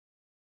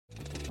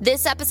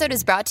This episode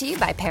is brought to you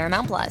by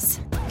Paramount Plus.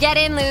 Get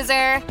in,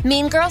 loser!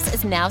 Mean Girls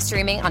is now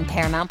streaming on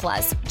Paramount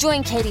Plus.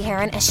 Join Katie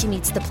Heron as she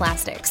meets the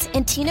plastics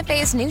in Tina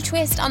Fey's new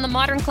twist on the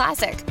modern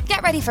classic.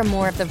 Get ready for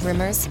more of the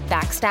rumors,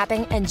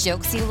 backstabbing, and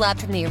jokes you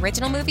loved from the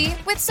original movie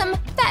with some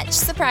fetch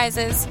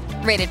surprises.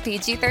 Rated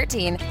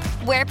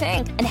PG-13. Wear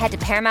pink and head to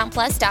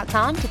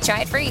ParamountPlus.com to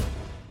try it free.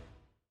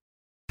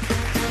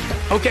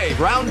 Okay,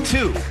 round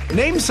two.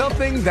 Name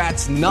something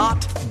that's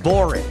not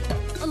boring.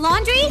 A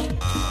laundry?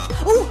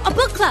 Ooh, a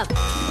book club.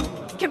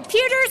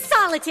 Computer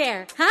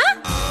solitaire,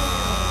 huh?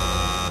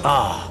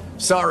 Ah,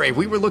 sorry,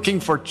 we were looking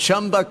for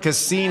Chumba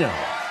Casino.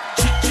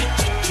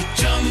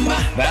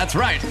 That's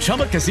right,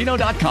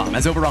 ChumbaCasino.com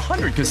has over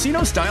 100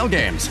 casino-style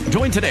games.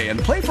 Join today and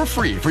play for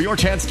free for your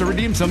chance to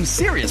redeem some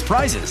serious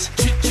prizes.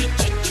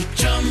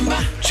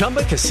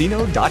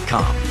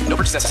 ChumbaCasino.com. No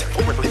purchase necessary.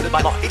 Void where prohibited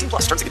by law. 18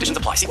 plus. Terms and conditions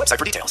apply. See website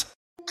for details.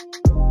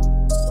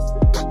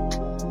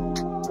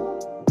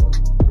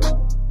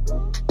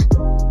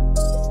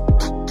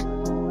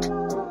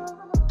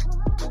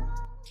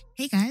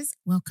 Hey guys,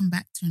 welcome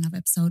back to another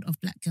episode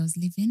of Black Girls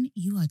Living.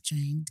 You are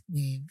joined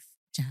with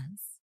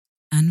Jazz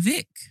and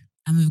Vic,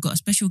 and we've got a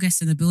special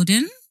guest in the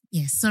building.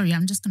 Yeah, sorry,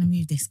 I'm just gonna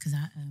move this because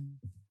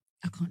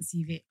I can't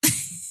see Vic.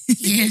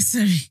 Yeah,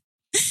 sorry.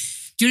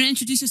 Do you want to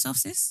introduce yourself,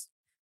 sis?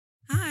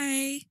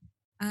 Hi,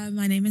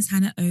 my name is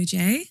Hannah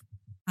OJ.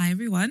 Hi,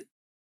 everyone.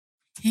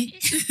 Hey.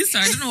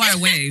 Sorry, I don't know why I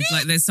waved.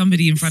 Like there's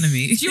somebody in front of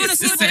me. Do you want to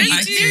say Yeah, hi?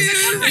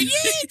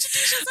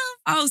 introduce yourself.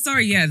 Oh,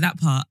 sorry. Yeah, that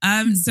part.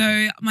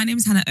 So my name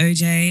is Hannah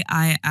OJ.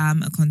 I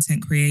am a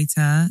content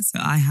creator. So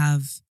I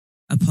have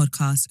a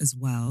podcast as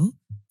well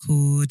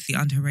called The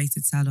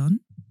Underrated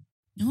Salon.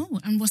 Oh,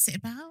 and what's it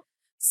about?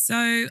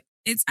 So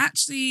it's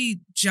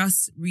actually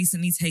just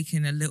recently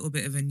taken a little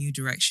bit of a new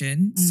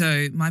direction.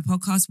 So my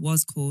podcast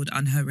was called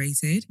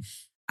Unrated.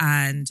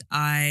 And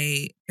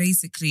I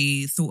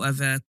basically thought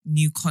of a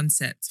new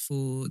concept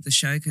for the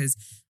show because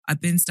I've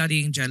been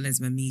studying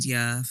journalism and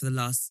media for the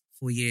last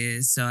 4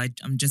 years. So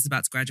I'm just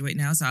about to graduate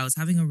now. So I was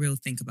having a real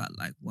think about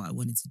like what I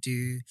wanted to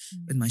do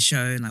with my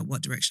show and like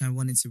what direction I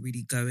wanted to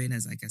really go in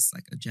as, I guess,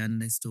 like a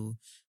journalist or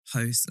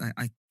host.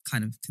 I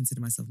kind of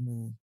consider myself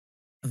more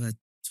of a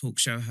talk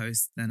show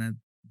host than a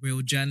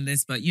real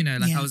journalist. But, you know,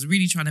 like I was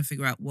really trying to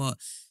figure out what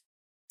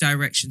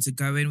direction to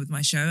go in with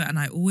my show. And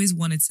I always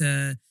wanted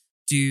to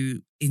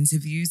do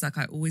interviews. Like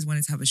I always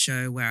wanted to have a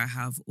show where I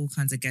have all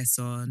kinds of guests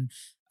on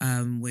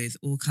with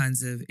all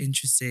kinds of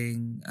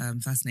interesting,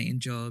 fascinating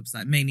jobs,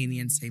 like mainly in the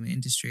entertainment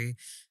industry,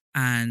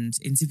 and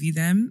interview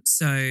them.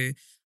 So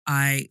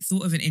I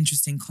thought of an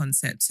interesting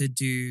concept to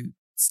do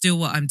still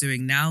what I'm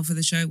doing now for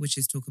the show, which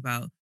is talk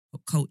about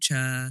pop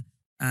culture,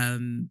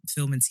 film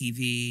and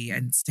TV,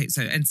 and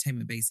so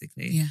entertainment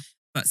basically. Yeah.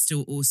 But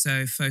still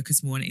also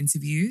focus more on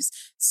interviews.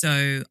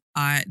 So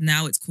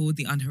now it's called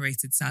The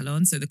Underrated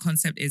Salon. So the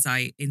concept is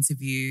I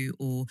interview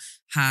or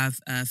have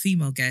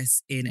female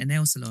guests in a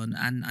nail salon,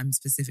 and I'm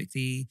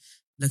specifically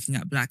looking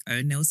at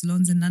Black-owned nail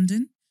salons in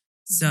London.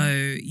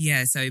 So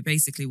so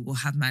basically we'll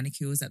have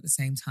manicures at the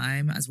same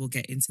time as we'll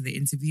get into the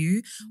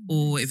interview.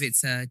 Or if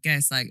it's a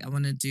guest, like I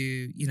want to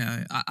do, you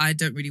know, I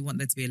don't really want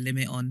there to be a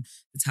limit on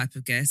the type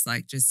of guest,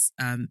 like just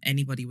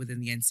anybody within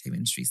the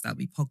entertainment industry. So that'll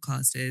be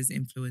podcasters,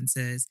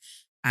 influencers,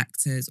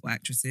 actors or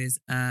actresses,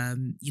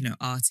 you know,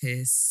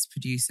 artists,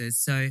 producers.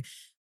 So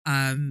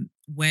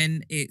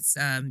when it's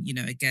you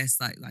know, a guest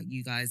like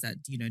you guys that,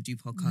 you know, do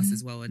podcasts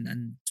as well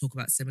and talk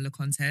about similar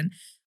content,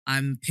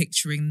 I'm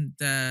picturing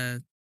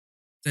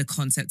the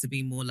concept to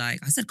be more like,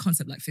 I said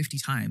concept like 50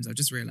 times, I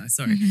just realized,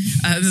 sorry.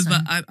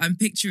 But I'm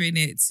picturing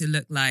it to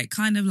look like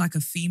kind of like a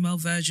female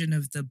version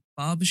of the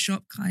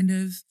barbershop kind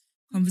of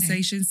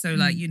conversation. So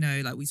like, you know,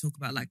 like we talk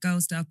about like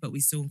girl stuff, but we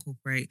still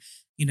incorporate,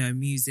 you know,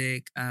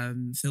 music,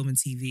 film and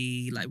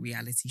TV, like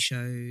reality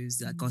shows,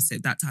 like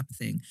gossip, that type of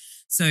thing.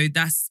 So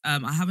that's,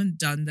 I haven't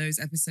done those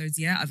episodes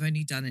yet. I've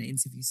only done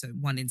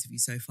one interview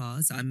so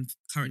far. So I'm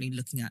currently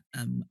looking at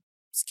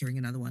securing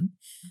another one.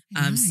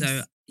 Nice.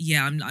 So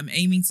yeah, I'm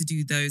aiming to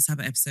do those type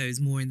of episodes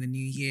more in the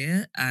new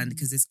year, and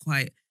because it's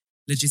quite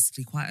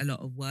logistically quite a lot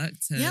of work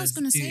to I was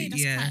gonna say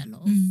that's quite a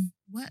lot of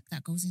work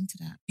that goes into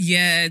that.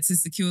 Yeah, to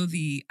secure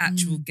the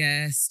actual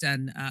guest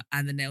and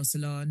the nail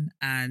salon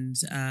and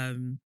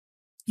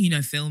you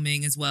know,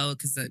 filming as well,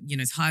 because you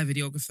know, to hire a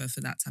videographer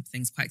for that type of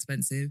thing is quite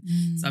expensive.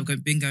 So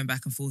I've been going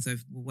back and forth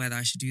over whether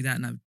I should do that,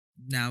 and I'm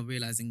now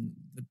realizing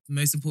the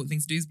most important thing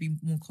to do is be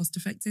more cost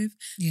effective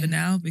for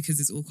now, because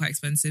it's all quite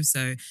expensive.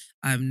 So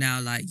I'm now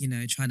like, you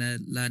know, trying to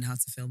learn how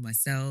to film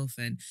myself,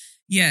 and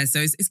so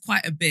it's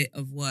quite a bit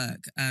of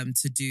work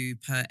to do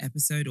per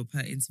episode or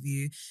per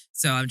interview.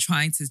 So I'm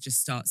trying to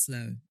just start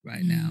slow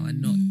right now and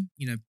not,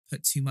 you know,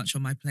 put too much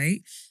on my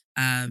plate.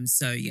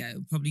 So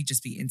it'll probably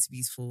just be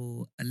interviews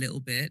for a little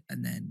bit,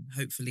 and then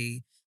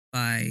hopefully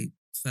by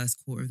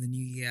first quarter of the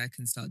new year I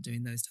can start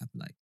doing those type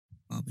of like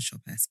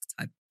barbershop-esque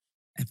type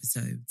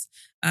episodes.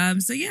 I'm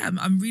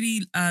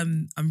really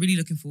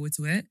looking forward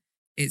to it.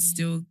 It's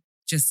still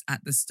just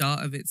at the start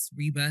of its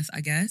rebirth,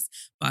 I guess.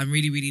 But I'm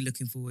really, really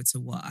looking forward to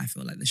what I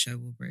feel like the show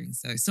will bring.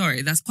 So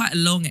sorry, that's quite a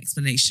long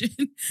explanation.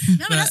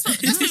 No, but that's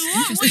what we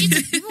want.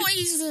 We want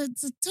you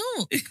to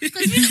talk.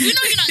 Because we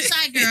know you're not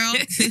shy, girl.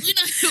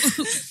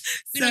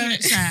 We know you're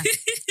not shy.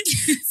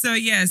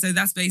 So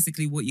that's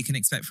basically what you can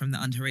expect from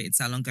the Underrated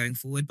Salon going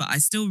forward. But I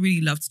still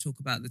really love to talk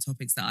about the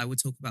topics that I would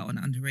talk about on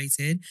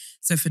Underrated.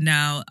 So for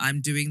now,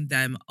 I'm doing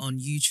them on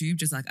YouTube,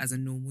 just like as a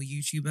normal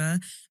YouTuber,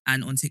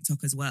 and on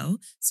TikTok as well.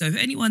 So if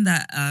anyone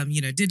that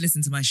did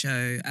listen to my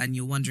show and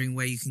you're wondering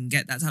where you can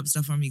get that type of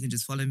stuff from, you can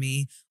just follow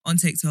me on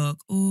TikTok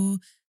or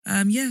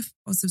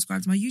or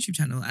subscribe to my YouTube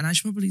channel. And I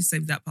should probably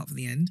save that part for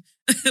the end.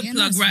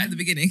 Plug right at the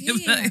beginning. Yeah.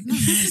 No,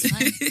 it's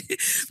fine.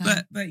 It's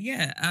fine.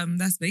 But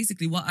that's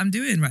basically what I'm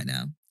doing right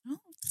now. Oh,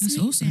 That's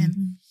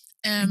awesome.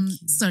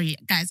 Sorry,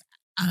 guys.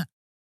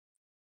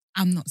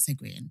 I'm not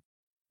segueing.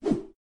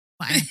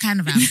 But I kind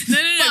of am. No,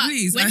 But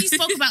please. when you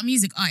spoke about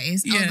music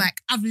artists, I was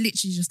like, I've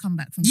literally just come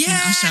back from seeing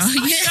Usher.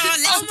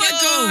 Oh my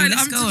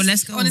God.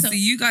 Let's go. Honestly,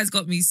 you guys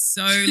got me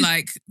so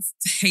like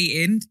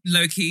hating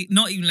low key,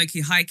 not even low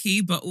key, high key,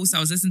 but also I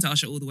was listening to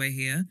Usher all the way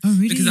here. Oh,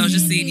 really? Because I was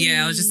just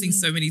seeing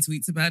so many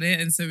tweets about it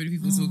and so many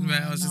people talking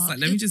about it. I was just like,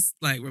 let me just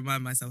like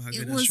remind myself how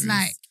good Usher is. It was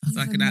like so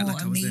I even can act more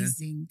like I was there.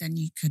 amazing than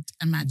you could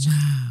imagine.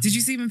 Wow. Did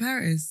you see him in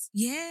Paris?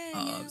 Yeah,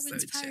 I'm went so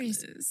to Paris.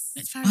 jealous.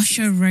 Went to Paris.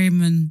 Usher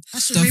Raymond.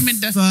 Usher the Raymond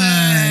the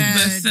third. The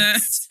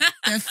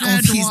The Of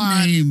third his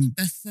one. name.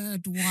 The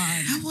third one.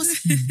 How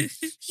was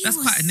That's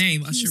quite a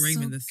name, he Usher was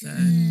Raymond so the third.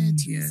 good.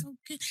 He Yeah. was so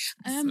good.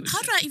 So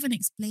How do I even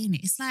explain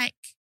it? It's like,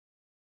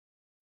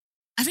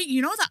 I think,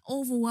 you know that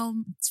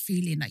overwhelmed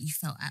feeling that you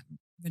felt at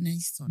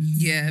Renaissance?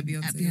 Yeah,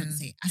 Beyonce. At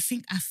Beyonce. I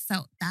think I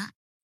felt that,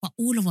 but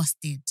all of us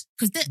did.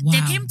 Because there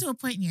Wow. came to a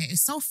point,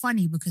 it's so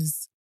funny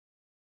because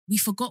we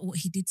forgot what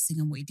he did sing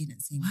and what he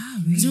didn't sing.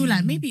 Wow. Because we were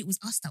like, maybe it was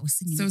us that was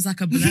singing. So it it. was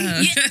like a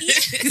blur.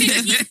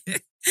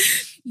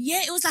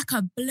 Yeah, it was like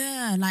a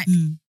blur. Like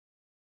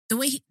the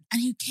way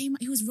he came,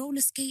 he was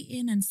roller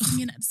skating and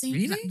singing at the same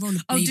time. Really? Like roller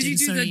Oh, did blading, you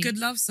do sorry. the Good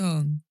Love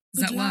song? Is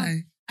Good that Love.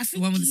 why? I The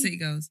think one with the he- City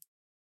Girls?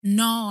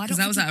 No, I don't. Because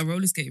that was think at a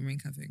roller skating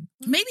rink, I think.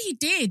 Maybe he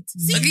did.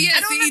 See, Okay, I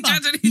don't remember. I I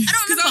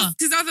don't remember.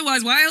 Because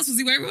otherwise, why else was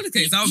he wearing roller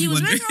skates? I He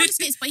was wondering. wearing roller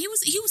skates, but he was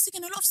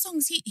singing a lot of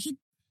songs. He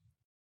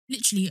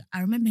literally, I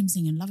remember him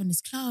singing "Love in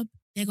This Club."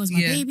 There goes my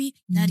Yeah. baby.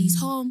 Daddy's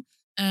home.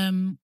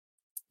 The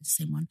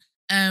same one.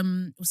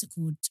 What's it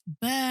called?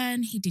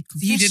 Burn. He did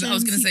He Confessions. did. I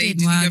was going to say, did,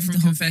 did Wow, he go did from the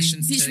whole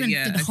Confessions he just to went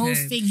yeah? did the whole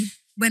okay. thing. He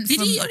went Did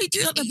from he only do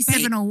it like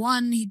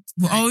 701. He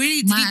Oh,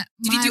 really? Did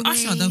he do My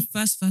Usher, the Way.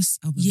 first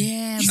album?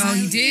 Yeah. Oh,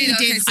 he My did? Way.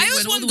 Okay, so I he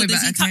always went all the wondered, way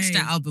does he back, touch okay.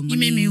 that album? You when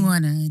made me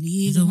wanna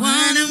leave the one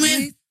I'm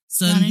with.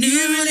 Some Starting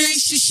new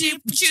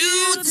relationship with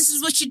you. This is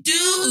what you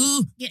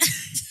do. Yeah.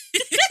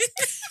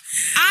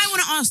 I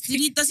want to ask,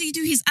 does he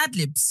do his ad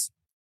libs?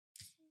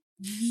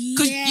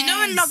 Because you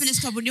know in Love in This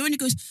Club, when he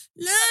goes,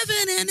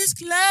 loving in this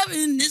club,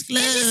 in this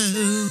club.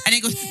 And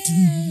it goes,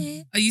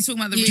 Yeah. Are you talking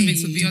about the Yeah,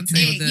 remix with Beyonce?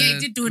 yeah, or the yeah, he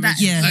did do that.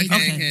 yeah, Yeah,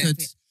 okay, okay. good.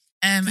 Did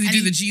And you do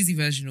he- the Jeezy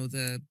version or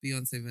the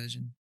Beyonce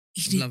version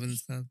he of did- Love in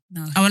This Club?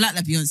 No. I would like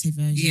that Beyonce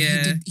version.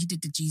 Yeah. He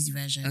did the Jeezy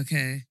version.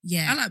 Okay.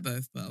 Yeah. I like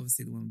both, but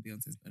obviously the one with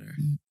Beyonce is better.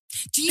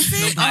 Do you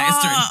think? Not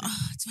biased or anything.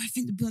 Do I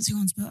think the Beyonce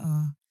one's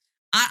better?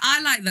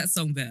 I like that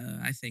song better,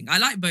 I think. I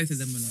like both of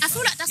them a lot. I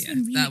feel like that's Yeah,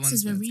 when that remixes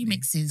one's were better to me.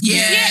 remixes.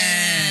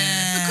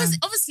 Yeah. Because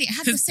obviously it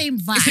had the same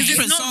vibe. Because it's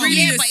Different not song. really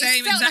Yeah, the but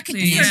same it felt exactly.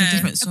 like a different, yeah.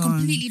 different a song.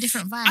 completely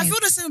different vibe. I feel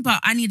the same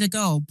about I Need a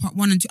Girl, part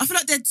 1 and 2. I feel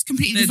like they're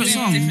completely They're different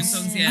songs. different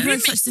songs, yeah. I feel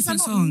like such Remixes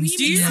different are not songs.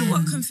 Do you know Yeah.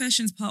 what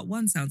Confessions Part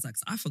 1 sounds like?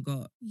 'Cause I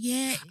forgot.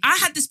 Yeah. I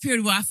had this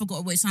period where I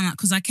forgot what it sounded like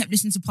because I kept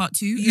listening to part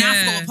 2. Now I Yeah.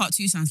 forgot what part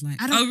 2 sounds like.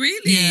 I don't, Oh,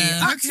 really? Yeah.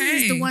 Part 2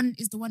 Okay.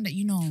 is the one that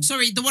you know.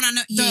 Sorry, the one I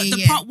know, Yeah, the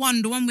yeah. part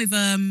 1, the one with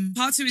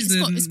Part 2 is It's the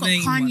got- it's got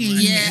main Kanye one, in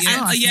right? it Yeah, as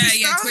and- well.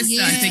 Twista,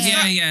 I think.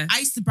 Yeah. Yeah. I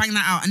used to bang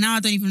that out, and now I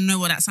don't even know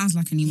what that sounds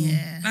like anymore.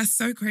 Yeah. That's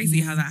so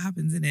crazy how that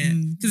happens, isn't it?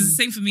 Mm. Because it's the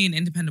same for me in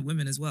Independent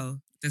Women as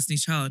well.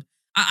 Destiny's Child.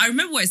 I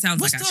remember what it sounds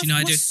What's like, the actually. No,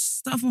 I do.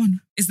 what's the other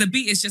one? It's the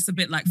beat is just a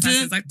bit like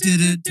fast. It's like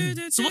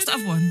So what's the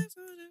other one?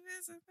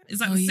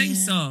 It's like Oh, the same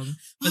yeah. song,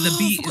 but the Oh, I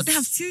beat forgot is they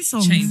have 2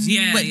 songs. changed.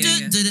 Yeah, Wait,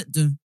 yeah, yeah.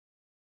 do.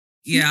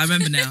 Yeah, I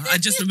remember now. I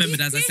just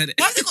remembered as I said it.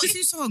 Why have they got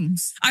 2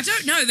 songs? I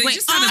don't know. They Wait,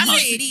 just had a I lot.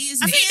 think they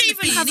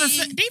even have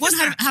What's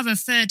that? have a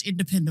third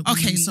independent.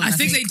 Okay, one. so I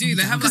think they do.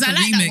 They have because like I a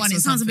like remix that one. or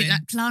It sounds a bit something.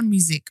 like clown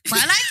music, but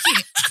I like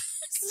it.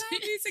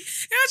 Music.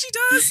 It actually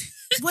does.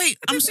 Wait,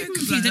 I'm so think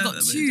confused. They about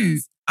got that, but it 2.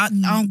 does.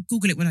 I'll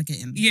Google it when I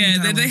get in. Yeah,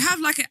 That they one. have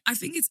like I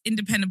think it's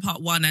Independent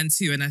Part 1 and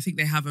 2, and I think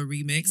they have a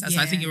remix. So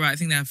I think Yeah. you're right. I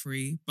think they have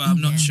 3, but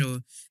I'm not Yeah. sure.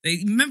 They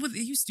remember they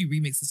used to do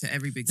remixes to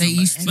every big They song,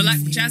 used but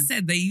like to. Jazz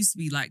said, they used to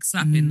be like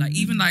slapping. Like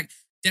even like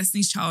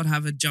Destiny's Child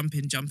have a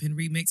Jumpin'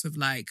 remix with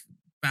like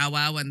Bow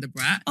Wow and the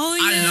Brat. Oh,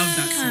 I yeah. love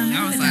that song.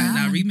 I was like, Yeah.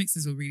 nah,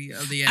 remixes were really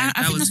yeah.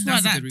 I think that's why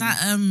a good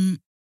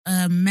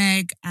that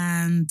Meg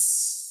and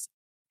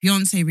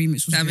Beyonce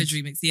remix was Savage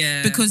good. remix,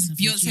 yeah. Because Savage,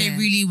 Beyonce yeah.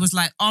 really was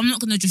like, oh, I'm not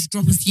gonna just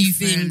drop a few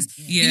different. things.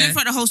 yeah. You know,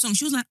 throughout the whole song,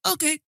 she was like,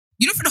 okay,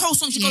 You know, for the whole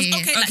song, she goes, Yeah.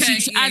 okay, like Okay,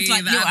 she yeah, adds yeah,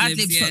 like the little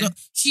ad-libs, ad-libs. yeah. But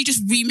she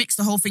just remixed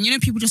the whole thing. You know,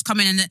 people just come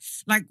in and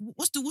like,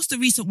 what's the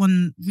recent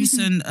one?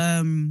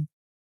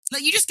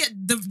 Like you just get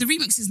the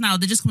remixes now.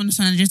 They just come on the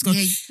song and they just go,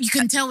 Yeah, you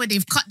can tell where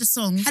they've cut the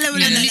song. hello,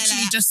 and la, la, la,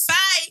 literally la. just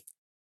Bye.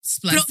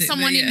 Spliced plot it,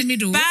 someone yeah. in the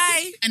middle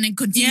Bye. and then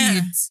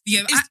continued.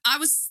 Yeah, I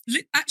was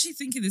actually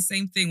thinking the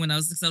same thing when I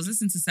was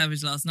listening to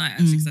Savage last night,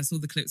 actually, because I saw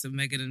the clips of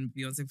Megan and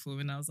Beyonce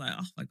performing, and I was like,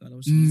 oh my God, I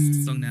wish I listened to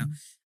the song now.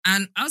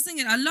 And I was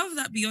thinking, I love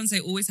that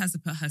Beyonce always has to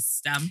put her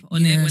stamp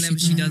on it whenever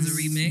she does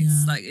a remix.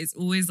 Yeah. Like, it's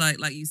always like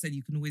you said,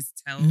 you can always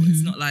tell.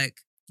 It's not like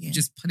you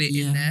just put it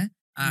in there.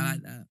 I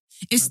like that.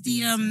 It's About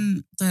the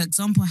Beyonce. the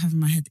example I have in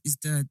my head is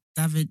the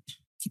David.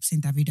 Keep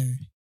saying Davido.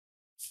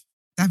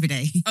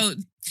 Davide. Oh,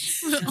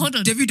 Hold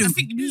on. Davido. I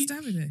think who's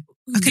Davide?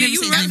 I can Yeah, never you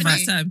say were right his the name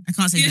first time. I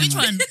can't say his Which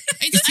name one? right.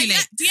 It's too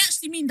late. Do you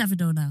actually mean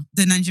Davido now?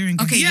 The Nigerian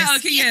guy. Okay, Yeah, yes.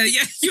 okay,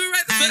 yeah. You were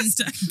right the And first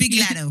time. Big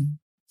Lado.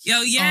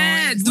 Yo,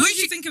 yeah. yes. What did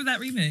you think of that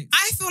remix?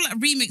 I feel like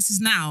remixes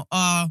now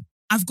are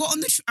I've got on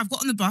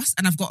the bus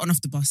and I've got on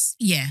off the bus.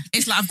 Yeah.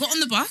 It's like I've got on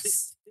the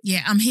bus.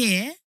 Yeah, I'm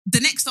here. The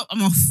next stop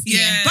I'm off.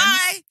 Yeah.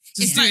 Bye.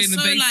 Just It's like doing the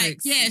so like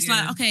basics. it's Yeah.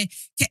 like okay.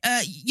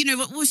 You know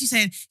what was she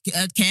saying?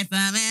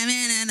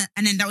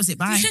 And then that was it.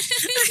 Bye.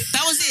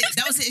 That was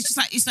it. It's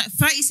just like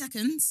 30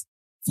 seconds,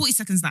 40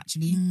 seconds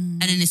actually,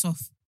 and then it's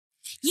off.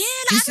 Yeah,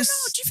 It's like, I don't know.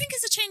 just- Do you think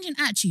it's a change in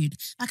attitude?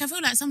 Like, I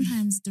feel like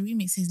sometimes the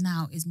remixes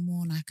now is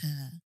more like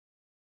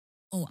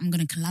I'm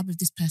going to collab with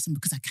this person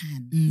because I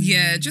can.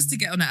 Yeah, just to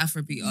get on an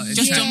Afrobeat artist.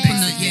 Just Yeah. jump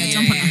on the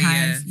jump on the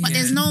hive. But Yeah.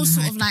 there's no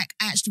sort of Hype. like,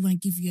 I actually want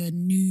to give you a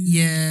new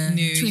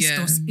New, twist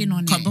yeah. or spin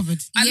on Can't it.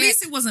 bothered. At Yeah.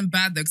 least it wasn't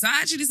bad though, because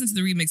I actually listened to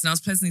the remix and I was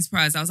pleasantly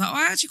surprised. I was like, oh,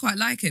 I actually quite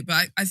like it.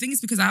 But I think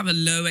it's because I have a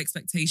low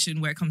expectation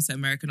where it comes to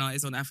American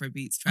artists on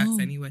Afrobeats tracks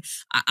anyway.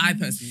 I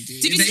personally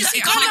do. Did you see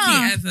It Ghana?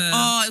 hardly ever.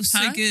 Oh, it was so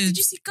Huh? good. Did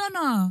you see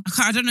Ghana?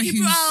 I don't know He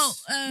who. brought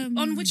out...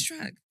 On which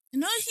track?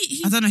 No,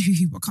 he I don't know who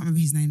he. I can't remember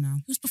his name now.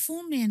 was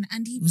performing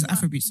and he It was an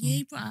brought- Afrobeat song. Yeah,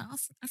 he brought out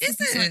Afrobeat Is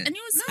song. it? And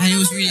it was And it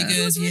was know really that. good.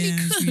 It was really yeah,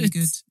 it was really good.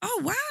 good. Oh,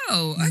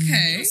 wow. It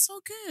Okay. was so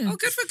good. Oh,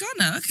 good for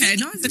Ghana. Okay.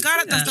 No, The guy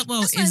that does that well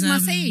That's why is he's my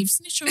fave.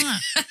 Snitch on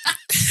up.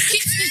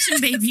 Keep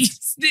snitching, baby.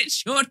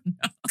 Snitch or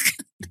not.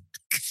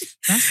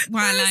 That's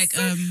why I like.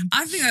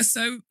 I think that's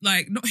so,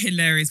 like, not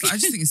hilarious, but I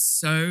just think it's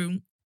so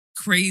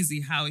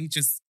crazy how he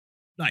just,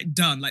 like,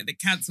 done. Like, they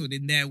cancelled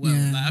in their world.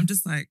 Yeah. Like, I'm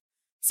just like,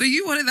 so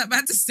you wanted that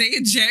man to stay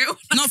in jail?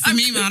 Not for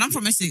me, man. I'm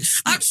from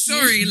Essex. I'm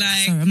sorry,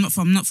 like... Sorry, I'm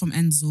not from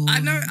Ends or. I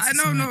know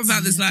I'm not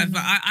about this life, but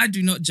I I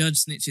do not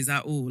judge snitches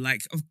at all.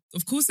 Like,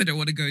 of course they don't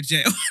want to go to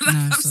jail. Like, No,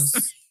 I'm so-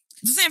 sorry.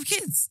 Does he have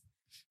kids?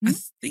 I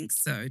think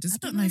so. Does I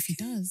don't know if he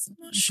does. I'm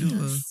not sure.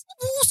 Was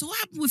Also, what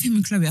happened with him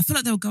and Chloe? I feel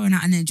like they were going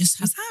out and then just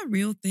had, that a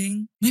real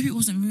thing? maybe it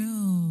wasn't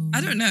real. I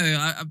don't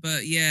know.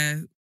 But yeah,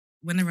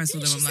 whenever I saw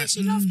Didn't them, she I'm say like,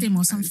 she loved him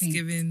or It's something?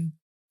 giving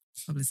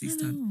publicity I don't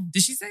stuff. know.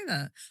 Did she say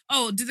that?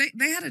 Oh, did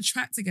they had a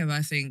track together?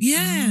 I think.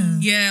 Yeah.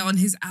 Yeah, on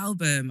his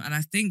album, and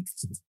I think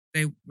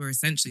they were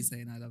essentially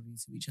saying "I love you"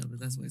 to each other.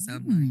 That's what it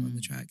sounded like on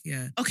the track.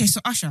 Yeah. Okay, so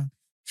Usher,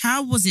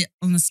 how was it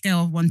on a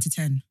scale of 1 to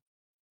 10?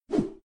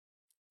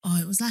 Oh,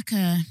 it was like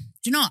a...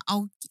 Do you know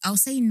what? I'll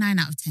say 9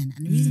 out of 10.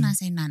 And the reason I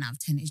say 9 out of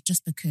 10 is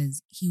just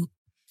because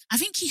I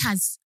think he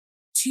has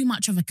too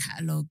much of a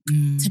catalogue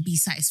to be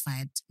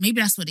satisfied. Maybe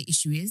that's what the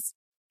issue is.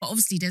 But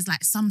obviously there's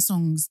like some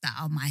songs that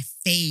are my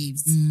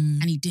faves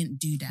and he didn't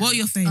do that. What are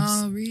your faves?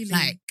 Oh, really?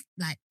 Like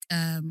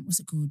what's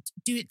it called?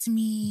 Do It To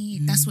Me.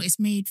 That's what it's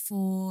made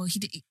for. He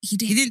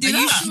didn't do Are that.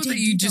 you He sure that didn't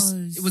you do just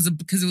those.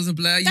 because it was a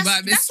blur? You might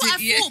have That's missed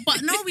what it. I thought,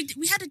 but no,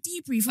 we had a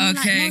debrief. We were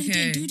like, no, he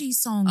didn't do these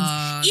songs.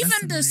 Even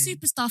the that's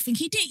superstar thing,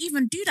 he didn't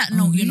even do that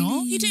note. You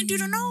know, he didn't do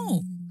the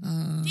note.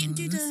 annoying. Didn't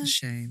do That's the- a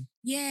shame.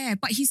 Yeah,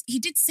 but he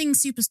did sing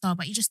superstar,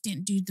 but he just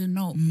didn't do the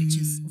note, which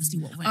is obviously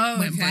what went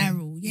Okay.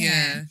 viral.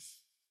 Yeah.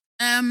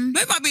 Maybe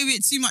it might be a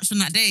bit too much on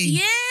that day.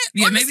 Yeah.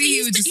 Yeah, honestly, maybe he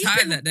he's was been- just he's tired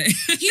been- that day.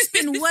 He's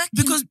been working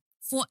Because-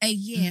 for a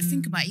year.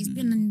 Think about it. He's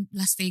been in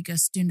Las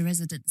Vegas doing the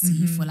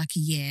residency for like a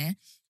year.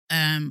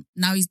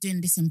 Now he's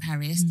doing this in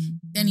Paris.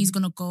 Then he's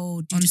gonna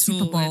go do On the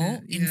Super tour, Bowl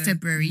innit? in Yeah.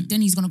 February.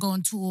 Then he's gonna go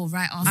on tour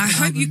right after. I the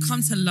hope you album.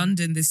 come to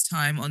London this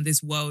time on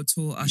this world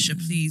tour, Usher.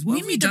 Please, what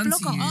have Mimi, we the done to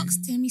blogger, you?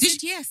 asked him. He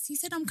said yes. He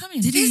said I'm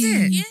coming. Did Is he?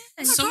 it?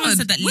 Yeah. Someone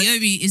said that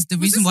Leomi is the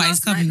Was reason this why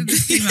it's last night coming. that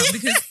this came out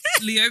because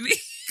Leomi.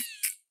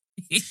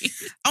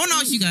 I want to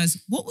ask you guys,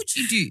 what would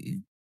you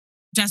do,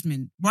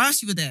 Jasmine,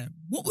 whilst you were there?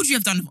 What would you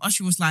have done if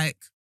Usher was like...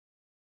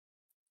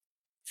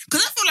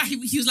 Because I feel like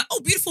he was like, oh,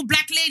 beautiful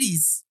black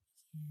ladies.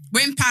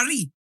 We're in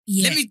Paris.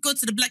 Yeah. Let me go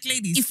to the black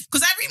ladies.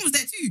 Because Irene was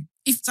there too.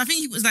 So I think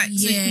he was like...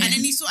 so- Yeah. and then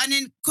he saw... And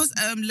then because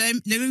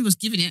Leomi was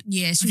giving it,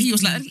 Yeah. so he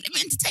was like, let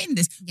me entertain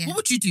this. Yeah. What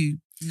would you do?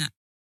 Nah.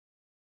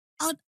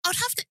 I'd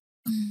have to.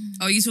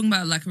 Oh, you talking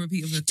about like a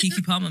repeat of a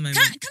Kiki Palmer moment?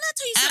 Can I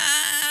tell you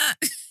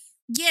something?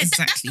 Yeah,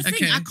 that's the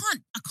exactly. thing. Okay.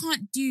 I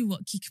can't do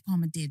what Kiki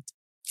Palmer did.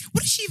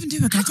 What did she even do?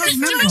 I can't don't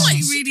remember. know what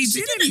She really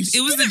she did. didn't-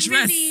 It was the didn't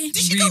dress. really-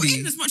 Did she go Really?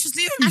 in as much as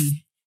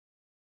Leomi?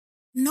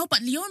 No, but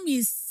Leomi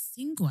is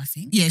single, I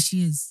think. Yeah,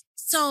 she is.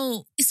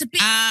 So it's a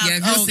bit. Yeah, if you're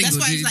that's single,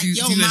 why it's like, do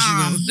yo, as you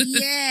mom. will.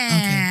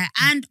 Yeah.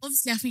 And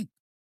obviously, I think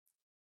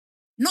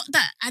not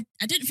that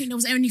I didn't think there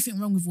was anything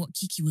wrong with what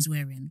Kiki was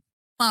wearing.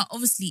 But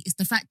obviously, it's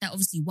the fact that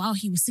obviously while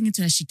he was singing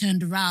to her, she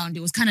turned around. It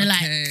was kind of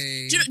like, do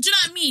you know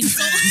what I mean?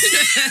 So,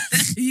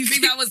 you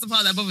think that was the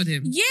part that bothered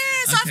him? yeah,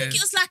 so I think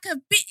it was like a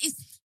bit,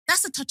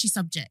 that's a touchy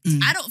subject.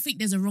 I don't think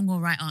there's a wrong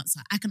or right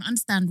answer. I can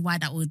understand why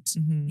that would,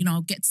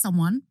 get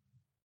someone.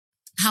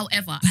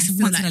 However, it's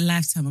a once in a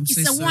lifetime. I'm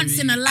so sorry. It's a once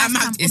in a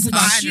lifetime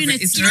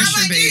opportunity. It's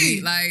Russia,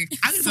 baby. Like,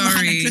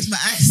 sorry.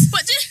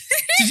 But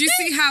did you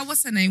see how,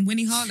 what's her name,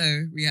 Winnie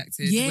Harlow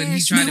reacted when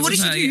he tried it with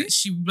her? Yeah,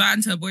 she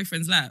ran to her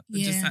boyfriend's lap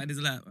and just sat in his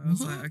lap. I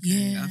was like,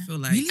 okay, I feel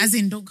like... As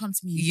in, don't come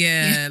to me.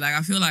 Yeah, like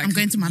I feel like... I'm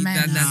going to my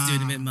man. That's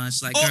doing a bit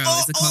much. Like, girl,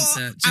 it's a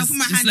concert. Just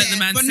let the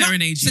man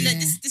serenade you. So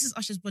this is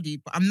Usher's body,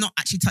 but I'm not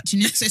actually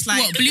touching it. So it's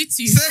like... What,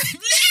 Bluetooth?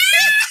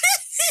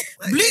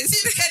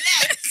 Bluetooth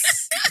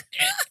connects.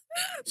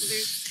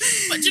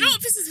 But do you know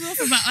what pisses me off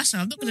about Usher?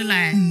 I'm not going to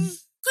lie.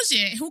 Because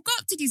he'll go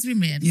up to these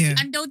women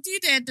and they'll do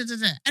their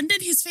da-da-da. And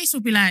then his face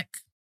will be like...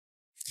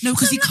 No,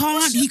 because he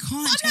can't. He can't.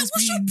 I'm like,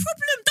 what's your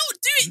problem?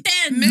 Don't do it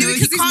then. Maybe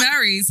because he's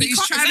married. So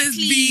he's trying to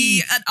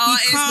be an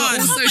artist but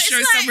also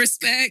show some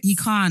respect. He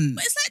can't.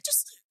 But it's like,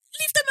 just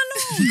leave them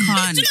alone. He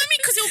can't. Do you know what I mean?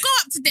 Because he'll go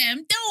up to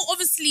them. They'll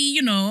obviously,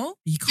 He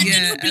can't. And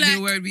then he'll be and like...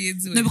 they won't be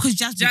into it. No, because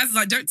Jazz is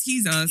like, don't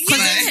tease us.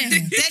 Yeah.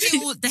 Then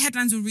the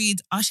headlines will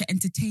read, Usher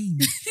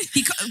entertained.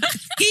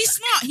 He's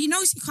smart. He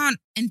knows he can't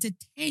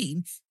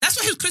entertain. That's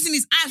why he was closing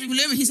his eyes with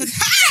William. He said,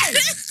 hey!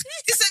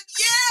 He said,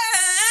 yeah!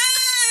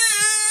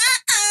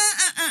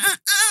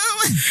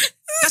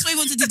 That's what he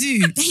wanted to do.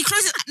 Then he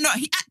closed it. No, do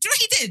you know what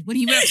he did when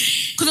he went?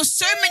 Because there's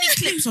so many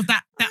clips of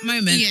that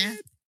moment. Yeah.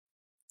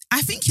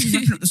 I think he was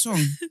wrapping up the song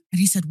and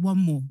he said one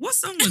more. What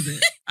song was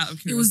it? Out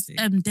of It was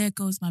curiosity. There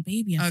Goes My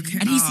Baby. I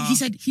think. And he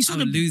said he saw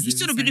the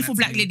beautiful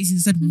black lady. ladies. He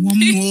said one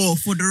more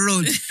for the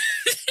road.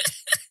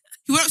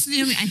 He went up to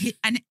Naomi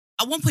and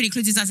at one point he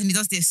closed his eyes and he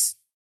does this.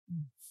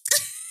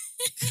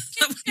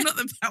 Not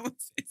the power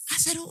fist. I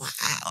said,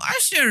 wow,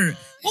 Usher,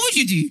 what would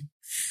you do?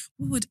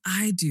 What would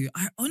I do?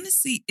 I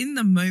honestly, in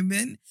the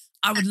moment,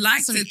 I would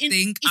like to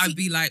think I'd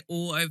be like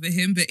all over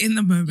him, but in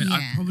the moment,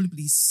 I'd probably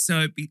be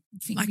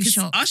like it's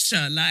shocked.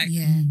 Usher. Like,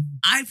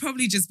 I'd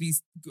probably just be,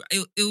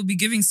 it would be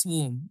giving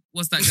Swarm.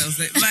 What's that girl's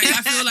name? Like,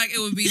 I feel like it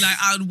would be like,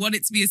 I would want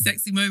it to be a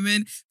sexy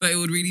moment, but it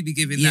would really be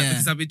giving that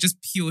because I'd be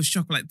just pure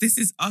shock. Like, this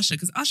is Usher.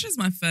 Because Usher's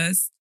my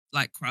first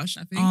like crush,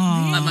 I think.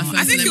 Like my first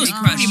I think he was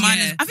crush.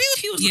 I think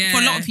he was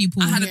for a lot of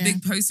people. I had a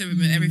big poster of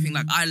him and everything.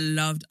 Like, I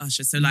loved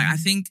Usher. So like, I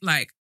think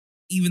like,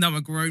 even though I'm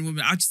a grown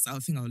woman, I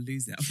think I'll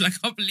lose it. I'm like, I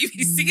can't believe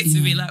he's singing to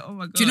me. Like, oh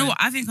my God. Do you know what?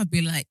 I think I'd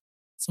be like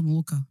Summer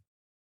Walker.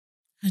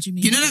 How do you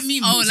mean? You know that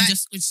meme? Oh,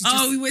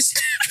 like, we wish.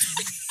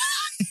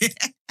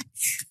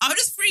 I'll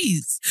just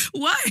freeze.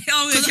 Why?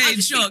 Oh, okay,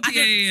 in shock.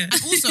 Yeah. And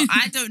also,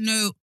 I don't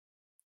know.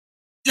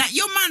 Like,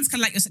 your man's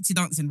kind of like your sexy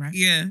dancing, right?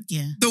 Yeah.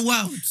 The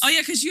world. Oh, yeah,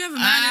 because you have a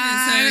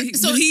man in it.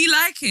 So will he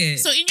like it?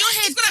 So in your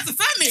head, he's going to have to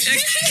firm it.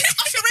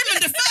 Usher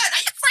Raymond the third.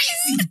 Are you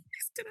crazy?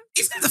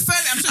 He's going to firm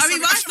it. I'm so sorry.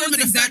 My thoughts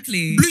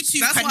exactly. Bluetooth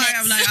That's connect. why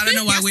I'm like, I don't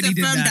know why Winnie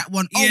did that.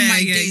 One. Oh my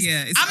days.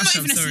 Yeah. I'm not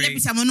even a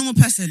celebrity. I'm a normal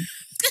person.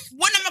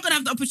 When am I going to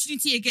have the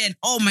opportunity again?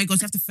 Oh my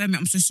God, you have to firm it.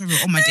 I'm so sorry.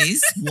 Oh my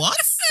days. What?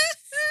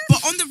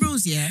 But on the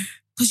rules,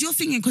 because you're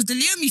thinking, because the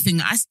Leomi thing,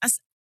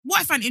 what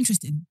I find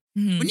interesting,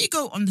 when you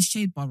go on the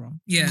Shade Borough,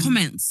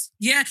 comments.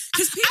 Yeah,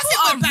 because people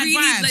are really,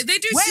 like, they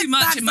do too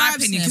much in my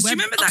opinion. Because you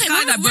remember that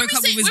guy that broke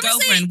up with his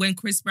girlfriend when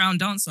Chris Brown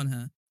danced on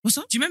her? What's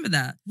up? Do you remember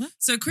that? What?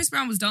 So Chris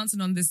Brown was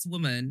dancing on this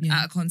woman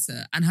at a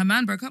concert and her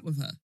man broke up with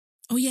her.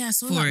 Oh yeah, I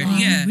saw for that it. one.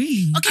 Yeah,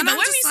 really. Okay, and but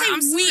when we say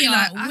we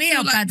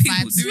are bad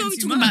vibes, who are we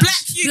talking about?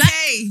 Black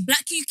UK,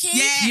 Black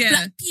UK,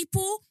 Black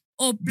people,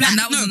 or Black? And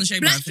that was on the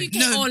Shade Black Borough UK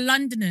thing. or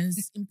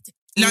Londoners.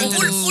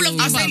 All of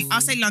I'll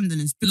say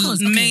Londoners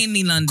because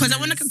mainly London. Because I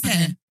want to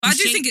compare. But I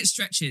do think it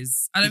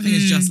stretches. I don't think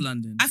it's just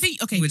London. I think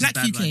Black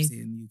UK.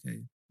 In the UK.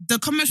 The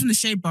comments from the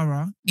Shade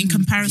Borough in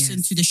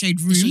comparison to the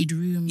Shade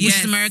Room, which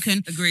is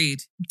American.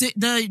 Agreed.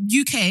 The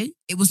UK,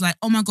 it was like,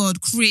 oh my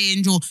God,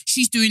 cringe, or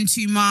she's doing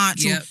too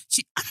much. Or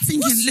I'm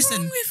thinking,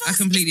 listen, I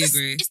completely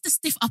agree. It's the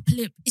stiff upper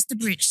lip. It's the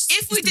Brits.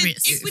 If we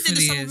did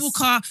the Summer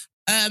Walker,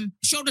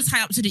 shoulders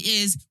high up to the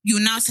ears, you'll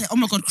now say, oh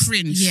my God,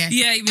 cringe. Yeah,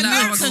 you'll be like,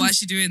 oh my God, why is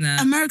she doing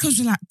that? Americans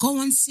were like, go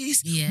on,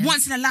 sis. Yeah.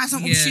 Once in a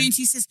lifetime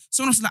opportunity, sis.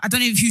 Someone else was like, I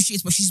don't know who she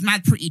is, but she's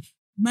mad pretty.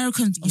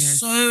 Americans are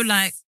so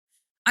like...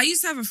 I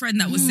used to have a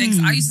friend that was saying,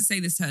 I used to say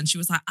this to her and she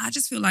was like, I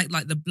just feel like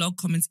the blog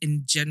comments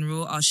in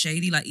general are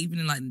shady. Like even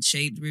in like the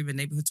Shade Room and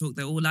Neighborhood Talk,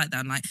 they're all like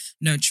that. I'm like,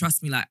 no,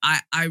 trust me. Like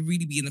I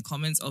really be in the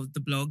comments of the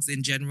blogs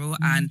in general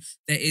and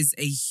there is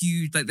a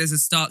huge, like there's a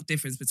stark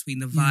difference between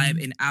the vibe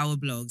in our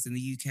blogs in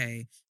the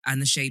UK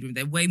and the Shade Room.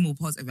 They're way more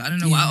positive. I don't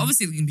know why.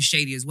 Obviously they can be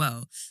shady as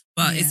well,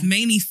 but it's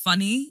mainly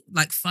funny,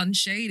 like fun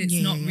shade.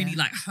 It's not really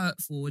like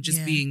hurtful or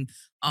just being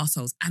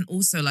arseholes. And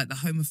also like the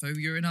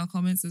homophobia in our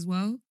comments as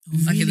well.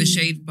 Like in the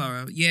Shade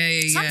Borough.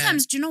 Yeah.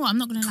 Sometimes, do you know what? I'm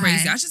not going to lie.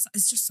 Crazy.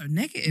 It's just so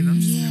negative. I'm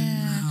just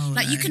wow.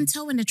 Like you can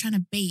tell when they're trying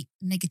to bait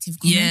negative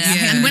comments.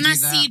 And when I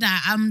see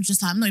that, I'm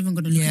just like, I'm not even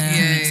going to look at the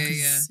comments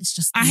because it's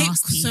just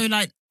nasty. So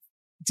like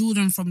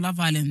Jordan from Love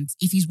Island,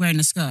 if he's wearing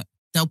a skirt,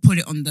 they'll put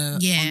it on their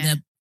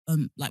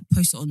like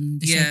post it on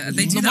the show.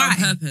 They do that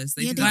on purpose.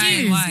 They do.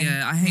 Why?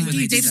 Yeah, I hate when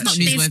they do that.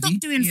 They've stopped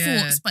doing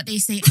thoughts, but they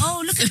say,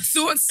 "Oh, look at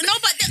thoughts." No,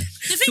 but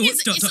the thing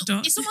is,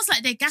 it's almost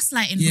like they're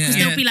gaslighting because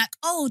they'll be like,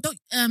 "Oh,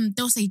 don't."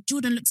 They'll say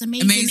Jordan looks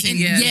amazing.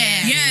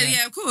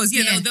 Yeah, of course.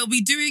 Yeah, they'll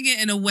be doing it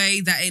in a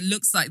way that it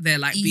looks like they're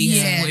like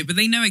being supportive, but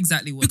they know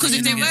exactly what. Because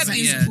if they were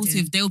being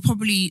supportive, they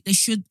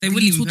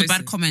wouldn't even all the post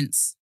bad it.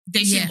 comments.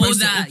 They should Or post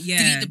that, it or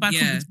delete the bad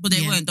comments, but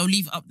they won't. They'll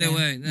leave it up there. They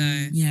won't.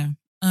 No. Yeah.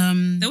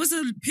 There was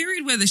a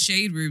period where the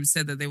Shade Room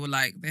said that they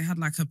had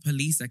like a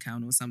police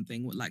account or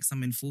something with like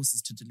some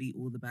enforcers to delete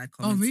all the bad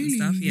comments and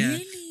stuff. Yeah.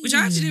 Really? Which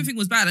I actually didn't think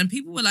was bad. And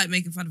people were like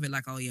making fun of it,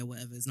 like, oh yeah,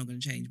 whatever, it's not going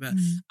to change. But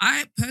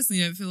I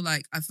personally don't feel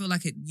like, I feel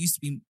like it used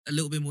to be a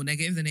little bit more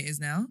negative than it is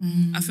now.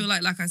 I feel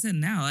like I said,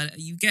 now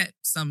you get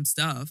some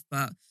stuff,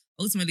 but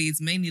ultimately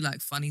it's mainly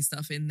like funny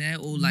stuff in there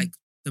or like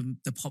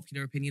the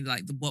popular opinion,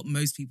 like what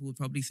most people would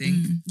probably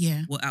think.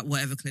 At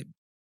whatever clip,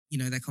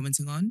 they're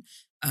commenting on.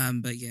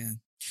 But yeah.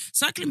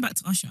 Circling back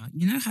to Usher,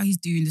 you know how he's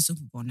doing the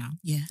Super Bowl now?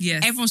 Yeah.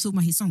 Everyone's talking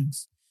about his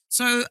songs.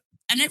 So,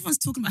 and everyone's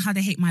talking about how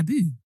they hate My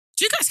Boo.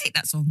 Do you guys hate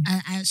that song?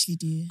 I actually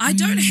do. I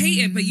don't hate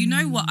it, but you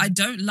know what? I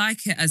don't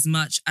like it as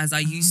much as I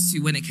used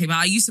to when it came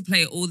out. I used to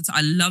play it all the time.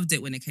 I loved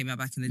it when it came out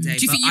back in the day.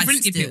 Do you think you've I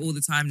rinsed skip it all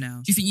the time now.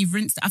 Do you think you've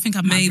rinsed it? I think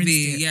I might have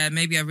rinsed it. Yeah,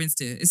 maybe I rinsed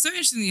it. It's so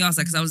interesting that you asked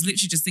that because I was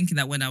literally just thinking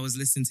that when I was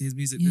listening to his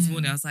music this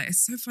morning. I was like,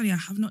 it's so funny. I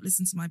have not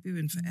listened to My Boo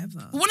in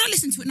forever. But when I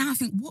listen to it now, I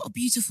think, what a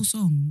beautiful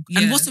song.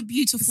 And what's a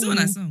beautiful... It's still a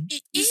nice song.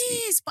 It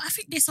is, but I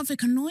think there's something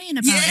annoying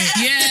about it.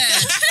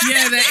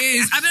 Yeah, there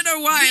is. I don't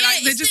know why.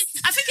 Like they just...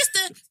 I think it's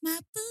the My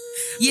Boo.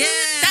 Yeah.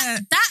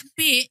 That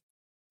bit,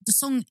 the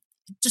song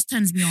just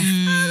turns me off.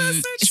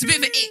 It's a bit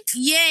of an ick.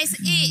 Yes,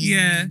 it is.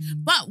 Yeah.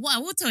 But what I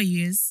will tell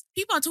you is,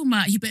 people are talking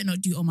about he better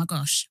not do Oh My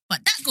Gosh.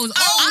 But that goes off.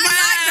 I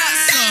like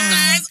that song.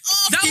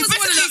 That was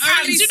one of the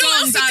only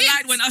songs I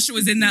liked when Usher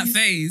was in that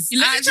phase.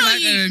 Let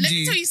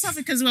me tell you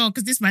something as well,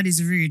 because this man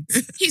is rude.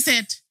 He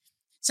said,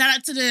 shout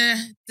out to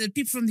the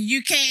people from the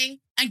UK.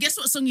 And guess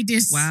what song he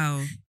did?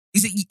 Wow.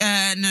 Is it,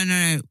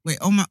 no. Wait,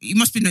 you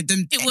must be them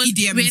it was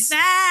EDMs.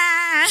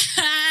 Without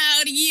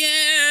you.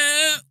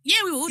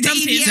 Yeah, we were all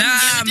jumping.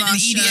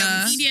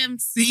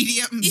 EDMs. The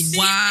EDMs.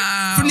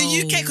 Wow. From the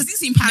UK, because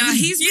he's in Paris. Nah,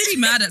 he's really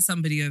mad at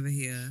somebody over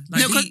here.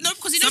 Like because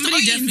he knows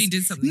somebody definitely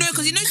did something. No,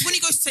 because he knows when he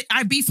goes to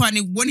Ibiza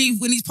and when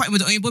he's partying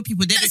with the Oyibo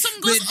people, that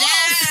song goes off.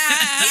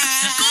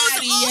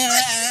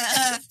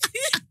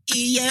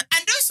 Yeah,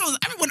 and those songs,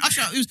 I remember when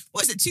Usher,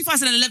 what was it,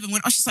 2011,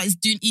 when Usher started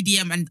doing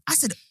EDM, and I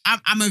said,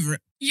 I'm over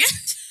it. Yeah.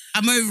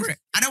 I'm over it.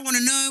 I don't want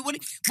to know when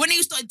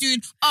he started doing,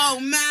 oh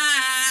my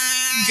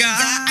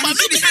God. But I'm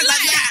not gonna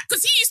lie,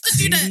 because he used to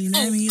do that.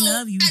 Let me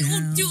love you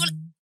down.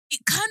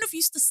 It kind of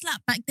used to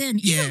slap back then.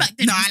 Yeah. Even back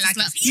then. No, I like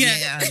it.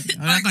 Yeah.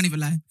 I can't even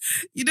lie.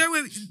 You know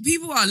when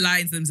people are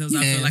lying to themselves,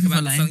 I feel like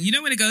about the song. You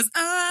know when it goes,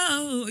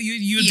 oh,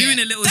 you're doing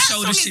a little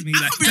shoulder shimmy.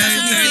 Like,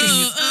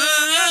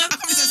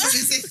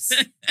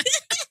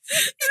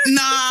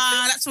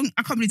 Nah, that song,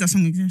 I can't believe that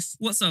song exists.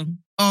 What song?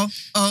 Oh,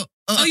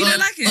 you don't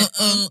like it?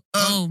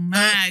 Oh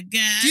my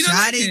God. You don't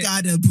like it?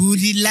 Got a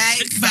booty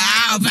like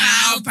bow,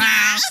 bow,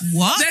 bow.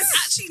 What? There's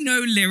actually no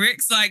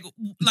lyrics. Like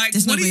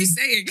There's what no are you way.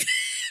 saying?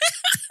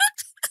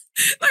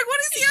 Like, what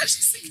is he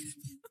actually singing?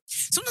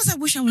 Sometimes I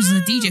wish I was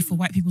a DJ for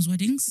white people's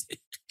weddings.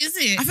 Is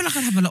it? I feel like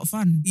I'd have a lot of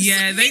fun.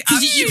 Yeah, they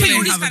Because you play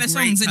all these have kind a of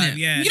great songs, time, innit?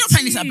 yeah. You're not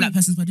playing this at a black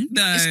person's wedding.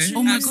 No,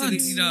 Oh my God.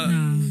 absolutely not.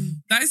 No.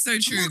 That is so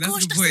true. Oh my That's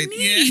gosh, a good that's point. the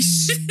Yeah.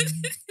 niche.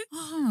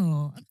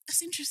 Oh,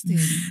 that's interesting.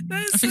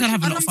 That is I think so I'd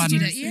have a I'd lot of love fun. to do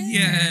that,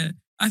 Yeah,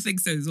 I think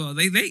so as well.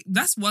 They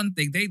that's one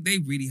thing. They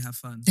really have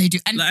fun. They do.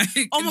 And Like,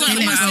 oh my no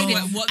God, matter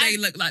and what they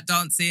look like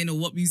dancing or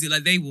what music,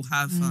 like they will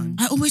have fun.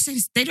 I always say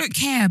this, they don't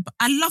care, but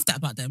I love that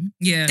about them.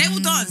 Yeah. They will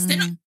dance. They're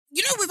not,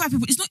 you know, with white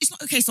people, it's not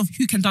a case of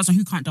who can dance and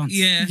who can't dance.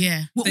 Yeah.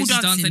 Yeah. We're They all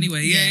just dancing. dance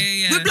anyway.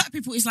 Yeah. With black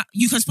people, it's like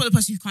you can spot the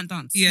person who can't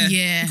dance. Yeah.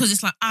 Yeah. Because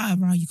it's like,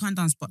 bro, you can't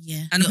dance, but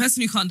Yeah. And the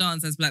person who can't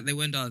dance as black, they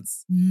won't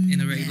dance in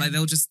a rave. Yeah. Like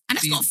they'll just And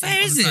that's be not fair,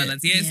 on is the it?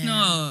 sidelines. Yeah, it's Yeah.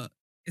 not.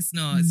 It's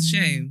not. It's a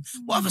shame.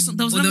 what other song?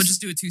 There was Or another they'll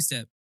just do a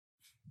two-step.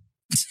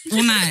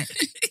 all night.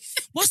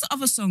 What's the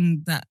other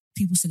song that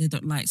people said they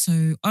don't like?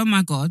 So, oh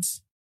my God.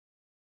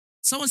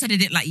 Someone said they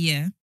didn't like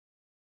Yeah.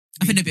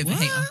 I think they're a bit of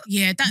a hater.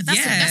 Yeah,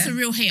 that's a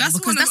real hater That's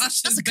because one of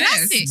that's a Usher's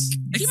classic. best.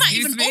 He might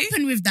Excuse even me?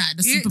 open with that at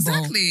the Super Bowl.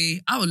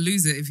 Exactly. I would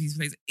lose it if he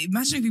plays.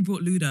 Imagine if he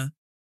brought Luda.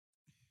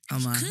 Oh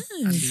man, could.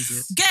 I'd lose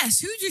it. Guess,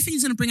 who do you think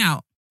he's going to bring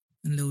out?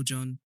 And Lil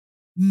Jon.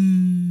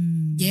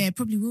 Yeah, it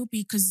probably will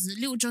be because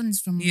Little John's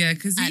from Yeah,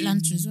 because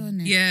Atlanta as well,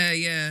 isn't it?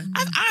 Yeah.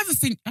 I have a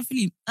feeling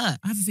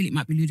it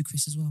might be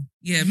Ludacris as well.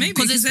 Yeah, maybe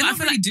because they're I not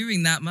feel really like-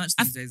 doing that much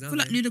I these days. feel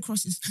like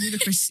Ludacris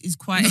is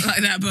quite. Not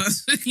like that, but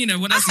you know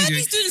what I else heard he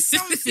he's doing? doing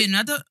something.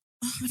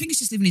 I think he's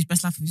just living his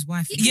best life with his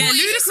wife. Yeah, Well,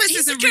 Ludacris he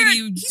isn't secured- really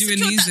he doing secured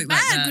music that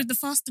like bag that. with the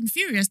Fast and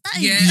Furious. That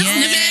Yeah, is Yeah. never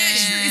ending.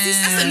 Is he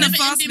That's still a in the never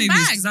Fast ending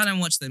movies? bag. Because I don't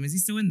watch them. Is he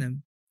still in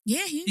them?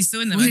 Yeah, He's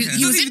still in there. Well, Okay.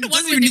 he was in the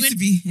one where they went.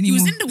 He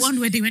was in the one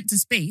where they went to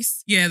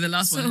space. Yeah, the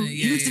last one.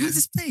 He Yeah, went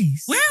to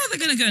space. Where are they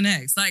going to go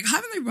next? Like,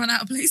 haven't they run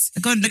out of places?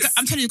 I'm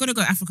telling you, they're going to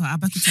go to Africa. I'm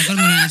back to go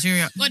to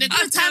Nigeria. Well, they're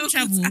going to time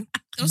travel.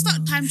 They'll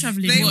start time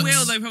traveling. They once.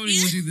 will. They probably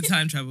will do the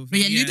time travel. But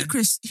yeah,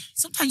 Ludacris,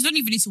 sometimes you don't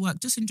even need to work.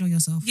 Just enjoy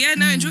yourself. Yeah,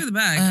 no, enjoy the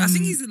bag. I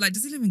think he's like,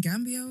 does he live in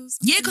Gambia or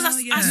something? Yeah, because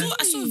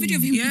I saw a video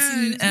of him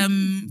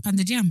eating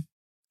Panda Jam.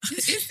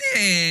 Is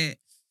it?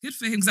 Good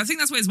for him, because I think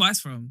that's where his wife's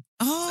from.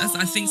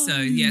 I think so.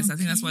 Yes, I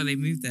think that's why they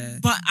moved there.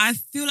 But I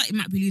feel like it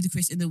might be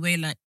ludicrous in the way,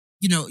 like,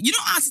 you know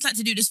artists like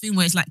to do this thing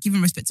where it's like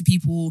giving respect to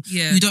people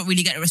who don't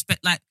really get the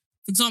respect. Like,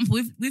 for example,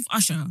 with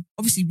Usher,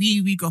 obviously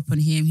we grew up on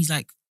him. He's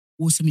like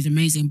awesome, he's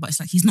amazing, but it's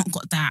like he's not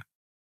got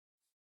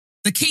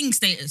the king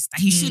status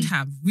that he should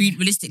have,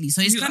 realistically.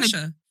 So it's kind of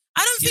Usher?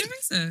 I don't think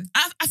so.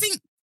 I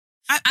think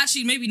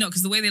Actually, maybe not,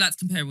 because the way they like to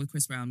compare him with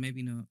Chris Brown,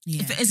 maybe not.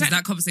 Yeah.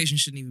 That conversation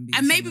shouldn't even be.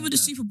 And maybe with the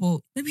Super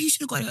Bowl, maybe he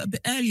should have got it a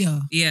bit earlier.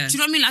 Yeah. Do you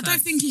know what I mean? I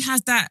don't think he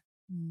has that.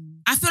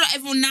 I feel like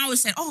everyone now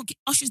is saying, "Oh,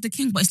 Usher's the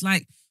king," but it's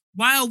like,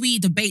 why are we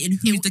debating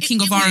who's the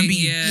king of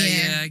R&B?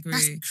 Yeah, I agree.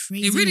 That's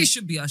crazy. It really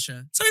should be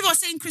Usher. Some people are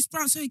saying Chris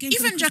Brown. So again,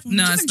 Even Chris Brown,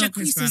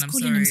 is I'm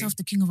calling sorry. himself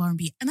the king of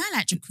R&B, and I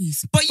like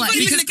Jacquees. But you've only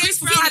been because against Chris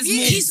for Brown 5 is years.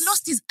 more- He's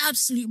lost his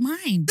absolute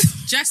mind.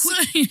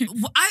 Jacquees.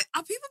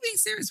 Are people being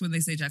serious when they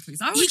say Jacquees?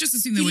 I always just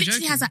assume they were He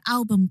joking. literally has an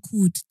album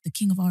called The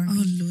King of R&B.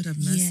 Oh, Lord have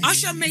mercy. Yeah.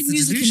 Usher made It's a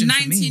music in delusion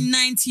for me.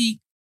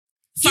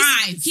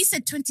 1995. He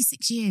said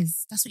 26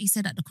 years. That's what he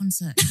said at the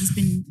concert. He's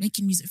been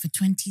making music for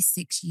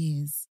 26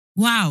 years.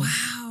 Wow.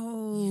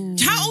 Wow.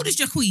 How old is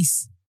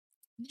Jacquees?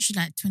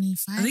 Literally like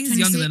 25, I think he's 26.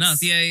 younger than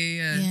us. Yeah.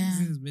 Yeah. I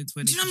think he's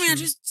mid-20s. Do you know what I mean? I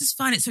just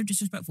find it so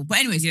disrespectful. But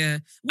anyways, Yeah.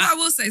 What I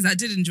will say is I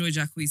did enjoy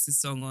Jacquees'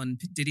 song on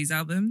Diddy's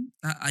album.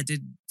 I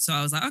did. So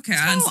I was like, okay,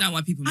 I understand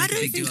why people I make a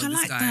don't big deal think I of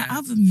this like guy. that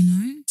album, you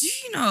know? Do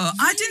you know?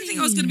 I didn't think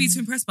I was going to be too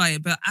impressed by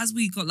it, but as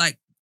we got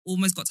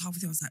almost got to halfway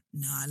through, I was like,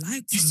 nah, I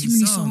like There's some too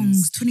many songs.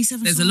 songs.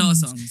 27 There's songs. a lot of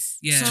songs.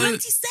 Yeah. So-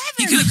 27.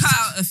 He could have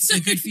cut out a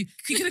good few.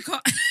 He could have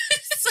cut.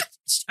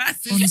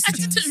 Honestly, I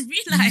didn't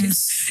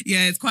realise.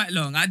 Yeah, it's quite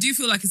long. I do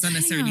feel like it's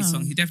unnecessarily Damn.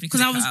 long. He definitely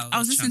Because could have cut out I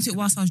was a listening to chunk it of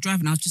whilst I was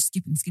driving. I was just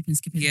skipping.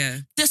 Yeah.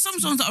 There's some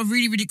songs that are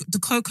really, really good. The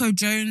Coco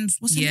Jones.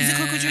 What's her name? Is it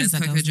Coco Jones?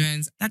 That Coco girl's name?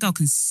 Jones. That girl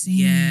can sing.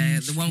 Yeah,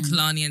 the one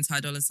Kalani and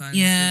Ty Dolla Sign.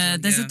 Yeah,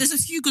 There's there's a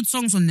few good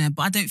songs on there,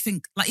 but I don't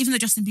think, like, even the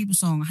Justin Bieber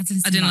song, I had to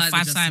listen I to it didn't like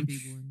like 5 the times.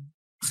 Justin Bieber one.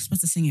 I was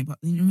supposed to sing it, but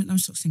I'm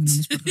stop singing on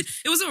this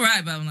podcast. It was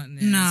alright, but I'm like,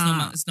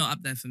 Nah. it's not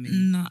up there for me.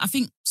 No, I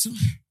think so.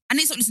 I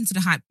need to stop listening to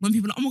the hype. When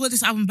people are like, oh my God,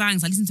 this album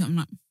bangs, I listen to it, I'm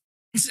like,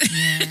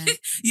 Yeah.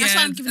 Yeah, That's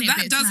why I'm giving it a that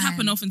bit of does time.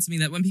 happen often to me.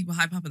 That when people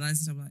hype up and I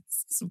listen to it, I'm like,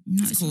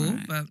 it's cool,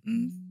 alright. but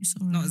It's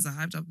not alright. as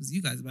hyped up as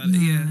you guys about No,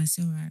 it. Yeah, it's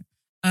all right.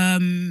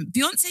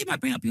 Beyonce might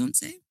bring up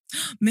Beyonce.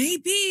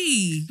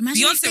 maybe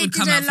Imagine if Beyonce they would did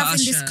come a out for Love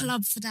in This Usher.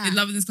 Club for that. In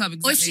Love in This Club,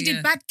 exactly. Or if she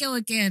did Bad Girl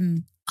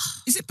again.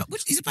 Is it Bad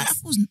Apples? Is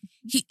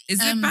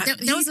it bad?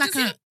 There was like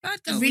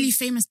a really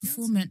famous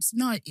performance.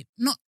 No,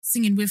 not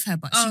singing with her,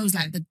 but she was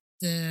okay. like the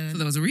So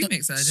there was a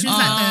remix. I she didn't was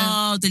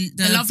know. like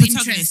the love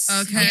protagonist. interest.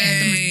 Okay.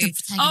 Yeah, the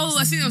protagonist Oh,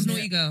 I think that was on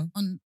Naughty Girl.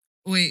 On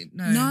Wait,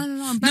 no.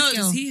 no, on Bad No,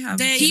 Girl. Does he have?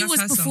 He that's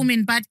was her song.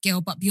 performing Bad Girl,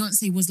 but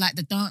Beyonce was like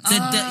the dancer.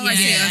 I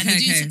see. and Okay,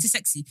 they do okay. to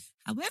sexy.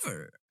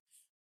 However,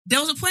 there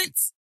was a point,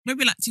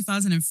 maybe like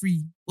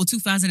 2003 or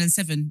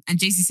 2007, and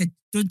Jay-Z said,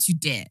 "Don't you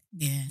dare!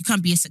 Yeah. You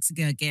can't be a sexy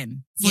girl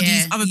again." For Yeah.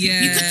 these other people,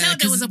 Yeah, You could tell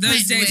there was a 'cause those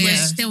point days where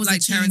when, there was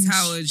like a Terrence change.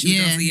 Howard. She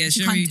was also, she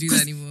don't really do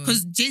that anymore.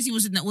 Because Jay-Z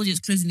was in the audience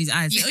closing his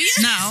eyes. Yeah,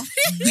 yeah. Now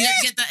we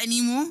don't get that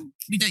anymore.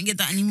 We don't get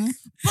that anymore.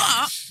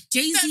 But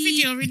Jay-Z, That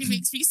video really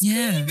makes me scream.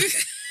 yeah,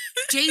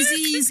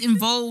 Jay-Z's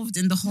involved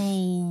in the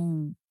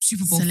whole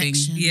Super Bowl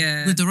Selection. thing.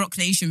 Yeah. With the Rock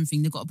Nation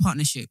thing, they got a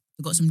partnership.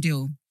 They got some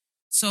deal.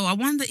 So I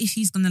wonder if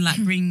he's gonna like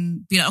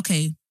be like,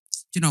 okay, do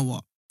you know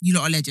what? You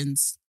lot are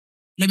legends.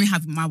 Let me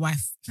have my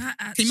wife. Can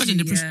you imagine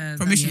the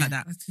promotion like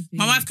that?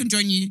 My wife can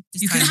join you.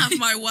 This You can time. have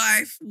my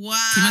wife. Wow.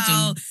 Can you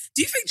imagine?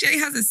 Do you think Jay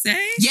has a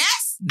say?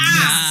 Yes. Nah,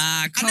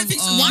 I come don't think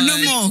so. on. One no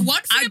more.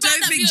 One thing I about don't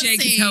that think Jay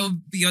Beyonce- can tell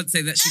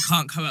Beyonce that she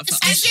can't come up for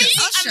Excuse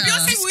Usher. me? And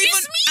Beyonce will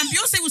even, and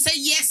Beyonce will say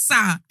yes,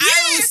 sir.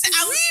 Yes,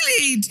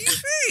 really? Do you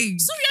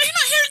think? Sorry, are you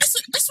not hearing this?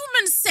 This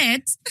woman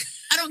said,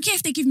 I don't care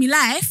if they give me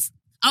life.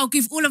 I'll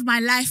give all of my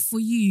life for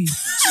you.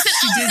 She said,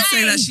 She did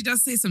say that. She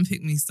does say some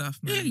pick me stuff,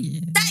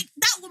 man.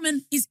 That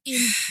woman is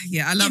in.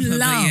 Yeah, I love In her,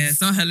 love. but yeah,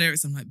 some of her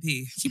lyrics, I'm like,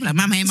 B. She be like,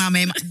 my man. My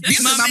man.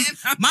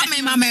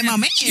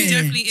 She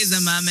definitely is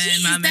a my man,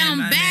 She my is man, down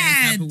my man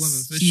bad. type of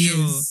woman, for She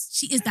sure. is.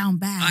 She is down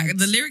bad. Like,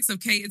 the lyrics of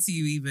Cater to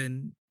You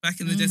even, back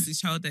in the Destiny's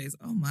Child days,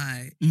 oh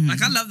my. Mm.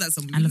 Like, I love that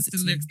song. I love Listen to it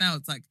the too. lyrics now,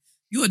 it's like,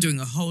 you are doing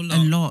a whole lot.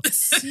 A lot.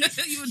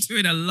 You are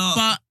doing a lot,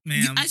 But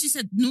ma'am. as you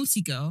said,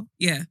 Naughty Girl,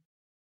 Yeah.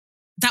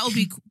 that would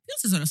be cool.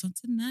 Beyonce's on a song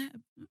tonight.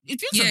 Is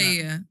Beyonce Yeah, on that?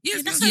 yeah.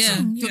 Yeah, that's her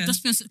song. Yeah.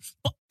 Just Beyonce.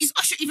 But is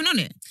Usher even on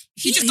it?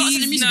 He just started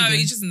in the music No, video.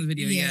 he's just in the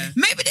video, yeah.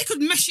 Maybe they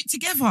could mesh it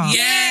together.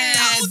 Yeah,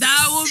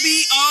 that would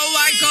be, oh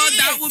my God,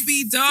 that would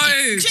be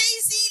dope.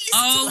 Jay-Z,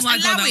 Oh my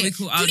God, that would be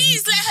cool.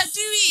 Please let her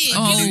do it.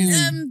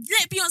 Oh.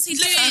 Let Beyonce do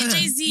it.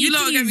 Jay-Z. You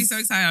lot get me please. so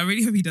excited. I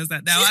really hope he does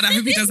that now. And I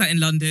hope he does that in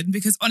London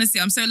because honestly,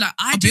 I'm so like,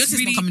 I just Beyonce's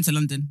really... not coming to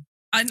London.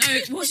 I know.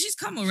 Well, she's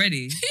come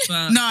already.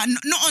 But No,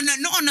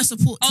 not on a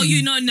support team. oh,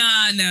 you know,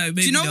 no.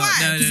 Maybe Do you know not. why?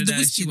 No, Because of the she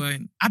whiskey.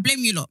 won't. I blame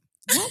you lot.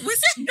 What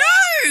Wizkid?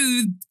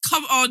 No,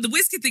 come on. The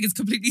Wizkid thing is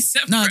completely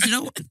separate.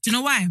 No, do you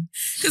know why?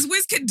 Because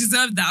Wizkid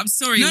deserved that. I'm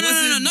sorry. No, it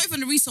wasn't- not even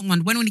the recent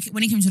one. When he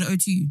came to the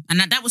O2, and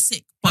that was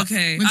sick. But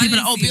Okay, when I people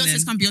are didn't like, see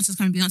Beyonce's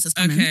them. Beyonce's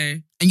coming,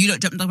 Okay. and you lot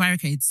jumped the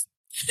barricades.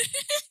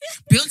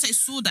 Beyonce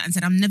saw that and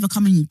said, "I'm never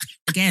coming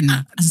again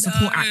as a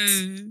support act,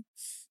 No.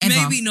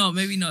 ever,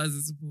 Maybe not as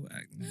a support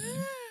act. No.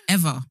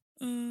 ever."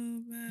 Oh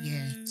man.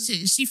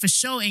 Yeah. She for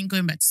sure ain't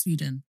going back to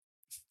Sweden.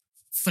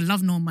 For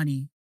love nor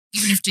money.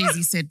 Even if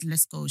Jay-Z said,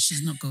 let's go,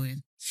 she's not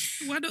going.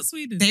 Why not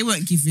Sweden? They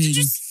weren't giving.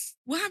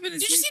 What happened?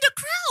 Did you see the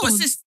crowd? But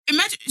sis,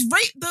 imagine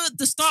right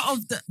the start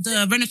of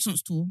the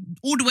Renaissance tour,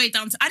 all the way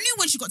down to. I knew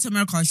when she got to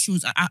America, she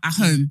was at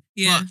home.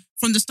 Yeah. But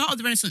from the start of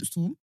the Renaissance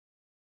tour,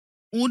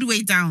 all the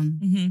way down,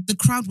 Mm-hmm. the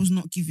crowd was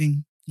not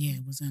giving. Yeah,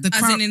 it wasn't. The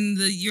As crowd, in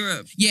the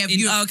Europe. Yeah, In,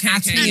 Europe. okay.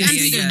 And-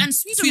 Yeah. And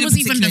Sweden Sweden was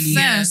even the particularly,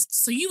 yeah. first,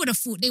 so you would have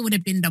thought they would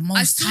have been the most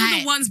I saw hyped.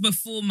 the ones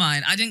before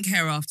mine. I didn't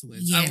care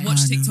afterwards. Yeah. I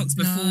watched I know. TikToks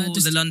before No,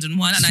 just- the London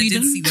one, and I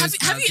Sweden? did see those. Have you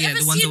crowds. ever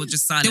the ones that seen- were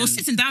just silent. They were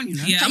sitting down, you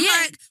know. Yeah, I'm Yeah.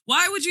 like,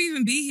 why would you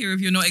even be here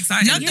if you're not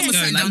excited? None of them to were go?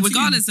 sitting Like, down too.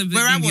 regardless of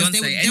Where I being was, Beyonce, they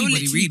were anybody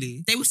literally-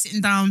 really. They were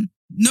sitting down.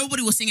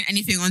 Nobody was singing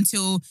anything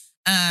until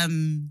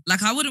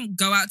Like, I wouldn't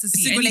go out to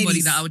see Single anybody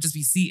ladies. that I would just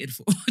be seated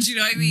for. Do you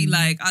know what I mean?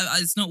 Like,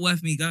 it's not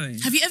worth me going.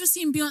 Have you ever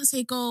seen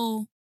Beyonce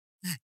go,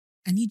 like,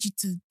 I need you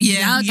to...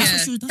 Yeah, that's yeah.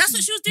 what she was, that's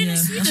what she was doing in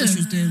Yeah, Sweden. that's what she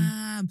was doing.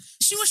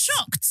 She was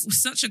shocked.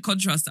 Such a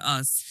contrast to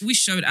us. We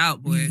showed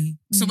out, boy. Really.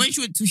 So when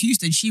she went to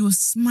Houston, she was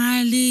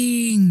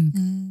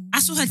smiling. I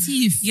saw her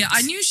teeth. Yeah,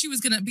 I knew she was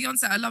gonna.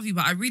 Beyonce, I love you,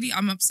 but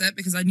I'm upset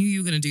because I knew you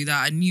were gonna do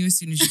that. I knew as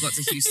soon as you got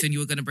to Houston, you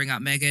were gonna bring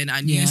out Megan.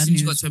 I knew Yeah, as I soon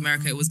as you knew got to as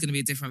America, well. it was gonna be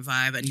a different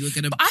vibe, and you were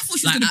gonna. But I thought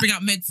she was Like, going to bring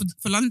out Meg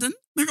for London.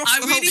 Maybe I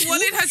really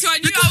wanted her to. I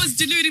knew I was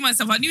deluding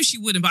myself. I knew she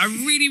wouldn't, but I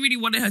really, really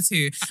wanted her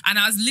to. And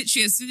I was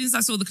literally, as soon as I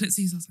saw the clips,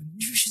 I was like, I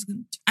knew she's gonna.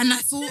 And I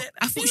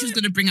thought she was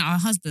going to bring out her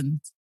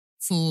husband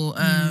for.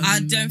 I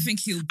don't think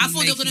he'll. Be I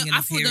thought they were making gonna. an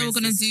I thought they were appearance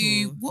gonna this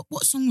do tour.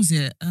 what song was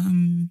it?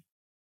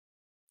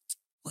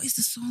 What is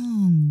the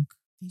song?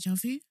 Deja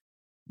vu?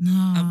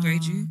 No.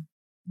 Upgrade You?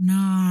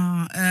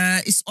 No.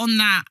 It's on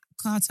that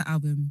Carter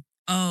album.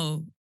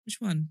 Oh, which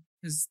one?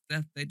 Because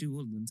they do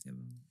all of them together.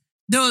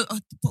 No,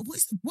 but what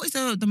is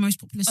the most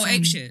popular song? Oh,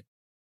 Ape Shit.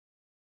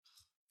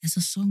 There's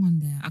a song on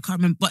there. I can't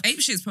remember. But Ape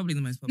Shit is probably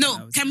the most popular. I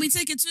no, would can say. we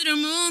take it to the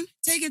moon?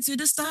 Take it to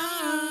the stars.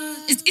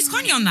 It's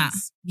Kanye on that.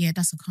 Yeah,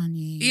 that's a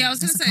Kanye. Yeah, I was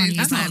gonna That's a say Kanye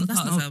that's album. not that's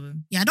Carter's not-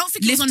 album. Yeah, I don't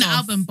think it was Lift on the Off.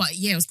 album, but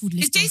yeah, it was called Is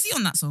Lift Jay Off. Z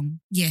on that song?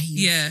 Yeah, he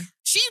is. Yeah.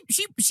 She.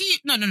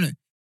 No. Do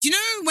you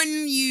know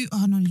when you?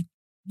 Oh no,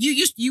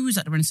 you was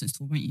at the Renaissance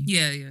tour, weren't you?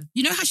 Yeah.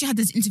 You know how she had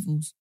those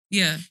intervals?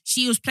 Yeah.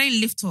 She was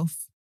playing Lift Off.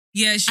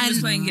 Yeah, she was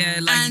And- playing,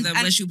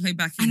 where she'll play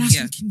back in. And I was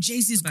Yeah. thinking,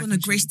 Jay-Z's Back gonna in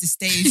grace June. the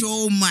stage.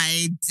 Oh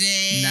my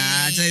days. Nah,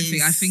 I don't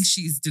think. I think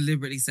she's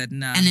deliberately said,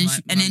 nah, And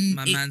then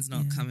my man's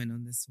not yeah. coming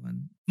on this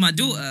one. My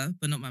daughter,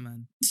 but not my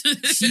man.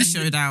 she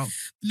showed out.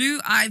 Blue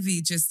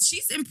Ivy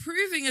she's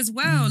improving as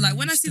well. Like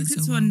when I she's see the done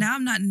clips so of her well. now,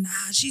 I'm like, nah,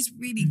 she's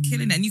really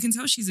killing it. And you can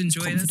tell she's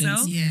enjoying Confidence,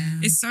 herself. yeah.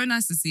 It's so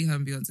nice to see her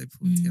and Beyonce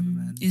pull together,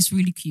 man. It's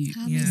really cute.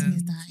 How amazing Yeah.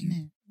 is that,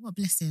 innit? What a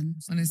blessing.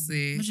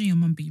 Honestly. Imagine your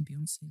mum being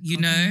Beyonce. You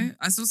know,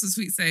 I saw some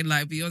tweets saying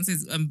like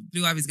Beyonce's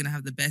Blue Ivy's gonna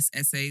have the best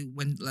essay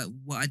when like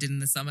what I did in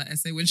the summer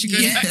essay when she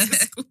goes Yeah. back to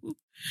school.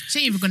 She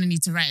ain't even gonna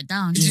need to write it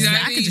down. Do you She's know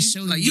like, what I could just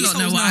show like, you. you These don't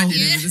know hoes what I know. did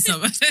Yeah. over the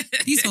summer.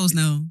 These hoes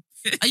know.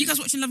 Are you guys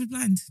watching Love is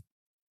Blind?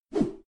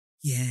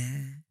 Yeah.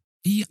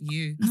 You,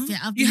 You. no? Yeah,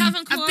 I've You been,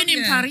 haven't I've caught been up in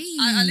yet. Paris.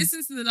 I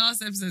listened to the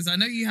last episode, so I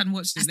know you hadn't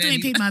watched it. I still then.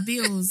 ain't paid my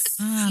bills.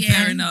 Ah,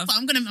 fair enough. But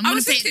I'm gonna I pay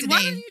was it thinking, today.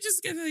 why don't you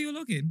just give her your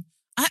login?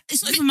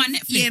 It's not even my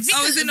Netflix. Yeah,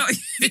 Oh, is it not?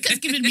 Vika's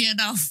giving me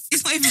enough.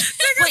 It's not even.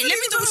 Wait, let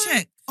me double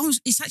check. Oh,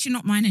 it's actually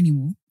not mine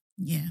anymore.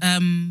 Yeah.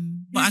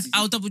 But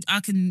I'll double. I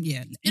can.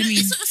 Yeah. Let me.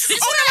 It's Oh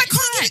no, I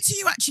can't give it to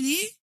you actually,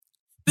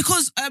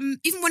 because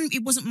even when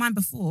it wasn't mine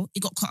before, it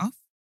got cut off,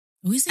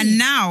 Oh, is it? and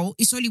now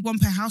it's only one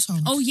per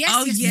household. Oh, yes.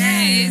 Oh, yes,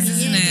 yeah, it is, yes.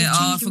 isn't Yeah, it? they've Oh,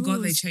 I changed the forgot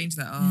they rules. changed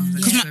that. Yeah. Oh,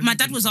 Because that's my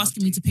dad everything was for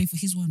asking me to pay for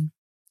his one,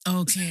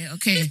 Okay.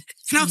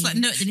 and I was like,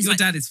 no. Then he's Your like,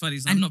 dad is funny,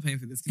 so I'm not paying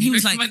for this. Can he you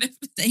was pay for like, my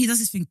Netflix? he does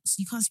this thing. So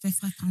you can't spare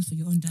 £5 for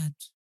your own dad,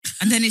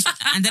 and then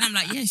I'm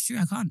like, yeah, it's true,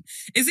 I can't.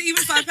 Is it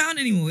even £5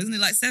 anymore? Isn't it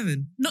like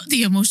 £7? Not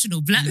the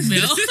emotional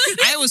blackmail.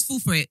 I always fall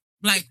for it.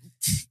 Like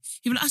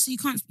he was like, so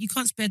you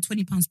can't spare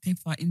 £20 to pay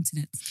for our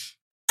internet.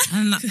 And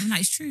I'm like,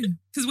 it's true.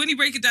 Because when you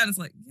break it down, it's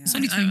like, yeah, It's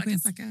only I 20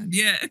 guess I can.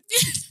 Yeah.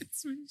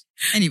 It's really-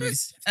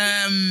 Anyways,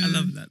 I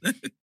love that.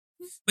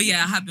 But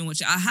yeah, I have been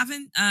watching. I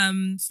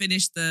haven't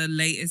finished the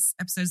latest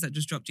episodes that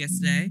just dropped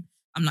yesterday.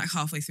 I'm like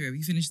halfway through. Have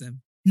you finished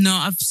them? No,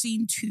 I've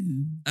seen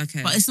 2,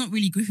 Okay. but it's not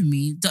really gripping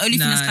me. The only thing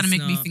No, that's kind of it's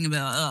making me not. think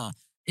about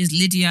is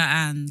Lydia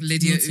and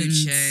Lydia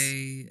Milton's-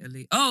 Uche.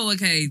 Ali. Oh,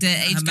 okay. The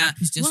age Her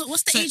gap is just.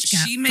 What's the so age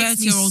gap? She makes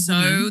me 30-year-old so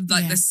woman.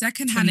 like Yeah. the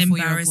secondhand 24-year-old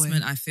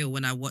embarrassment boy. I feel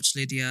when I watch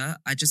Lydia.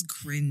 I just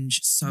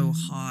cringe so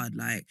hard.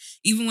 Like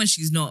even when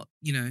she's not,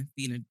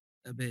 being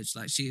a bitch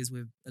like she is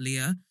with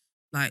Aaliyah.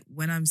 Like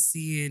when I'm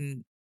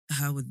seeing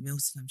her with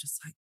Milton, I'm just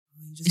like,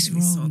 You just It's make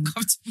me so wrong.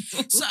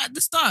 uncomfortable. So at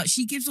the start,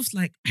 she gives off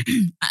like,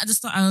 at the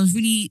start, I was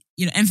really,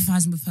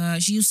 empathizing with her.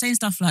 She was saying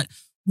stuff like,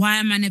 why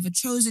am I never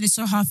chosen? It's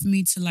so hard for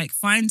me to like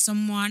find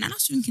someone. And I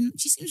was thinking,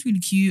 she seems really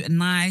cute and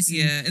nice. And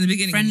yeah, in the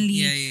beginning. friendly.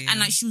 Yeah. And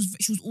like she was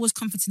always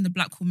comforting the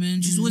black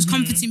woman. She was always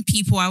comforting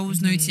people, I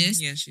always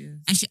noticed. Yeah, she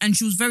is. And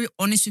she was very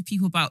honest with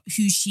people about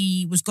who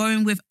she was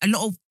going with. Do you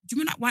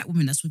remember that white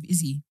woman that's with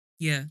Izzy?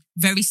 Yeah.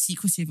 Very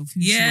secretive of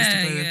who she was to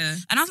go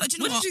with. And I was like, do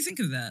you know What what? did you think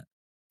of that?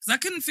 Because I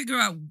couldn't figure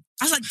out.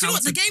 I was like, do you know how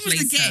what? The to game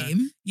is the place her.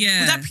 game.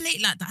 Yeah. Would I play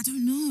it like that? I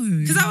don't know.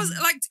 Because I was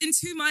like in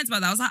two minds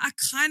about that. I was like, I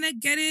kind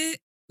of get it.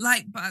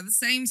 Like, but at the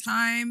same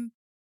time,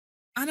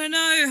 I don't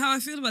know how I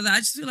feel about that. I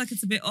just feel like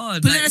it's a bit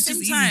odd. But like, at the it's same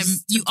just time, easy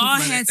to you talk are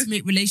about here it. to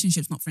make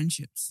relationships, not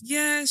friendships.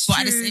 Yeah, it's But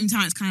at the true. same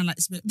time, it's kind of like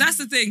it's a bit. That's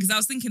the thing, because I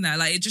was thinking that,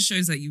 like, it just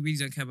shows that you really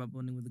don't care about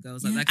bonding with the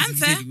girls like Yeah. that. 'Cause And if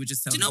you fair. did, you would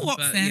just tell Do you know them. what?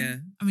 But, Fair. yeah,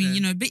 I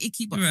mean, fair. a bit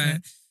icky, but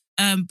Right.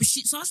 fair. But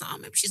so I was like, oh,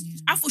 maybe she's.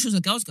 I thought she was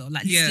a girl's girl,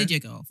 like this Lydia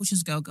girl. I thought she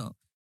was a girl.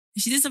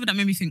 And she did something that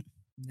made me think.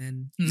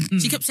 And then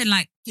She kept saying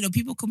like,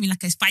 people call me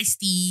like a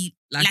feisty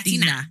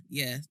Latina.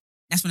 Yeah.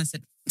 That's when I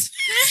said.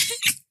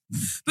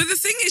 But the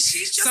thing is,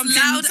 she's just Something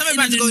loud about in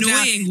to an go down.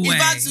 annoying It's way.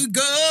 about to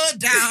go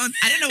down.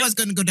 I don't know what's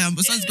going to go down,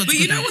 but something's going to But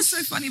go you down. know what's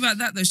so funny about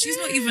that though? She's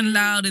not even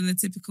loud in the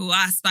typical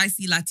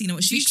spicy Latino.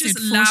 She's She just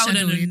did loud and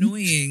foreshadowing.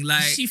 annoying.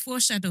 Like She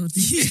foreshadowed.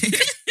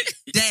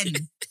 Then,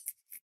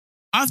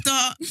 after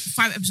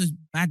 5 episodes,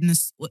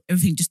 badness,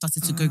 everything just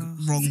started to go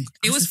wrong.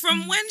 it was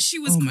from when she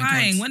was Oh my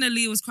crying, God. when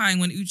Aaliyah was crying,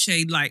 when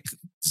Uche like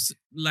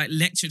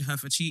lectured her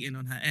for cheating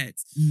on her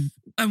ex,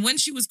 and when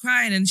she was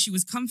crying and she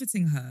was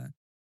comforting her.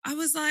 I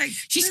was like,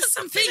 She there's said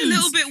some something a things.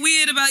 little bit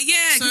weird about,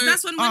 because So,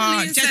 that's when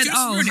Aaliyah Jess, said, just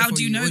ruin it how for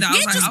do you you. know that?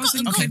 Yeah, I was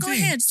thinking the same go thing.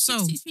 ahead.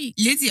 So, Speak.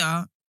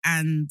 Lydia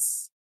and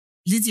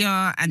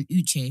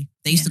Uche,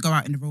 they used to go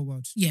out in the real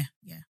world. Yeah.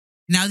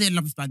 Now they're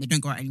lovers band. They don't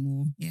go out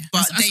anymore. Yeah.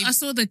 But I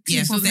saw the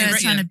clip so of they her re-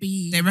 trying to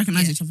be. They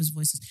recognize each other's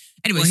voices.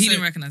 Anyway, Well, he so,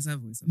 didn't recognize her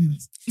voice at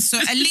first. so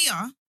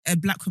Aaliyah, a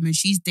black woman,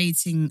 she's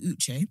dating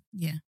Uche.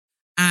 Yeah.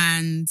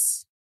 And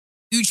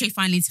Uche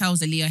finally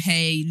tells Aaliyah,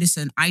 hey,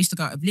 listen, I used to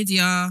go out with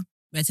Lydia,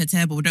 but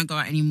we don't go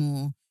out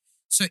anymore.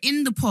 So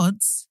in the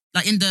pods,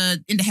 like in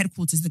the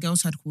headquarters, the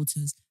girls'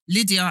 headquarters,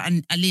 Lydia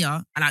and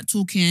Aaliyah are like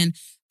talking,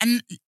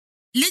 and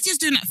Lydia's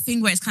doing that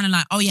thing where it's kind of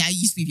like, oh yeah, I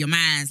used to be with your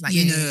man's, like,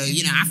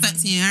 I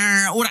fucked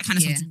him, all that kind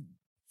of Yeah. stuff.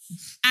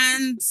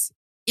 And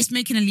it's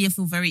making Aaliyah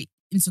feel very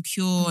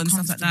insecure and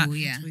stuff like that.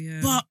 Uncomfortable,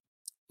 Yeah. But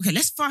okay,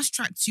 let's fast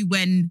track to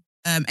when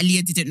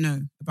Aaliyah didn't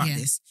know about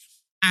this.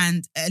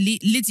 And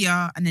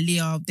Lydia and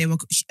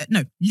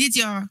Aaliyah,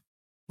 Lydia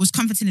was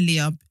comforting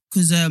Aaliyah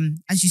because,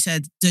 as you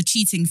said, the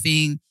cheating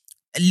thing,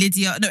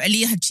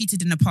 Aaliyah had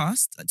cheated in the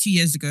past, like 2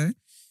 years ago.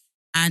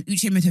 And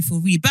Uche made her feel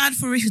really bad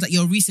for it. He was like,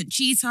 you're a recent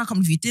cheater. I can't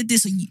believe you did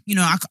this. Or,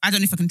 I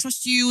don't know if I can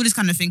trust you, all this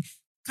kind of thing.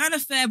 Kind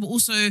of fair, but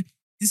also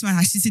this man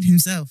has cheated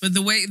himself. But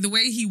the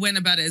way he went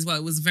about it as well,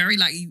 it was very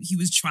like he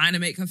was trying to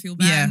make her feel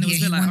bad. Yeah. And it was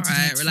Yeah, a bit he like, all wanted her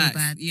right, to feel relax.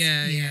 bad.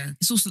 Yeah.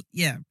 It's also,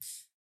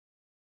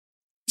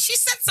 She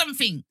said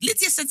something.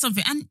 Lydia said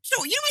something. And you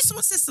know when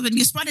someone says something,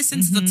 your spider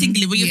senses are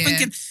tingling when you're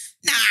thinking,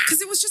 nah.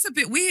 Because it was just a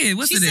bit weird,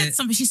 wasn't She it? said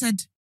something. She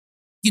said,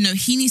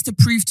 he needs to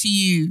prove to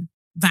you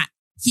that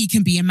he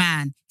can be a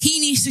man. He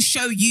needs to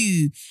show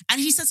you. And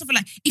he said something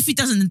like, if he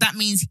doesn't, then that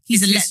means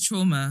he's It's a his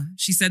trauma.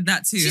 She said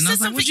that too. She And I said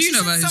was like, what do you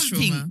something- know she about said his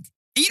something. trauma?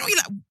 And you're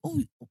like,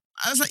 oh,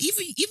 I was like,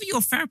 either you're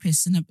a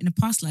therapist in a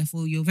past life,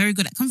 or you're very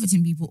good at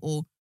comforting people,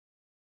 or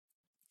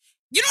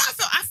what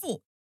I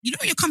thought, when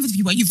you're comforting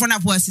people, you've run out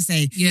of words to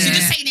say. Yeah. So you're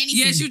just saying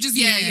anything. Yeah, she was just,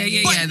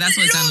 yeah. But That's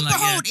what it lo sounded and like.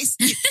 behold,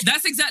 Yeah.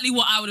 That's exactly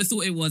what I would have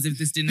thought it was if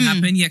this didn't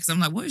happen. Yeah, because I'm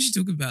like, what is she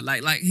talking about?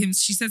 Like him,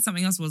 she said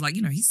something else. Was like,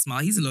 he's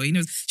smart, he's a lawyer, he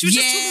knows. She was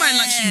just talking about it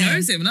like she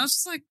knows him, and I was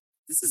just like,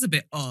 this is a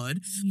bit odd.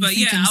 But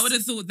yeah, I would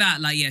have thought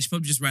that. Like, she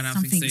probably just ran out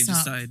of things, so Something's he up.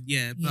 decided.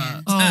 Yeah,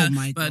 Yeah. but Oh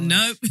my but God.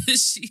 nope,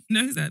 she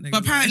knows that. Nigga.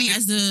 But apparently,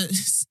 as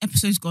the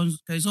episode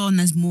goes on,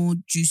 there's more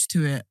juice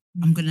to it.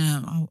 I'm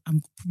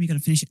probably gonna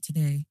finish it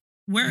today.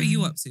 Where are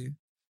you up to?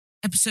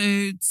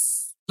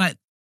 Episodes like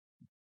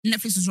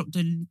Netflix has dropped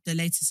the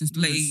latest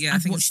installments. Yeah, I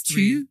I've think watched it's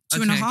 3.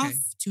 two and a Okay, half, okay.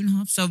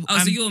 2.5. So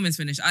So you're almost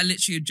finished. I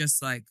literally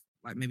just like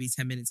maybe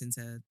 10 minutes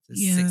into the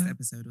 6th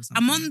episode or something.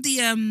 I'm on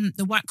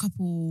the white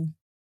couple.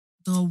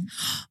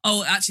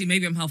 Oh, actually,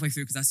 maybe I'm halfway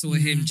through because I saw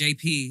him,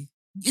 JP.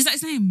 Is that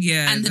his name?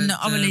 Yeah, and then the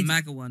other lady.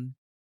 MAGA one.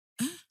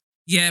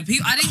 Yeah,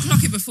 I didn't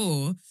clock it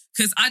before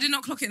because I did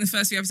not clock it in the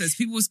first few episodes.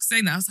 People was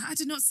saying that. I was like, I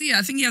did not see it.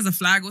 I think he has a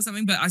flag or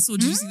something, but I saw,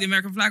 did you see the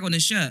American flag on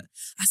his shirt?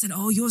 I said,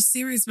 oh, you're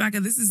serious,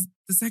 MAGA. This is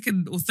the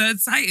second or third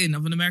sighting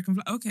of an American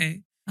flag.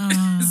 Okay.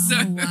 Oh, So,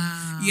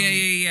 wow.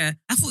 Yeah.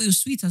 I thought it was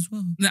sweet as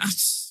well.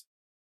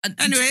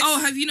 Anyways. Oh,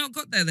 have you not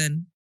got there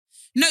then?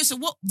 No, so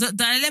what the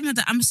dilemma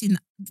that I'm seeing,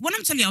 when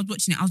I'm telling you I was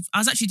watching it, I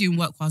was actually doing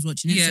work while I was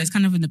watching it, Yeah. so it's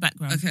kind of in the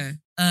background. Okay.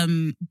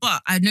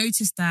 But I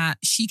noticed that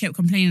she kept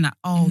complaining that,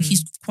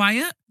 he's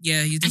quiet.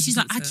 Yeah, you And she's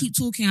like, I keep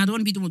talking, I don't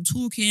want to be the one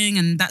talking,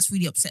 and that's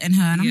really upsetting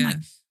her. And I'm like,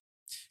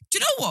 do you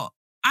know what?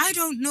 I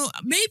don't know.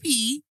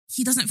 Maybe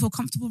he doesn't feel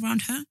comfortable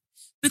around her.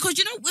 Because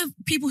you know, with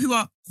people who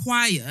are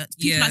quiet,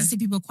 people like to say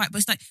people are quiet, but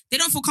it's like they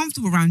don't feel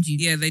comfortable around you.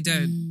 Yeah, they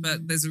don't.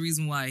 But there's a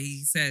reason why.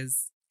 He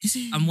says, Is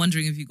it? I'm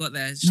wondering if you got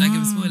there. Should I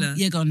give a spoiler?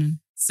 Yeah, go on then.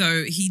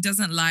 So he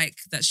doesn't like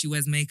that she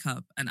wears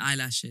makeup and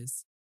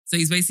eyelashes. So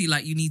he's basically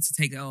like, you need to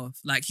take it off.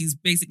 Like, he's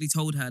basically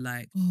told her,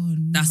 like,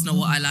 that's not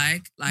what I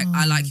like. Like,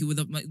 I like you with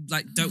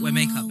don't wear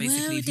makeup,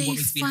 basically, if you want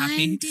me to be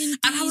happy.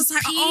 And I was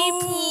like,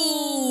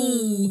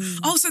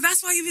 so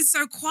that's why you've been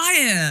so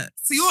quiet.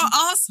 So you're an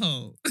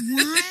asshole.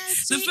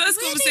 The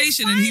first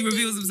conversation, and he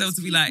reveals himself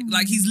to be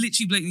like he's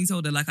literally blatantly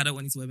told her, like, I don't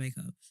want you to wear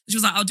makeup. And she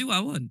was like, I'll do what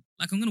I want.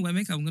 Like, I'm going to wear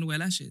makeup, I'm going to wear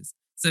lashes.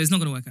 So it's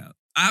not going to work out.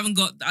 I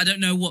don't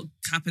know what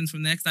happens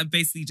from there because I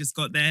basically just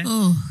got there.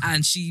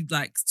 And she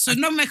So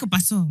no makeup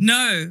at all?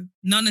 No,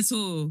 none at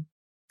all.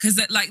 Because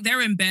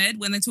they're in bed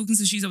when they're talking,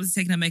 so she's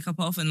obviously taking her makeup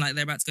off and like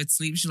they're about to go to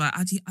sleep. She's like,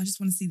 I just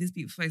want to see this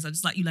beautiful face. I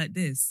just like you like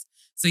this.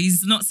 So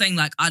he's not saying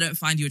like, I don't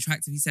find you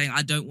attractive. He's saying,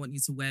 I don't want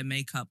you to wear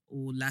makeup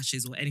or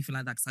lashes or anything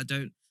like that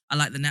because I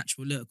like the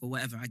natural look or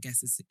whatever, I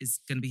guess is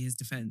going to be his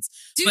defense.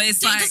 But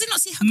it's like, does it not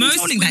see how most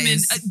controlling women...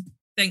 that is?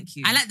 Thank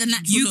you. I like the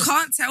natural You look.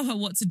 can't tell her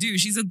what to do.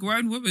 She's a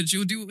grown woman.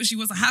 She'll do what she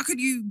wants. How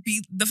could you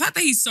be... The fact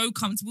that he's so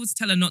comfortable to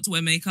tell her not to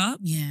wear makeup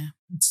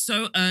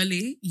so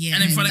early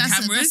and in front of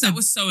cameras, that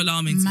was so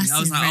alarming to me. I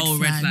was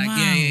like, red flag.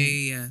 Wow.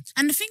 Yeah.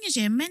 And the thing is,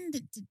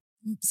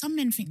 some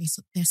men think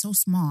they're so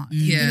smart.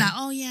 They're like,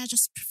 I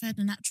just prefer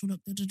the natural look.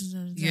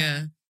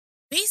 Yeah.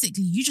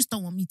 Basically, you just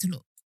don't want me to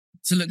look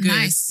good.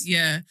 Nice.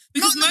 Yeah.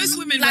 Because most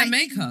women wear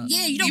makeup.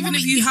 Yeah, you don't Even want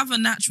if me, you have a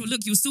natural look,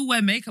 you'll still wear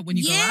makeup when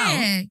you go out.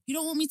 Yeah, you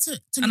don't want me to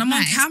look I'm on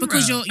nice camera.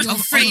 because you're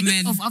afraid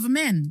of other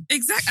men.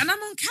 Exactly. And I'm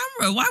on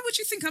camera. Why would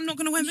you think I'm not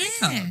going to wear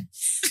makeup?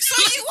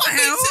 So you want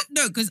me to...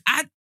 No, because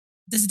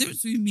there's a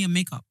difference between me and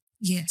makeup.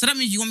 Yeah. So that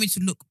means you want me to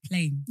look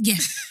plain. Yeah.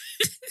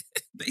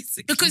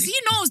 Basically. Because he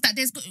knows that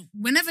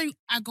whenever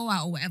I go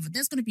out or whatever,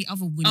 there's going to be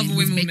other women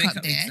with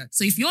makeup there. Exactly.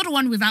 So if you're the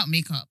one without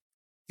makeup,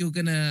 you're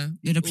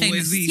the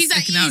plainest. Be He's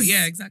at sticking out. ease.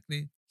 Yeah,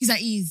 exactly. he's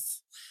at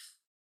ease.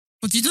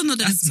 But you don't know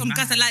that there's some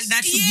guys that like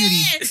natural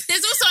beauty.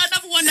 There's also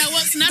another one that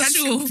wants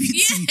natural.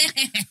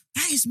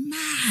 That is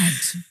mad.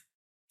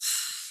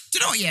 Do you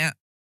know what, yeah?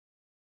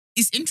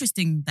 It's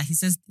interesting that he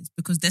says this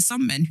because there's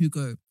some men who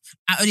go,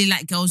 I only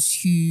like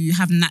girls who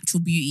have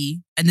natural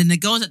beauty. And then the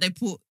girls that they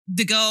put,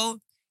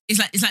 it's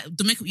like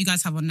the makeup you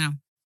guys have on now.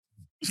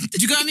 Do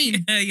you get what I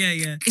mean?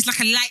 Yeah. It's like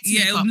a light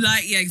makeup.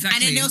 Yeah, exactly.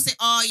 And then they'll say,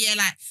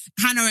 like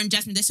Hannah and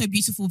Jasmine, they're so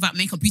beautiful without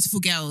makeup, beautiful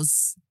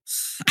girls.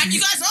 And you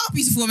guys are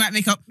beautiful without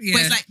makeup. Yeah.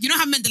 But it's like, you know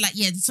how men, they're like,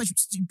 they're such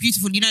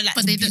beautiful, you know, like,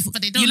 but they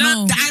don't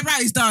know. The eyebrow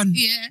is done.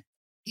 Yeah.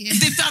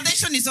 The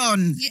foundation is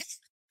on. Yeah.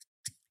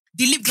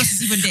 The lip gloss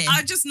is even there.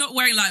 I'm just not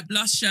wearing like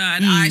blusher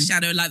and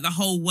eyeshadow, like the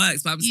whole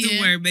works, but I'm still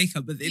wearing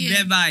makeup. But in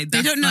their mind,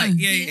 they don't know. Like,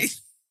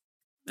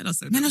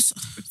 Men are so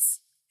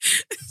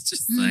it's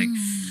just like,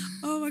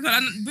 oh my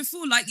God. And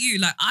before, like you,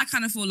 like I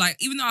kind of feel like,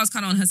 even though I was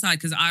kind of on her side,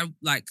 because I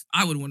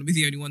wouldn't want to be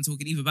the only one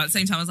talking either, but at the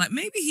same time, I was like,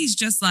 maybe he's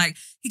just like,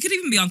 he could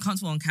even be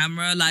uncomfortable on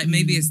camera. Like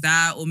maybe it's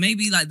that, or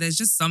maybe like there's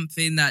just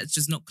something that's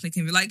just not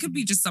clicking. Like it could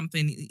be just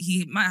something,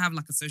 he might have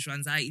like a social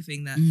anxiety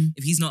thing that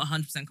if he's not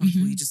 100%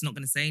 comfortable, he's just not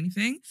going to say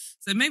anything.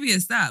 So maybe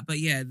it's that. But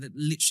yeah,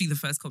 literally the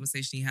first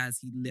conversation he has,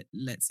 he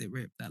lets it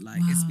rip that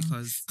like, it's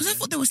because... Because I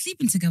thought they were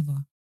sleeping together.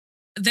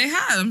 They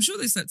had. I'm sure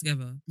they slept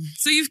together.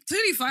 So you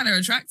clearly find her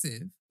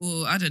attractive.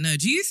 Or I don't know.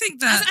 Do you think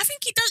that... I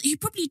think he does. He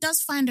probably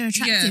does find her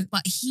attractive,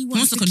 but he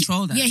wants to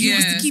control that. Yeah, he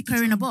wants to keep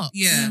her in a box.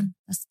 Yeah.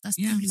 That's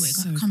probably what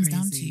it comes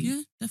down to.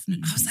 Yeah,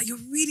 definitely. I was like, you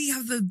really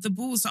have the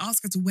balls to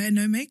ask her to wear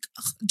no makeup?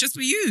 Just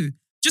for you.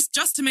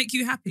 Just to make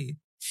you happy.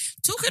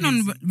 Talking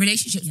on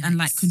relationships and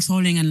like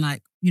controlling and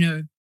like, you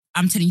know,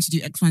 I'm telling you to do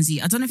X, Y, and Z.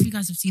 I don't know if you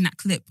guys have seen that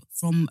clip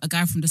from a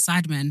guy from the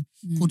Sidemen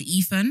called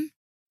Ethan.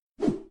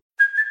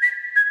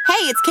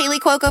 Hey, it's Kaylee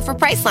Cuoco for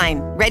Priceline.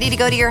 Ready to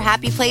go to your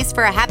happy place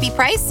for a happy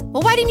price?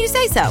 Well, why didn't you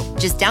say so?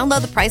 Just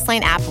download the Priceline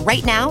app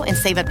right now and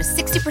save up to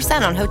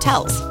 60% on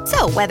hotels.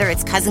 So whether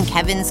it's Cousin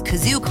Kevin's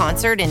Kazoo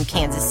Concert in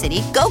Kansas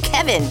City, go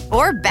Kevin,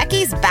 or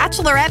Becky's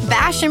Bachelorette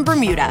Bash in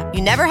Bermuda,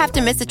 you never have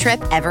to miss a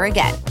trip ever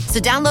again. So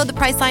download the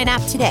Priceline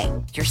app today.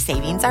 Your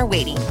savings are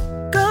waiting.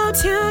 Go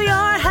to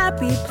your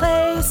happy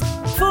place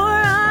for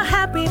a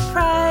happy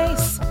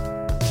price.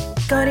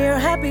 Go to your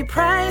happy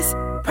price,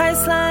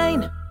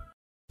 Priceline.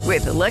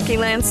 With the Lucky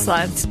Land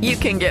Slots, you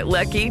can get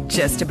lucky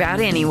just about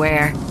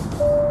anywhere.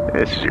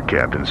 This is your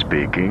captain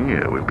speaking.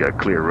 We've got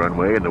clear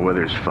runway and the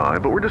weather's fine,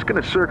 but we're just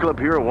going to circle up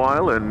here a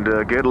while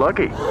and get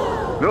lucky.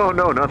 No,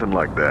 nothing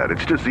like that.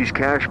 It's just these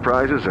cash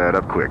prizes add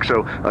up quick.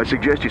 So I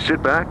suggest you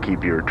sit back,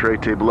 keep your tray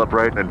table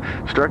upright, and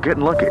start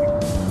getting lucky.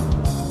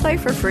 Play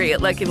for free at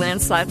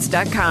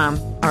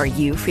LuckyLandSlots.com. Are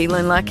you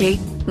feeling lucky?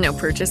 No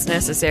purchase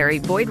necessary.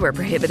 Void where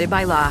prohibited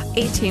by law.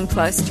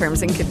 18+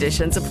 terms and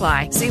conditions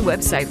apply. See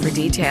website for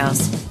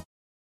details.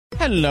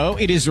 Hello,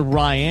 it is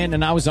Ryan,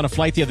 and I was on a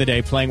flight the other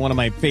day playing one of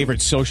my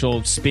favorite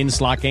social spin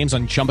slot games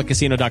on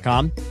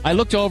ChumbaCasino.com. I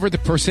looked over at the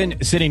person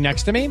sitting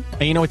next to me,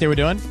 and you know what they were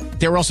doing?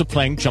 They were also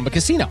playing Chumba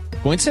Casino.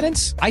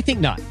 Coincidence? I think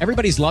not.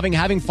 Everybody's loving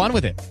having fun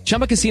with it.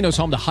 Chumba Casino is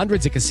home to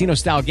hundreds of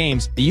casino-style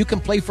games that you can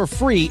play for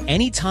free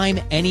anytime,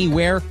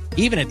 anywhere,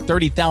 even at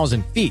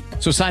 30,000 feet.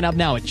 So sign up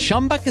now at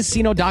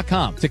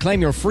ChumbaCasino.com to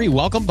claim your free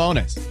welcome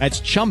bonus. That's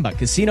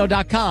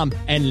ChumbaCasino.com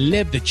and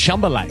live the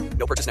Chumba life.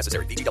 No purchase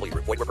necessary. VGW.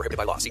 Void were prohibited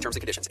by law. See terms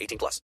and conditions.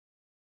 18+.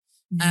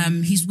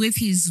 He's with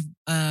his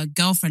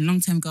girlfriend,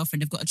 long-term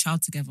girlfriend. They've got a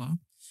child together.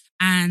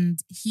 And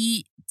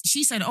she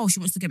said, she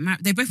wants to get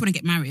married. They both want to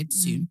get married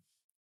soon.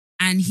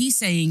 And he's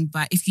saying,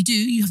 but if you do,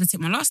 you have to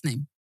take my last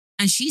name.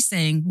 And she's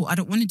saying, well, I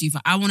don't want to do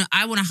that. I want to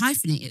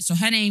hyphenate it. So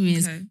her name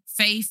is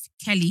Faith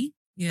Kelly.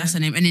 Yeah. That's her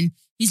name. And then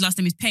his last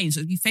name is Payne. So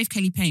it'd be Faith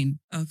Kelly Payne.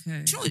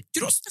 Okay. Do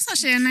you know That's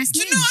actually a nice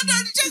name.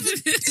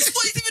 this is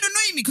what is even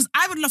annoying me, because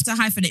I would love to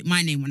hyphenate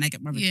my name when I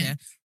get married. Yeah.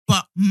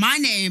 But my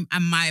name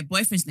and my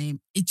boyfriend's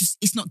name,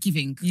 it's not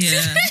giving.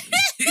 Yeah.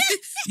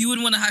 You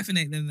wouldn't want to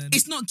hyphenate them then.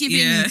 It's not giving.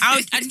 Yeah.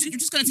 I'm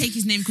just going to take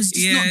his name because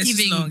it's not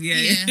giving. Long.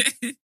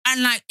 Yeah.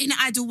 And like in an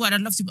ideal world,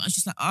 I'd love to, but I was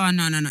just like, oh,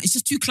 no. It's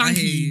just too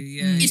clunky.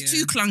 It's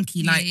too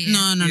clunky. Like,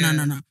 no.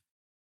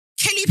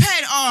 Kelly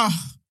Payne,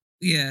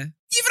 Yeah.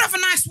 You even have a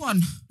nice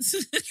one. So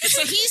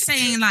he's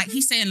saying like,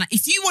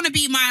 if you want to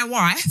be my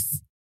wife,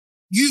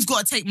 you've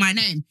got to take my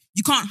name.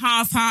 You can't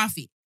half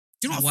it.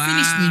 Do not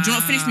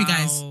finish me,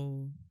 guys.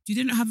 You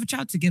didn't have a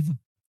child together.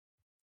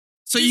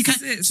 So you can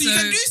do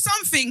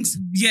some things.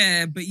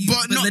 Yeah, but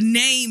the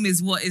name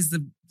is what is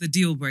the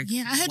deal breaker.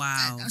 Yeah,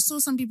 I saw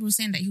some people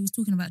saying that he was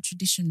talking about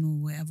tradition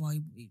or whatever.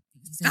 Why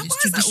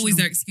is that always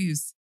their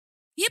excuse?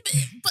 Yeah,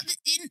 but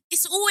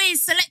it's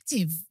always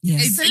selective. Yeah.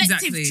 It's selective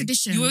exactly.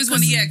 tradition. You always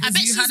want to,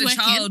 because you had a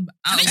child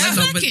out of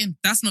wedlock, but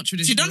that's not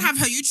traditional. She don't have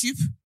her YouTube.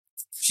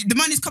 The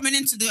money's coming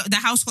into the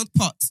household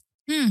pot.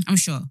 I'm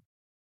sure.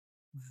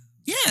 Wow.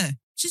 Yeah.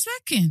 She's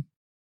working.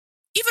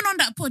 Even on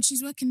that pod,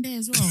 she's working there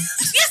as well.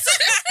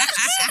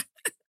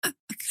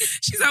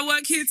 She's at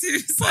work here too.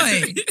 So.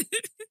 Boy.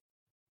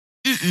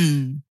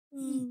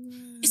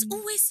 It's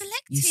always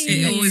selective.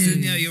 It always,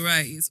 you're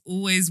right. It's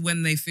always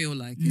when they feel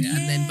like it.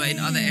 And then, but in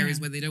other areas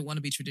where they don't want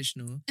to be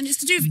traditional. And it's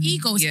to do with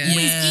ego. It's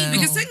always ego.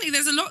 Because technically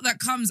there's a lot that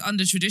comes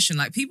under tradition.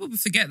 Like people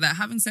forget that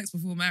having sex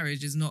before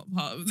marriage is not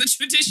part of the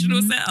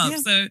traditional setup.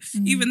 So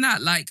even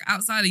that, like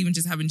outside of even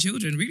just having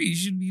children, really you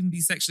shouldn't even be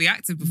sexually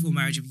active before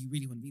marriage if you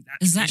really want to be that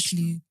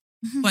exactly.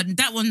 But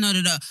that one, no.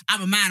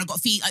 I'm a man. I got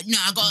feet. I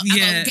got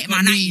to get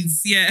my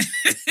needs. Yeah.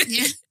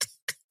 Yeah.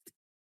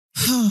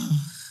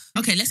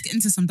 Okay, let's get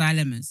into some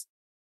dilemmas.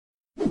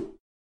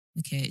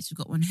 Okay, so we've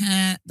got one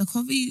here. The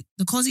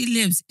cozy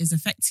lives is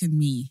affecting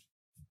me.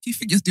 Do you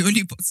think you're the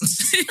only person?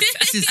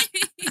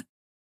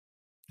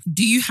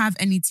 Do you have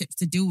any tips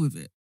to deal with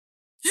it?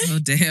 Oh,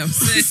 damn.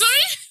 Sis.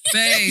 Sorry?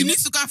 Babe. You need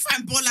to go and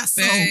find Bola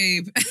Soul.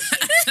 Babe.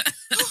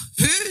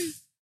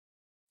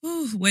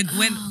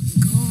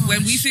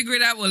 When we figure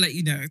it out, we'll let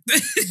you know.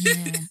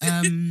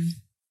 Yeah.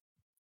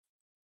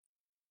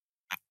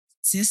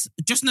 Sis,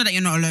 just know that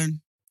you're not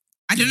alone.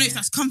 I don't know if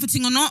that's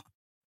comforting or not,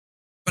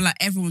 but like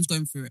everyone's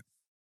going through it.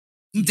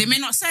 They may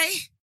not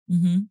say,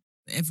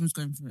 but everyone's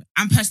going through it.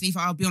 And personally, if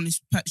I'll be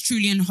honest,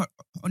 truly and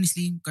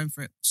honestly, going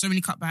through it. So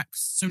many cutbacks,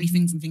 so many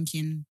things I'm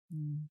thinking,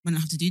 when I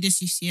have to do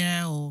this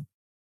year or,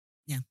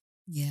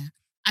 yeah.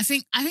 I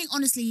think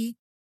honestly,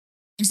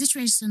 in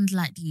situations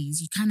like these,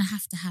 you kind of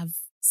have to have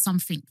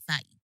something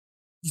that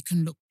you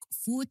can look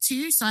forward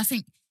to. So I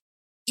think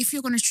if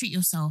you're going to treat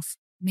yourself,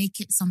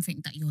 make it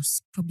something that you're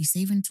probably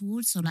saving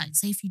towards. So like,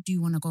 say if you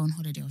do want to go on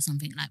holiday or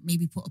something, like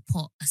maybe put a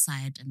pot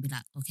aside and be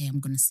like, okay, I'm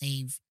going to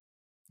save,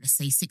 let's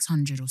say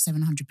 600 or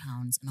 700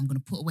 pounds, and I'm going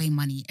to put away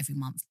money every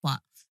month,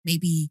 but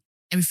maybe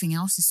everything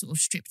else is sort of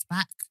stripped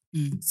back.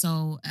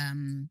 So,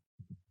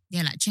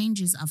 like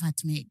changes I've had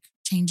to make,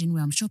 changing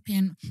where I'm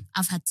shopping.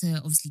 I've had to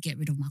obviously get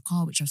rid of my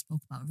car, which I've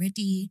spoke about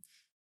already.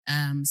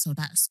 So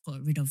that's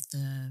got rid of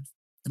the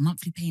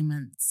monthly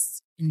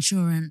payments,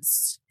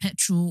 insurance,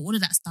 petrol, all of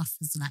that stuff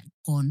is like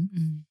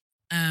gone.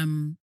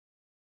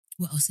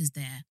 What else is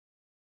there?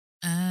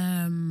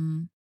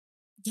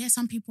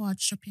 Some people are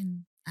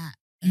shopping at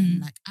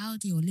like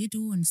Aldi or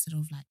Lidl instead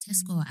of like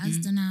Tesco or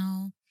Asda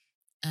now.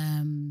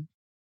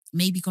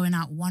 Maybe going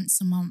out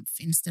once a month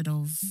instead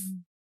of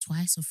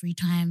twice or 3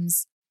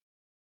 times.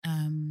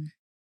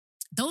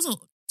 Those are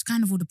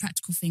kind of all the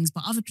practical things,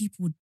 but other people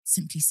would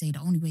simply say the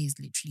only way is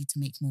literally to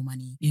make more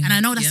money. Yeah. And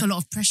I know that's a lot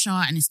of pressure,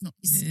 and it's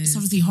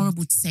obviously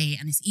horrible to say,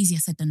 and it's easier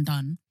said than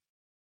done.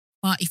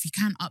 But if you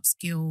can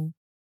upskill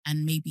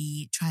and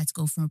maybe try to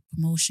go for a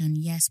promotion,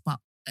 yes, but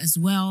as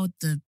well,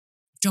 the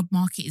job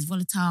market is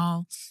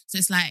volatile. So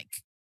it's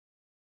like,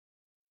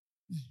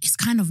 it's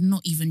kind of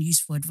not even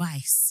useful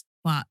advice,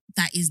 but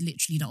that is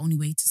literally the only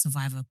way to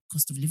survive a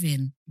cost of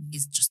living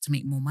is just to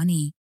make more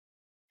money.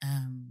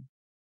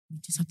 You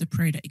just have to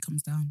pray that it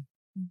comes down.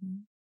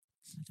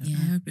 I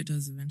hope it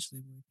does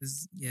eventually,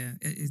 because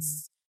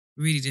it's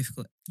really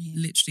difficult.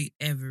 Literally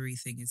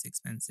everything is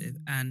expensive,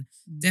 and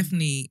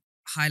definitely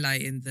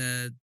highlighting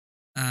the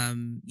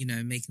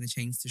making the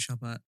change to shop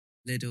at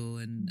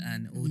Lidl and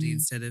Aldi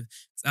instead of.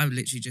 I've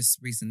literally just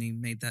recently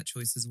made that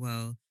choice as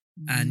well.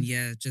 And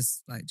yeah,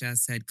 just like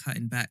Jazz said,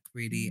 cutting back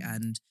really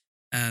and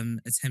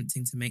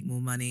attempting to make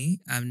more money.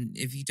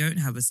 If you don't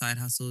have a side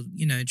hustle,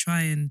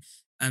 try and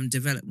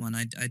develop one.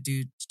 I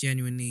do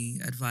genuinely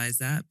advise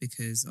that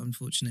because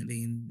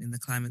unfortunately in the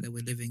climate that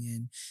we're living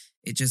in,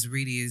 it just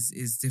really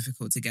is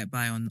difficult to get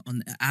by on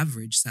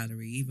average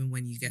salary, even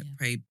when you get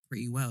paid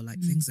pretty well.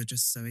 Like things are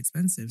just so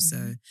expensive.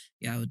 So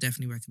yeah, I would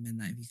definitely recommend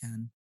that if you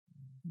can.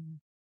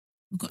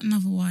 We've got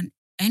another one.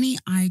 Any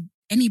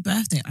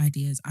birthday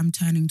ideas? I'm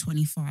turning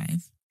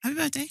 25. Happy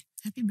birthday.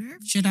 Happy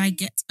birthday. Should I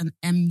get an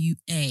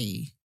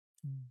MUA?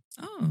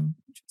 Oh,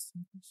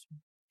 interesting question.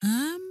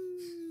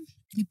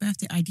 Any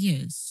birthday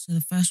ideas? So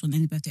the first one,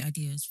 any birthday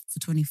ideas for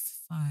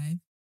 25?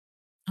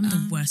 I'm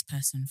the worst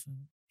person for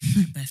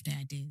birthday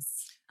ideas.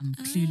 I'm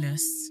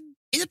clueless.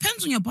 It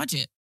depends on your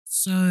budget.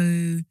 So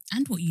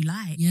and what you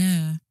like.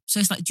 Yeah. So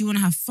it's like, do you want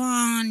to have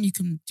fun? You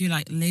can do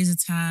like laser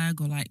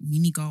tag or like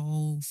mini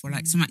golf or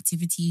like some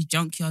activities,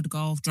 junkyard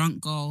golf,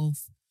 drunk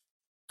golf.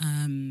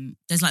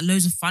 There's like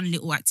loads of fun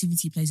little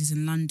activity places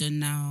in London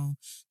now.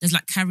 There's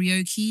like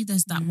karaoke.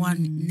 There's that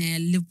one near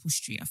Liverpool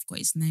Street. I forgot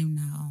its name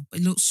now, but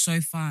it looks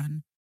so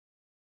fun.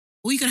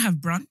 Or you can have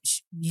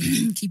brunch.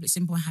 Yeah. Keep it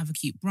simple and have a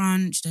cute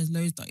brunch. There's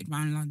loads dotted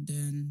around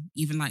London.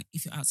 Even like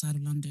if you're outside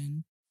of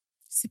London.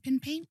 Sip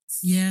and paints.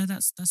 Yeah,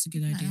 that's a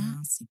good idea.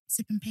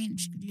 Sip and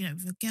paint. You could do that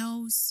with your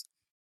girls.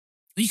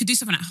 Or you could do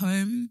something at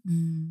home.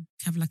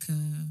 Have like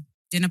a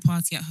dinner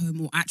party at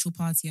home or actual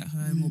party at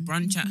home or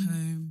brunch at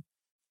home.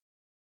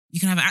 You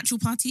can have an actual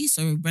party,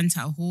 so rent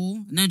out a hall.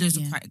 I know those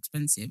are quite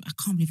expensive. I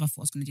can't believe I thought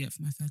I was going to do it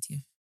for my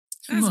 30th.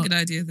 That's a good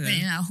idea though.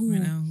 Rent out a hall.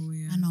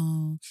 Yeah. I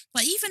know.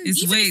 But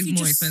it's even way if you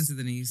more expensive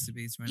than it used to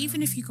be.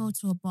 Even if you go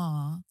to a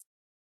bar,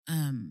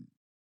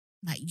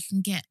 like you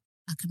can get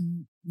like a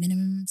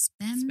minimum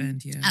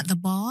spend at the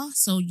bar.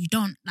 So you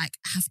don't like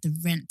have to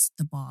rent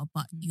the bar,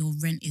 but your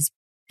rent is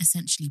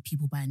essentially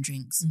people buying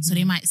drinks. So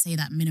they might say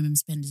that minimum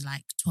spend is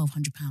like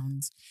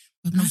 £1,200.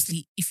 But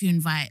mostly if you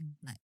invite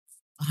like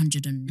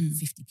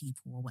 150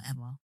 people or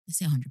whatever, let's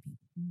say 100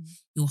 people,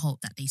 you'll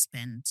hope that they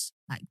spend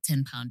like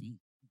 £10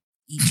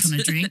 each on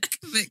a drink.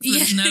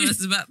 Vic's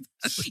nervous about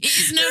that. It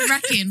is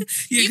nerve-wracking.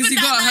 Yeah, because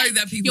you got to hope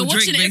that people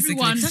drink,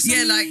 basically. Everyone.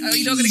 Yeah, like, oh,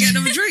 you're not going to get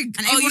another drink.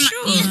 And you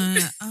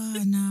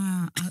sure?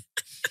 Nah.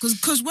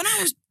 Because when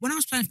I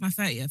was planning for my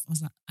 30th, I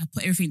was like, I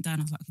put everything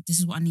down. I was like, okay, this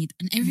is what I need.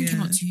 And everything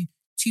came up to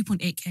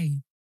 2.8k.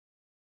 I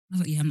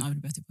was like, yeah, I'm not having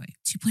a birthday party.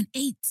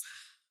 2.8.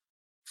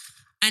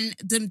 And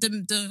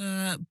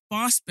the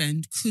bar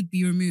spend could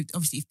be removed,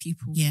 obviously, if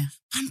people... Yeah.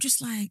 I'm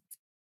just like,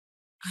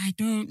 I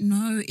don't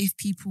know if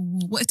people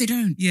will... What if they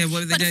don't? Yeah,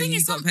 what if they don't?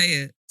 You've got to pay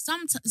it.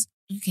 Sometimes,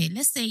 okay,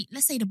 let's say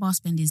the bar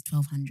spend is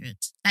 1,200.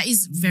 That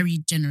is very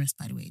generous,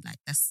 by the way. Like,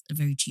 that's a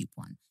very cheap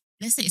one.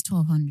 Let's say it's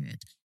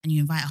 1,200 and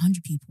you invite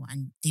 100 people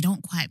and they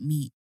don't quite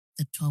meet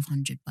the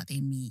 1,200, but they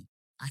meet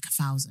like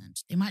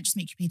 1,000. They might just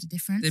make you pay the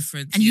difference.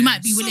 And you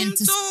might be willing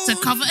to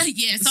cover.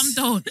 Yeah, some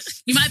don't.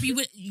 You might be.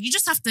 You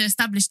just have to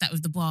establish that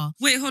with the bar.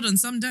 Wait, hold on.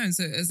 Some don't.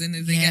 So as in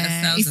if they get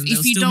 1,000,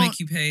 they'll still make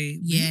you pay.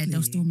 Yeah, weekly.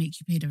 they'll still make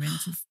you pay the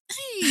rental.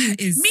 Hey, that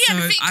is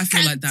and Vic I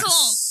feel like that's talk.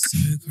 so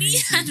crazy.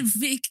 Me and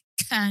Vic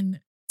can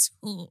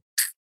talk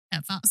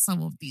about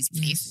some of these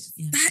places.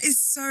 Yes. That is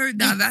so.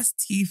 Nah, that's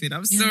teething.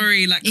 I'm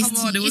sorry. Like, come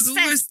on, it was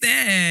almost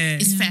there.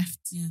 It's theft.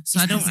 Yeah.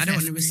 So I don't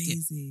want to risk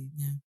it.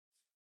 Yeah.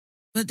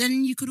 But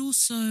then you could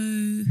also,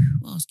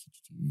 what else could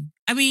you do?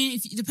 I mean,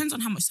 it depends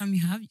on how much time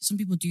you have. Some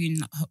people doing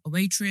like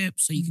away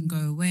trips, so you can go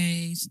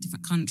away to a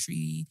different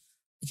country.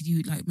 You could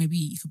do like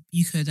maybe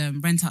you could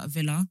rent out a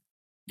villa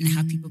and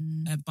have people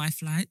buy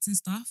flights and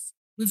stuff.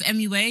 With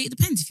MUA, it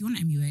depends if you want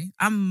an MUA.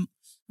 I'm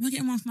not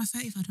getting one for my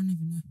 30th. I don't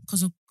even know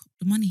because of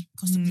the money,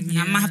 cost of living.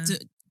 I might have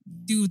to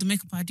do the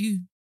makeup I do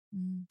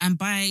and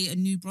buy a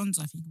new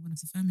bronzer. I think I'm gonna have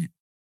to film it.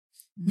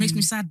 Makes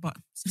me sad, but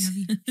c'est la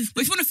vie.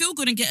 But if you want to feel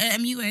good and get an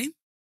MUA.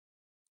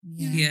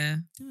 Yeah.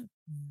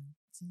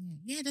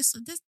 Yeah, there's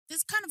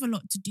kind of a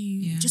lot to do.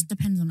 Yeah. It just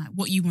depends on like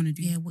what you want to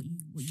do. Yeah, what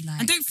you like.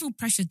 And don't feel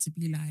pressured to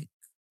be like,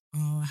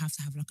 oh, I have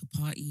to have like a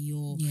party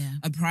or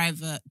a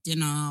private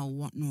dinner or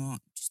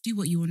whatnot. Just do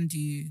what you want to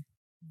do,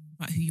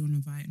 about who you want to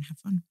invite and have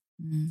fun.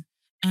 We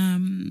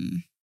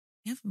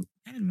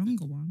had a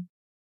longer one.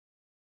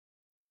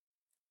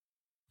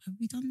 Have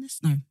we done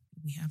this? No,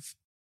 we have.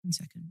 1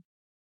 second.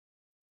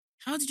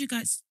 How did you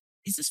guys?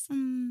 Is this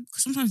from?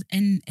 Because sometimes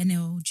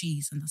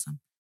NLG send us some.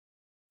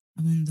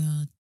 I'm on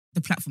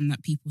the platform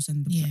that people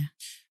send.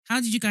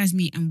 How did you guys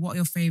meet and what are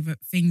your favourite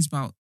things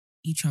about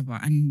each other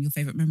and your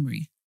favourite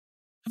memory?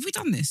 Have we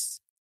done this?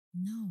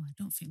 No, I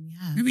don't think we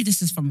have. Maybe this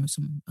is from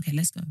someone. Okay,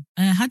 let's go.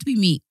 How did we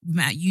meet? We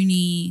met at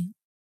uni.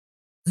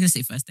 I'm going to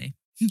say first day.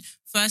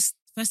 first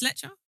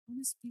lecture,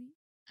 honestly.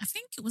 I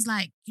think it was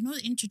like,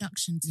 the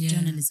introduction to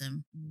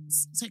journalism.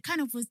 So it kind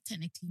of was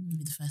technically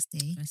maybe the first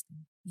day.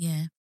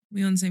 Yeah.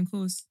 We on the same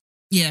course?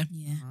 Yeah.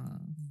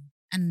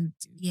 And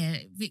yeah,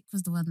 Vic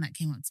was the one that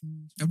came up to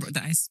me. I brought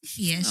the ice.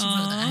 Yeah, she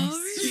brought the ice.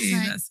 Really? She was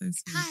like, That's so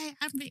sweet. "Hi,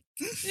 I'm Vic."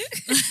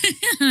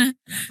 And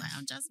I was like,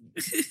 "I'm Jasmine."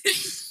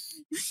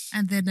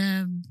 And then,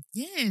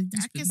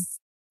 I guess,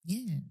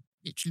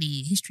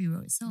 literally history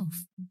wrote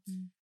itself.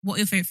 What are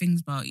your favourite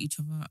things about each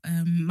other?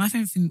 My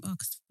favourite thing,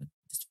 this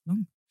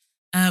long.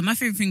 My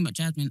favourite thing about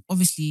Jasmine,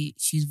 obviously,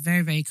 she's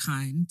very, very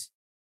kind,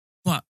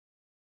 but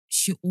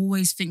she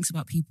always thinks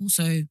about people.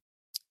 So,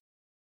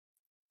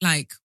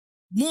 like,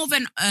 more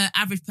than an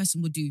average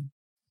person would do.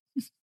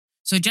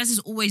 So Jazz is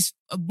always,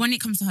 when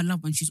it comes to her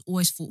loved ones, she's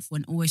always thoughtful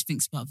and always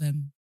thinks about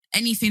them.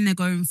 Anything they're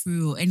going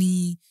through or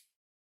even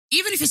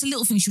if it's a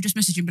little thing, she'll just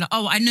message you and be like,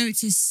 "Oh, I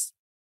noticed."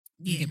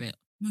 You get a bit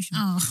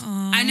emotional.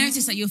 Oh, I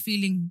noticed that you're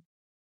feeling,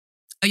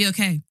 are you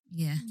okay?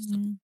 yeah.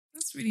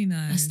 That's really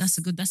nice. That's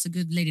a good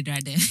lady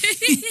right there.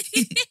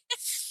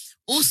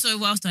 Also,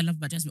 what else do I love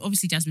about Jasmine?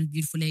 Obviously, Jasmine's a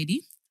beautiful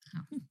lady.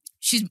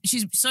 She's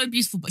so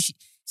beautiful, but she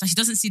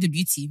doesn't see the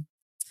beauty.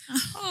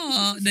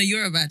 Oh, no,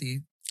 you're a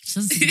baddie. She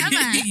doesn't see the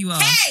beauty. You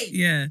are. Hey!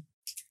 Yeah.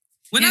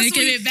 When I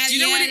saw you, do you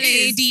know what it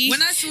is?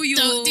 When I saw your...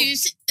 Don't do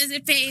shit, does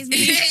it phase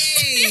me?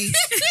 Hey!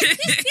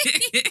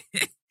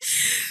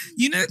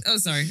 You know,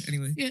 sorry.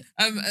 Anyway,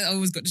 I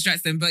always got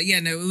distracted then, but yeah,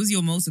 no, it was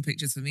your Malta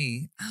pictures for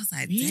me. I was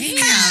like, damn,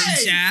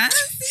 Jazz.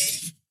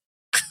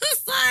 I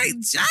was like,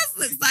 Jazz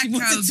looks like a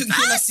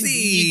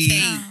Bessie.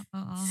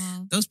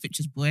 Those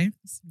pictures, boy.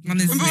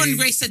 Honestly. Remember when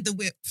Grace said the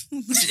whip?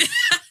 Woo!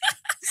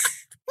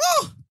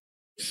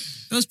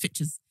 Those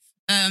pictures.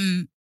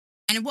 And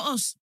what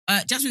else?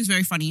 Jasmine's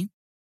very funny,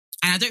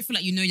 and I don't feel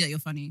like you know that you're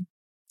funny.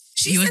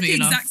 She said the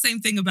exact same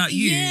thing about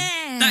you.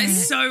 Yeah. That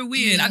is so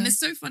weird. Yeah. And it's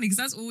so funny because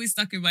that's always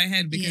stuck in my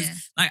head because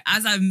like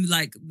as I'm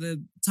like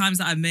the times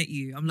that I met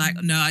you, I'm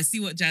like, no, I see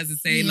what Jazz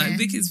is saying. Yeah. Like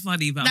Vic is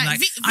funny, but Like, I'm like,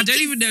 Vic I don't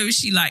is- even know if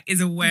she like is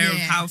aware of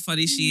how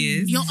funny she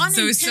is. You're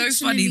So it's so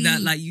funny that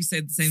unintentionally like you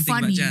said the same thing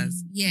about funny.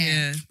 Jazz.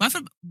 Yeah. But I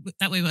feel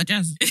that way about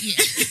Jazz.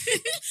 Yeah.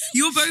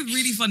 You're both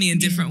really funny in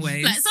different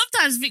ways. Like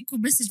sometimes Vic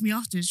would message me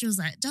afterwards. She was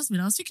like, "Jasmine,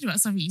 I was thinking about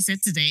something you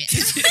said today."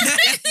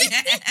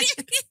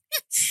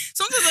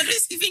 Sometimes I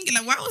just keep thinking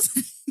like, why was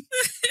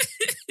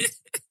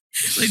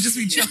Like just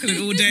be chuckling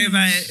all day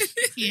about it.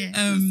 Yeah.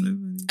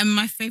 And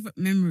my favourite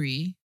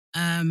memory,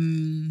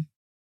 the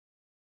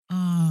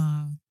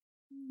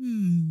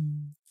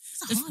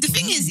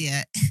thing is,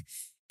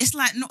 it's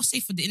like not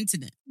safe for the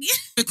internet. Yeah.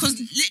 Because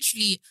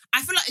literally,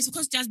 I feel like it's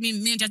because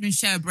me and Jasmine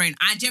share a brain.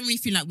 I generally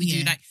feel like we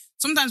do. Like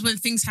sometimes when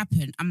things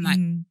happen, I'm like,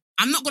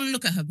 I'm not gonna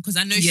look at her because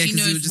I know she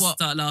knows just what.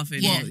 start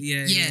laughing.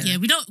 Yeah. Yeah,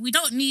 we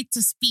don't need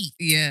to speak.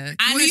 Yeah.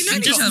 I know you know she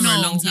each just other for a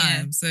know. long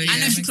time. Yeah. So I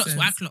know she makes clocked sense.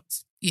 what I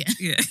clocked. Yeah.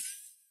 Yeah.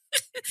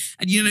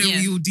 And you know,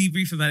 we all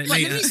debrief about it But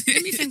later.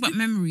 let me think about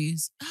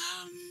memories.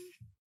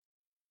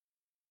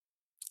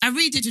 I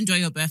really did enjoy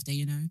your birthday,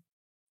 you know.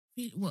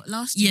 What,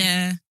 last year?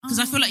 Yeah, because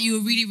I feel like you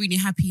were really, really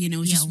happy and it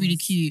was just really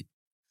cute.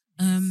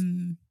 I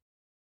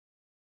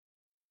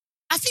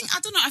think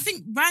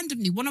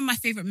randomly, one of my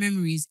favourite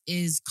memories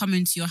is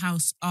coming to your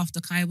house after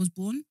Kaya was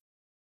born.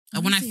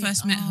 When I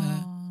first met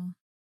her.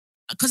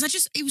 Because it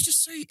was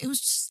just,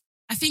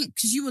 I think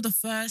because you were the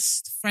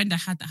first friend I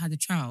had that had a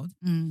child.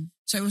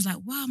 So it was like,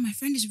 wow, my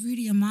friend is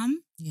really a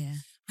mum. Yeah.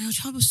 And your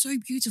child was so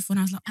beautiful.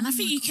 And I was like, And oh I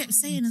think my you kept God.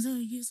 saying as well,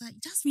 you was like,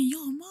 "Jasmine,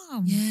 you're a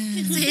mom."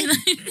 Yeah.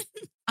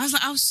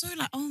 I was so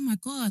like, oh my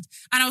God.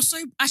 And I was so,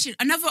 actually,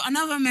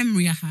 another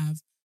memory I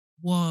have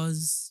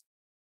was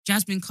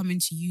Jasmine coming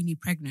to uni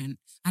pregnant.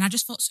 And I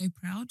just felt so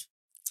proud.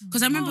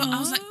 Because I remember I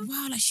was like,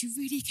 wow, like she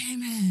really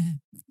came here.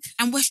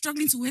 And we're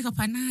struggling to wake up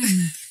at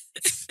 9.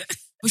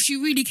 But she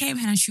really came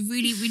here and she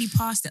really, really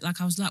passed it.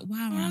 Like I was like,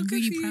 wow, I'm good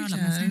really for you, proud.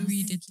 Like my friend Jazz.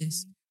 really did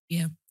this.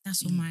 Yeah,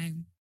 that's all my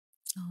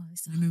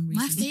memories.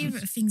 My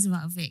favorite things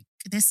about Vic.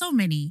 There's so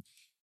many,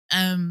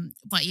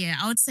 but yeah,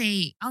 I would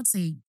say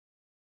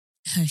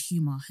her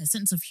humor, her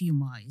sense of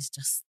humor is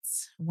just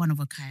one of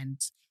a kind,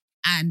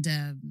 and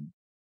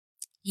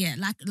yeah,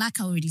 like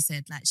I already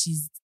said, like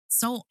she's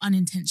so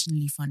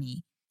unintentionally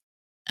funny,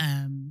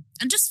 and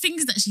just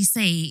things that she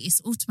say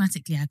is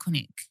automatically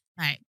iconic.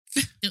 Like,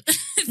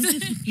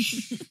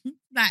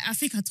 like I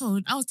think I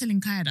was telling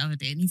Kaya the other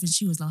day, and even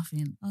she was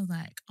laughing. I was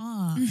like,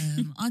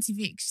 Auntie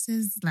Vic, she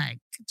says like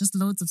just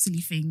loads of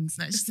silly things.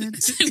 Like she said,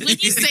 when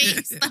you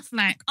say stuff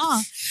like,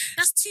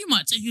 that's too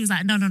much, and he was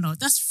like, no,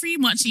 that's free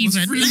much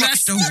even. Free much,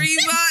 That's though. free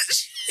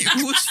much.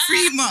 It was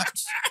free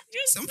much.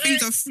 Some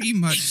things are free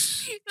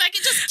much. Like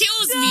it just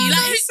kills me.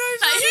 Like who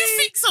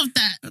thinks of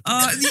that?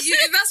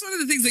 That's one of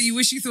the things that you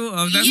wish you thought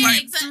of. That's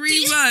like exactly.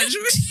 3 much.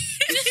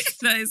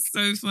 That is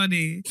so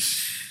funny.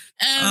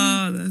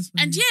 That's funny.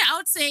 And yeah, I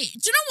would say, do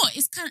you know what?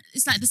 It's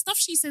like the stuff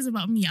she says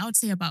about me, I would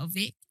say about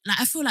Vic.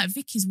 Like I feel like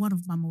Vic is one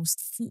of my most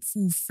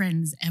thoughtful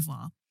friends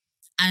ever.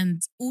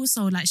 And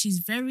also like she's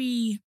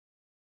very,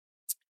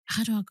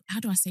 how do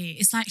I say it?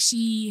 It's like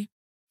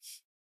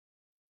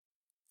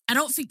I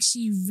don't think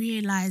she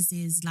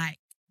realizes like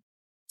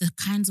the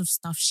kinds of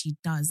stuff she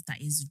does that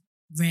is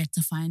rare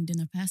to find in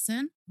a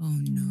person. Oh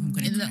no, I'm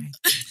gonna cry.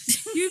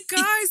 You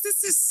guys,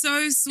 this is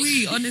so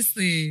sweet,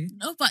 honestly.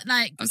 No, but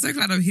like I'm so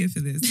glad I'm here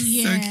for this. This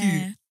is so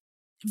cute.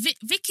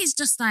 Vic is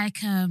just like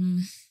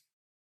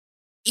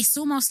it's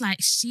almost like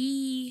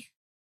she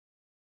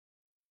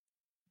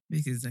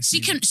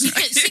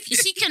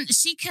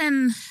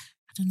can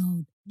I don't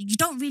know, you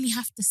don't really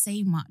have to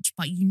say much,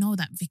 but you know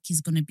that Vic is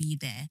gonna be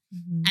there.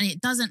 And it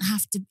doesn't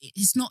have to,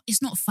 it's not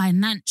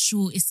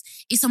financial, it's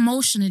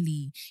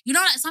emotionally. You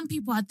know, like some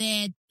people are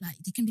there, like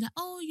they can be like,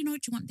 oh, you know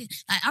what you want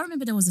this. Like I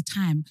remember there was a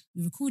time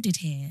we recorded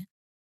here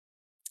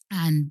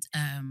and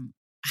I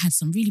had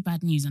some really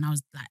bad news and I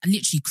was like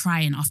literally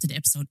crying after the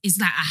episode. It's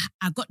like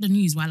I got the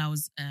news while I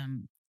was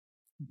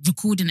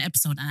recording the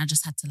episode and I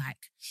just had to like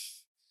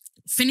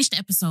finish the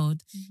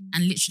episode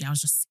and literally I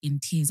was just in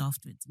tears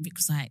afterwards. Vic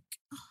was like,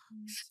 oh,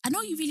 I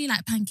know you really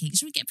like pancakes.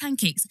 Should we get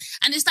pancakes?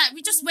 And it's like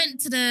we just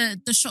went to the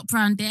shop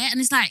around there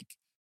and it's like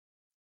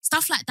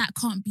stuff like that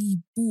can't be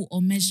bought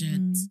or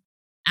measured.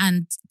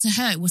 And to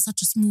her it was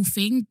such a small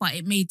thing, but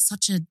it made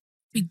such a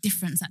big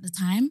difference at the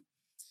time.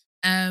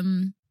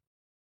 And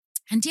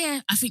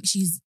yeah, I think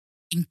she's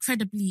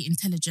incredibly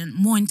intelligent,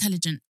 more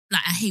intelligent.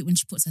 Like I hate when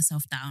she puts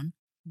herself down.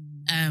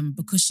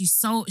 Because she's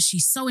so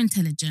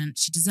intelligent,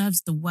 she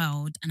deserves the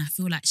world, and I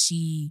feel like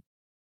she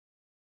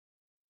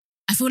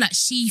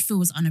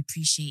feels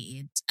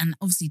unappreciated, and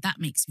obviously that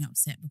makes me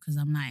upset because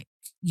I'm like,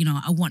 you know,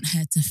 I want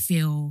her to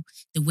feel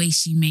the way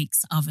she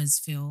makes others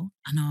feel.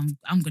 I know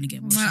I'm gonna get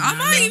emotional. I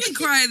might even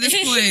cry at this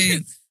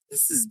point.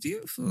 This is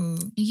beautiful.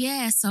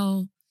 Yeah,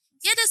 so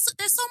yeah,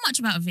 there's so much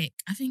about Vic.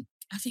 I think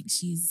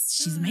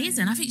she's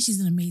amazing. I think she's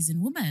an amazing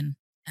woman,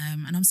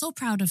 and I'm so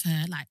proud of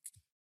her. Like,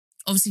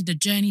 obviously the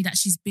journey that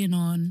she's been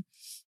on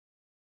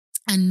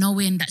and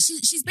knowing that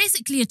she's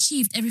basically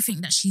achieved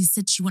everything that she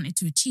said she wanted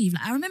to achieve.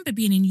 Like I remember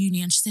being in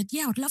uni and she said,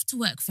 yeah, I would love to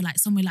work for like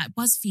somewhere like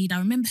BuzzFeed. I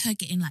remember her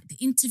getting like the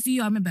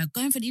interview. I remember her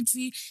going for the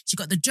interview. She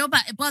got the job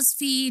at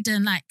BuzzFeed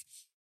and like,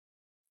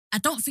 I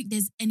don't think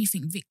there's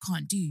anything Vic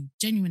can't do.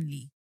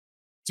 Genuinely.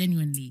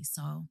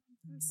 So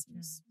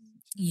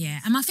yeah.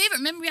 And my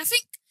favourite memory, I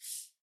think,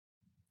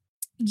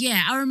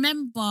 yeah, I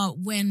remember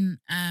when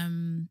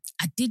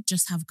I did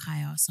just have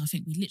Kaya. So I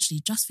think we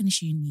literally just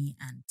finished uni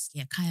and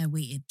yeah, Kaya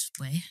waited.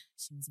 Boy,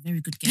 she was a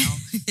very good girl.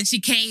 She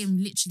came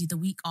literally the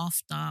week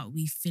after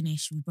we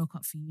finished. We broke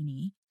up for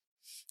uni.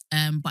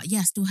 But yeah,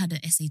 I still had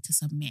an essay to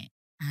submit.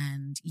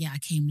 And yeah, I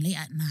came late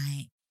at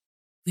night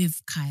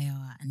with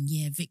Kaya. And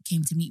yeah, Vic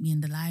came to meet me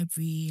in the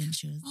library and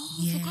she was,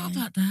 I forgot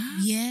about that.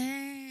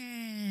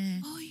 Yeah.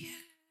 Oh, yeah.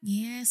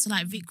 Yeah, so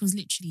like Vic was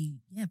literally,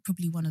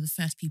 probably one of the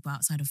first people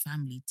outside of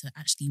family to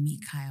actually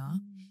meet Kaya.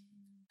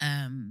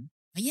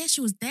 But yeah,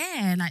 she was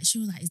there. Like she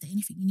was like, is there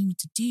anything you need me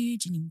to do?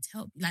 Do you need me to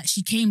help? Like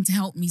she came to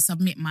help me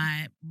submit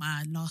my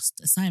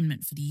last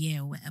assignment for the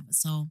year or whatever.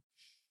 So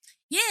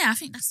yeah, I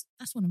think that's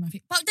one of my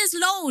favorites. But there's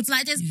loads.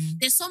 Like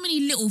there's so many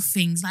little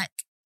things.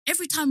 Like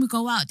every time we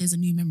go out, there's a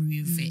new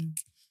memory with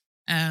Vic.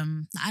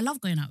 Like, I love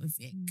going out with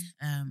Vic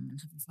and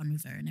having fun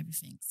with her and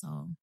everything.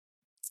 So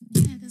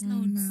yeah, there's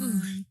loads.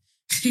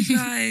 You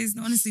guys,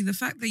 honestly, the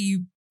fact that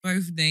you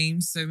both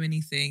named so many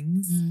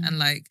things and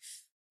like,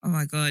 oh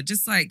my God,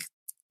 just like,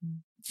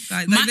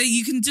 guys, like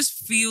you can just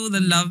feel the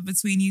love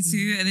between you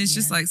two and it's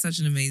just like such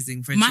an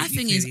amazing friendship. My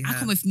thing is, I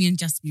can't wait for me and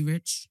Jess to be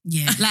rich.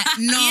 Yeah. Like,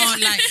 no,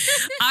 like,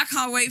 I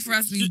can't wait for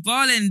us to be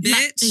balling,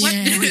 bitch. Like,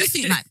 what do you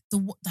think? Like,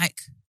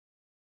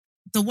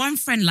 the one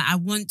friend, like, I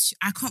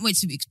can't wait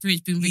to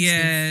experience being rich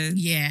with.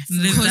 Yeah.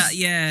 Live that,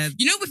 yeah.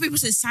 You know when people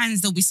say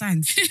signs, there'll be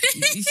signs. I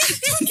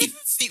don't even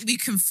think we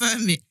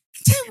confirm it.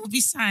 There will be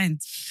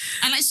signs.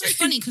 And like, it's so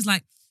funny because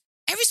like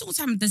every single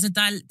time there's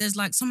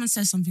like someone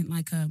says something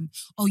like,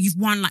 oh, you've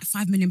won like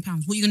 £5 million.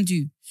 What are you going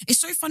to do? It's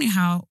so funny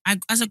how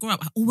as I grow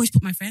up, I always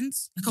put my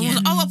friends. Like I was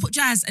like, I'll put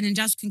Jazz and then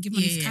Jazz can give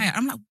money to Kaya.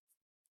 I'm like,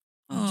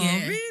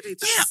 oh, really?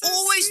 That's yeah, so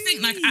always sweet.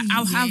 think like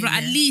I'll have like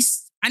at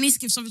least, I need to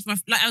give something to my,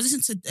 like I was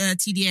listening to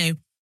TDA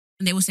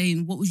and they were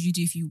saying, what would you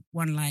do if you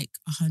won like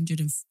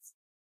 100 and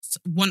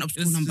one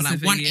obscure number,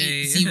 like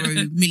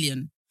 180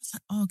 million? It's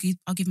like, oh,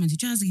 I'll give money to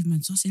Jazz, I'll give money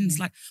to Austin. It's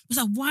like,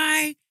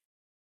 why?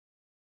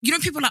 You know,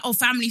 people are like, oh,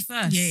 family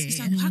first. Yeah, it's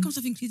like, well, how come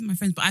I've included my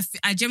friends? But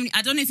I generally,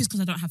 I don't know if it's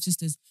because I don't have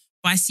sisters,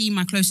 but I see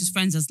my closest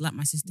friends as like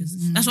my sisters.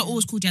 That's why I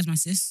always call Jazz my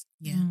sis.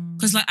 Yeah.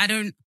 Because like, I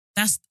feel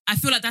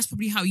like that's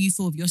probably how you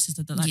feel of your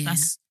sister. That like,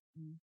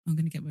 I'm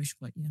going to get emotional,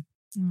 but yeah.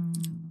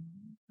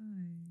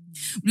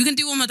 We're going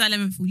to do one more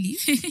dilemma before we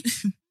leave.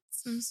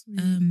 So sweet.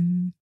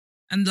 And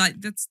like,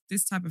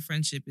 this type of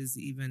friendship is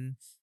even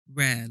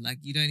rare. Like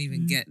you don't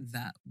even get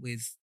that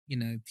with, you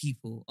know,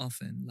 people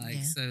often.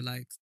 Like, so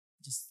like,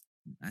 just,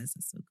 guys,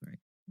 that's so great.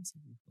 That's so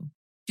beautiful.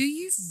 Do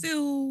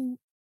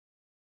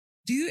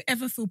you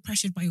ever feel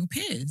pressured by your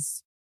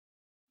peers?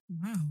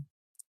 Wow.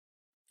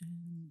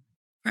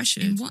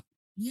 Pressured? In what?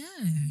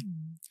 Yeah.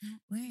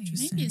 What way?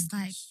 Maybe it's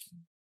like,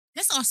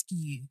 let's ask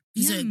you.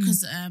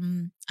 Because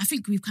I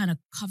think we've kind of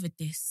covered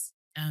this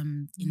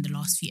in the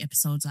last few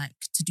episodes, like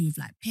to do with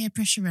like peer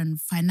pressure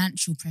and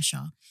financial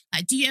pressure.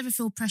 Like, do you ever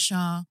feel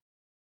pressure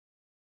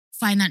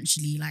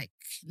financially? Like,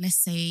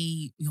 let's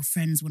say your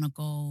friends want to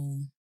go,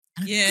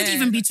 and it could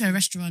even be to a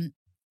restaurant,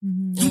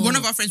 One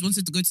of our friends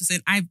wanted to go to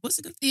St. Ives. What's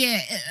it called?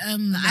 Yeah,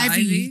 the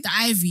Ivy.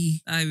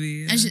 Ivy.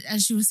 Yeah.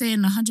 And she was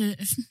saying 100.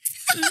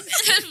 I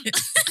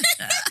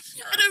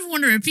don't even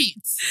want to repeat.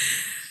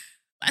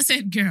 I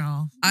said,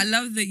 girl. I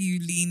love that you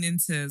lean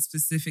into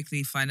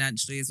specifically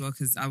financially as well,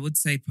 because I would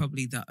say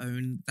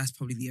that's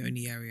probably the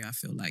only area I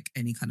feel like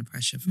any kind of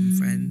pressure from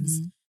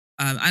friends.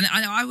 And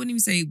I wouldn't even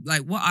say,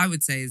 like, what I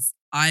would say is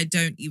I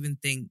don't even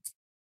think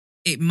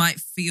it might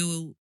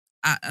feel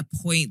at a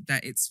point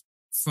that it's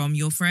from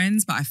your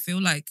friends, but I feel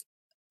like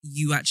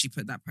you actually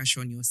put that pressure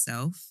on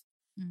yourself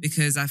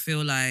because I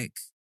feel like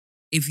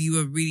if you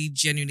were really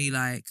genuinely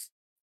like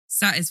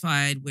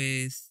satisfied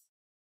with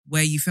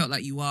where you felt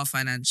like you are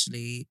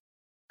financially,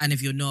 and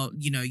if you're not,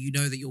 you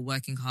know that you're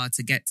working hard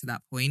to get to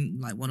that point,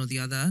 like one or the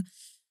other,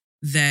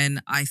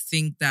 then I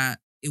think that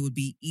it would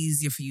be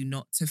easier for you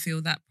not to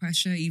feel that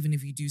pressure, even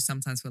if you do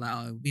sometimes feel like,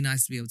 oh, it would be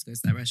nice to be able to go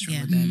to that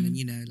restaurant with them.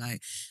 And,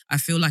 like, I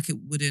feel like it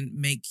wouldn't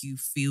make you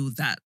feel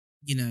that,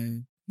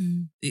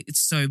 it's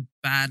so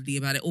badly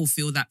about it, or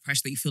feel that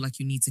pressure that you feel like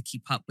you need to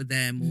keep up with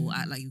them or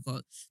act like you've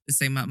got the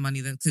same amount of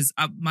money. Because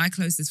my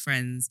closest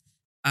friends,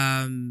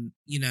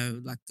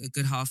 like a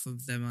good half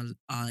of them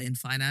are in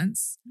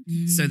finance.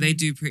 So they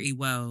do pretty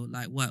well,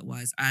 like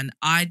work-wise. And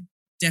I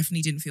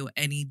definitely didn't feel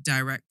any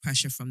direct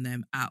pressure from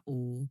them at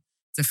all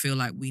to feel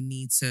like we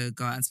need to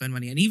go out and spend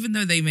money. And even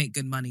though they make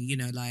good money,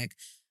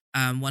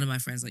 one of my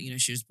friends, like,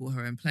 she just bought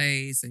her own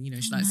place and,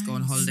 she likes to go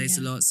on holidays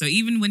a lot. So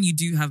even when you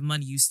do have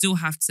money, you still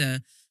have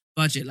to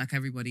budget like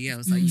everybody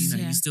else. Like,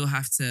 you still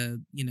have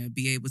to,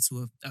 be able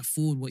to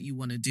afford what you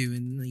want to do,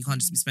 and you can't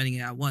just be spending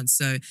it at once.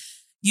 So,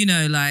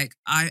 like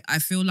I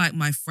feel like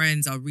my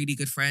friends are really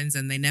good friends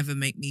and they never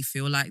make me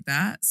feel like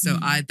that. So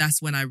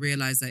that's when I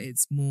realized that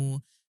it's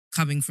more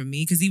coming from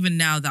me. Because even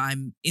now that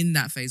I'm in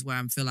that phase where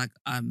I feel like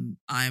I'm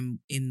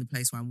in the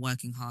place where I'm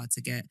working hard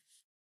to get,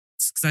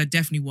 because I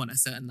definitely want a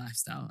certain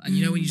lifestyle. And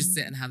when you just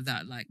sit and have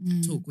that like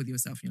talk with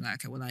yourself, and you're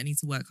like, okay, well, I need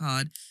to work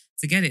hard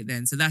to get it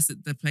then. So that's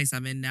the place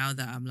I'm in now,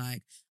 that I'm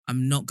like,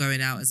 I'm not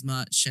going out as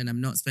much and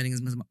I'm not spending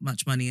as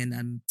much money, and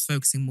I'm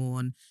focusing more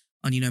on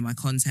my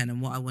content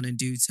and what I want to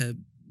do to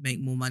make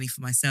more money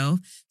for myself.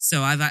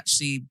 So I've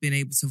actually been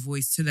able to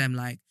voice to them,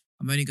 like,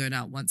 I'm only going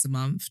out once a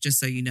month, just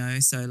so you know.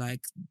 So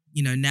like,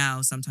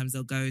 now sometimes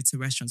they'll go to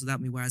restaurants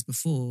without me, whereas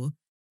before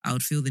I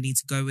would feel the need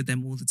to go with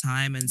them all the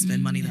time and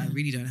spend money that I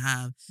really don't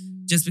have,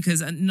 just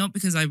because, and not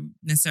because I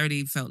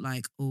necessarily felt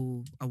like,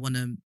 oh, I want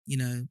to,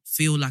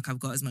 feel like I've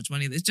got as much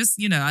money. It's just,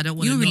 I don't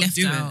want to not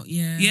do it.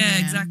 Yeah,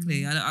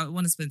 exactly. I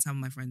want to spend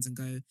time with my friends and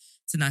go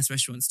to nice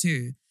restaurants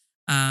too.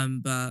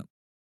 But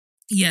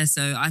yeah,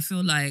 so I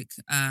feel like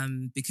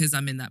because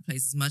I'm in that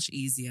place, it's much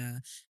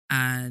easier.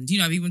 And,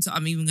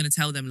 I'm even going to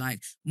tell them,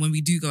 like, when we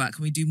do go out,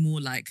 can we do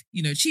more, like,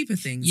 cheaper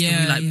things?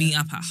 Can we, like, meet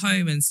up at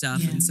home and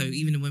stuff? Yeah. And so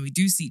even when we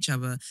do see each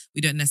other,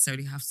 we don't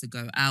necessarily have to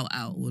go out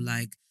or,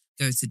 like,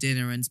 go to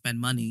dinner and spend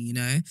money,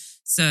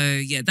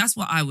 So, yeah, that's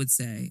what I would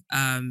say.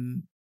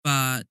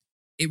 But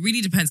it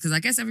really depends, because I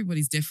guess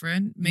everybody's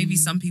different. Maybe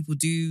some people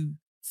do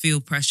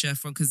feel pressure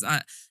from, because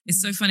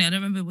it's so funny. I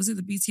don't remember, was it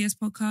the BTS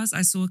podcast?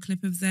 I saw a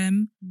clip of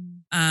them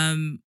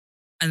and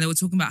they were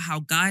talking about how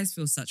guys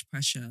feel such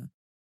pressure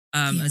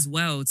as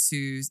well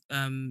to,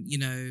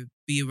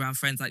 be around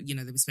friends. Like, they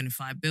were spending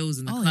 $5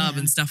 in the club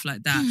and stuff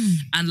like that.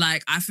 And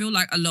like, I feel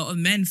like a lot of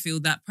men feel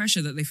that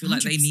pressure, that they feel 100%.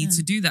 Like they need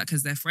to do that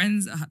because their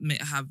friends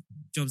have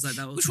jobs like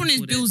that. Which one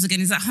is bills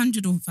again? Is that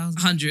 100 or 1,000?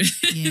 100.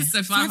 Yeah.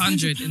 So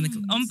 500 in the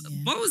club.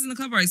 Bottles in the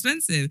club are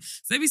expensive.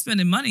 So they be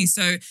spending money.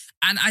 So,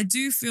 and I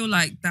do feel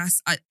like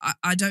that's,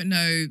 I don't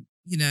know,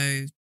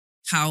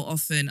 how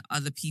often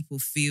other people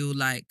feel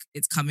like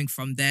it's coming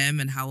from them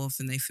and how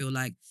often they feel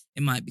like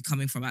it might be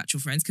coming from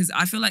actual friends. Because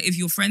I feel like if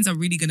your friends are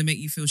really going to make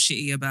you feel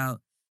shitty about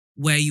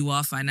where you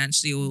are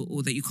financially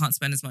or that you can't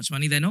spend as much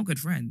money, they're not good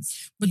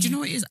friends. But do you know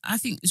what it is? I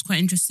think it's quite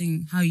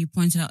interesting how you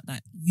pointed out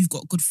that you've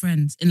got good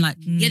friends and like,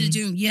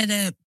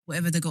 they're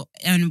whatever, they got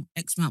earn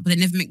X amount, but they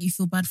never make you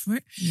feel bad for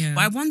it. Yeah.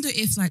 But I wonder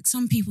if like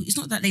some people, it's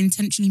not that they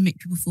intentionally make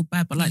people feel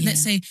bad, but like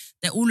let's say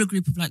they're all a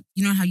group of like,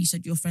 how you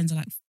said your friends are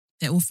like,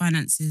 they're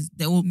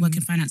all work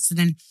in finance. So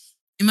then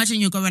imagine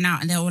you're going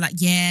out and they're all like,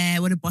 yeah,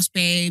 we're the boss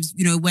babes,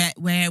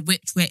 we're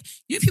rich.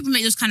 People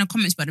make those kind of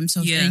comments about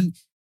themselves. Yeah. And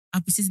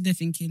I'll be sitting there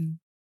thinking,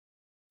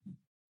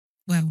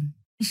 well,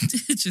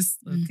 just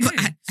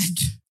okay.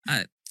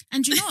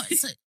 And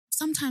it's like,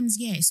 sometimes,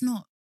 it's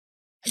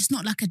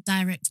not like a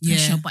direct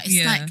pressure, but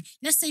it's like,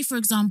 let's say, for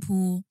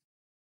example,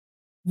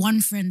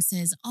 one friend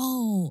says,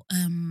 I'd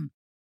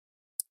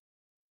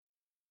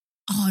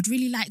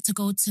really like to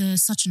go to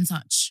such and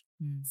such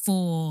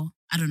for,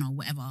 I don't know,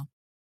 whatever,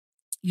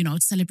 to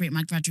celebrate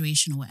my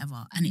graduation or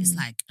whatever. And it's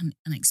like an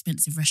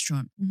expensive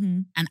restaurant.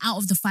 And out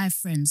of the 5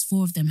 friends,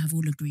 4 of them have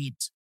all agreed.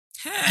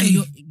 Hey.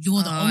 And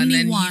you're the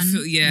only one.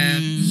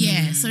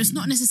 Yeah. So it's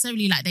not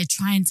necessarily like they're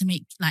trying to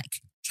make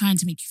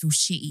you feel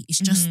shitty. It's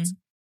just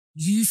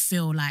you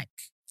feel like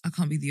I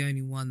can't be the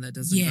only one that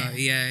doesn't go.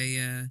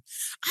 Yeah.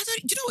 I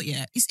don't. You know what?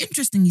 Yeah, it's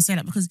interesting you say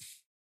that, because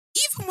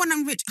even when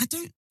I'm rich, I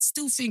don't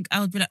still think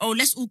I would be like, oh,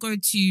 let's all go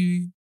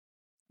to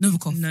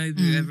Novikov.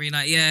 Nobu every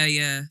night. Yeah.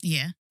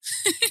 Yeah.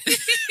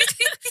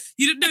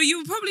 You don't know. You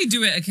would probably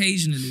do it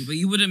occasionally, but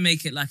you wouldn't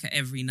make it like an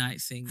every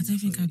night thing. I don't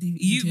think I'd do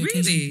You it really?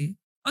 occasionally.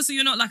 Oh, so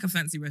you're not like a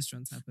fancy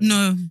restaurant type of...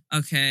 No.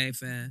 Okay,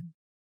 fair.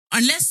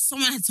 Unless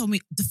someone had told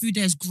me the food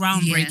there is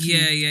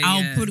groundbreaking. Yeah.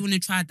 I'll probably want to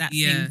try that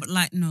thing. But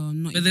like, no,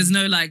 I'm not. But there's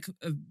no like,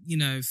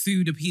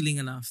 food appealing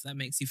enough that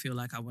makes you feel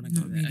like I want to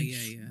go there.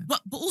 Really. Yeah. But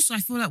also, I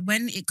feel like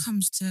when it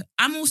comes to,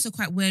 I'm also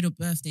quite weird of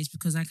birthdays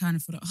because I kind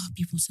of feel like,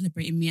 people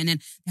celebrating me and then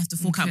they have to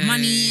fork out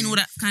money and all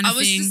that kind of thing. I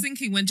was just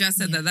thinking when Jazz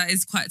said that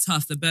is quite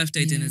tough. The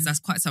birthday dinners, that's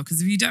quite tough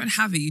because if you don't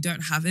have it, you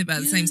don't have it. But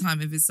at the same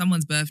time, if it's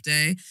someone's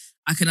birthday,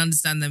 I can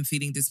understand them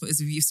feeling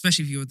disappointed,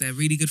 especially if you're their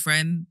really good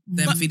friend,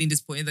 them feeling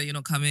disappointed that you're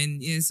not coming.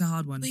 Yeah, it's a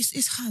hard one.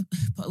 It's hard,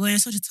 but when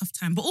it's such a tough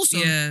time. But also,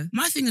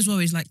 my thing as well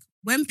is like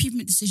when people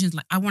make decisions,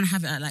 like I want to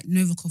have it at like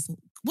Novikov.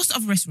 What's the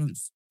other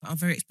restaurants that are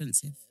very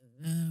expensive?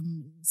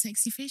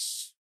 Sexy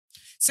Fish.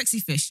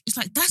 It's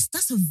like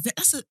that's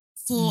a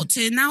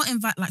to now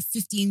invite like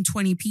 15,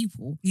 20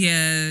 people.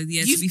 Yeah. To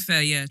be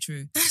fair, yeah,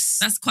 true.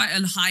 That's quite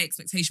a high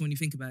expectation when you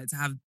think about it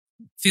to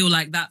feel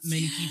like that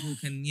many people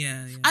can.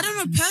 Yeah. I don't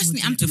know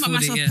personally. I'm talking about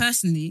myself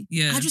personally.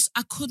 Yeah.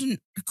 I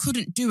couldn't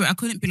do it. I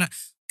couldn't be like,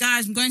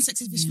 guys, I'm going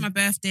Sexy Fish for my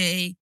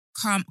birthday.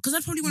 Come, because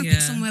I probably want to pick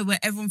somewhere where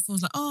everyone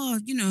feels like,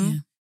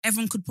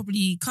 everyone could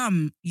probably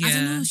come. Yeah. I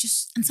don't know. It's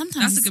just, and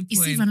sometimes that's a good it's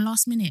point. even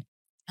last minute.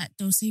 Like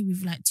they'll say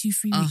with like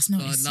 2-3 weeks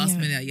notice. Last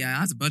minute. Yeah,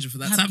 I had a budget for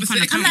that type of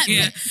thing. I'm like,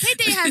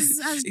 payday has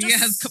has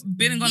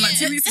been and gone like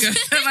 2 weeks ago.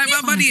 Like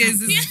my money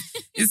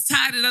is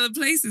tied in other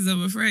places,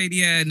 I'm afraid.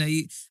 Yeah, no.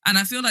 And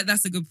I feel like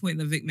that's a good point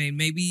that Vic made.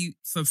 Maybe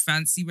for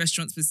fancy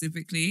restaurants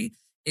specifically,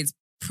 it's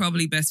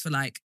probably best for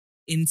like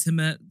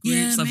intimate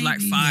groups of like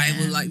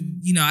 5 or like,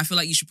 I feel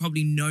like you should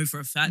probably know for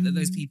a fact that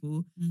those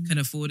people can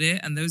afford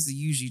it. And those are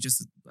usually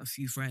just a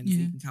few friends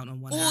you can count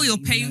on one hand. Or you're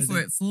paying for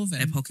it for them.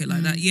 Their pocket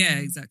like that. Yeah,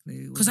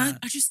 exactly. Because I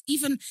just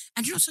even,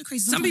 and you know what's so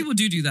crazy? Some people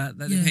do that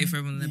they pay for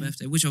everyone on their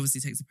birthday, which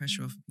obviously takes the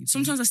pressure off people.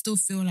 Sometimes I still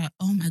feel like,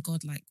 oh my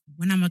God, like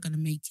when am I going to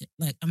make it?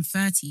 Like I'm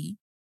 30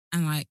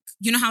 and like,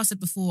 you know how I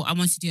said before, I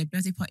wanted to do a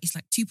birthday party, it's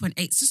like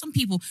 2.8. So some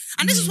people,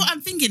 and this is what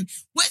I'm thinking,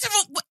 where's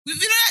everyone, you know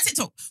that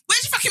TikTok,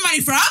 where's your fucking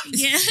money from?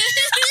 Yeah.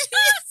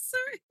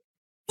 Sorry.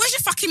 Where's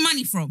your fucking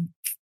money from?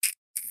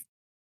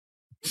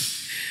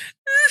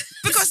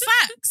 Because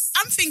facts,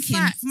 I'm thinking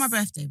for my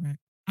birthday, right?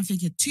 I'm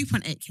thinking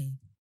 2.8k.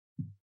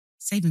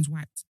 Savings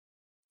wiped.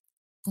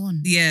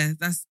 Gone. Yeah,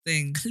 that's the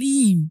thing.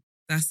 Clean.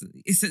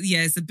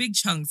 It's a big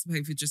chunk to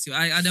pay for just you.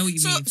 I know what you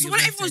mean. So when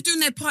everyone's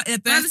doing their party, their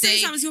but at the birthday,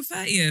 same time, it's your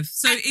 30th.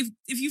 So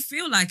if you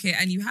feel like it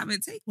and you have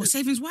it, take what it.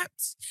 savings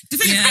wiped. The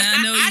thing is,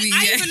 I know what you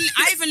mean.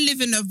 I even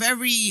live in a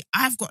very.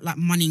 I've got like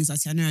money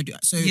anxiety. I know I do.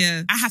 So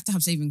I have to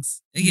have savings.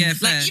 Yeah,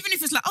 fair. Like even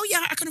if it's like, oh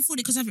yeah, I can afford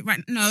it because I have it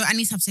right. No, I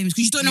need to have savings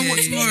because you don't know what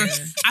tomorrow.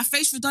 I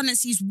face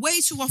redundancies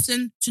way too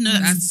often to know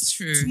that's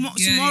true.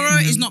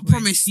 Tomorrow is not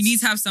promised. You need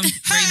to have some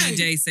rainy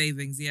day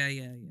savings. Yeah.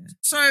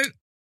 So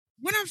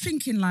when I'm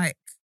thinking like,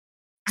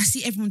 I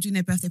see everyone doing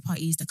their birthday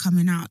parties. They're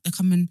coming out. They're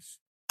coming.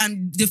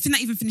 And the thing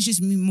that even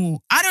finishes me more,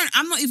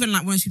 I'm not even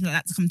like one of those people that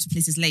like to come to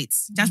places late.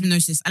 Jasmine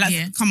knows this. I like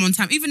to come on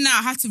time. Even now,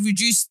 I have to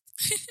reduce.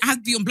 I have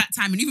to be on black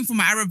timing. Even for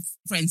my Arab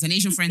friends and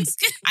Asian friends,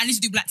 I need to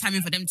do black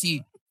timing for them too.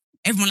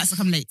 Everyone likes to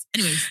come late.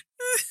 Anyways,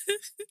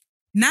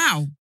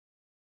 now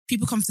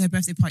people come to their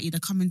birthday party.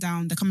 They're coming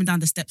down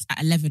the steps at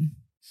 11.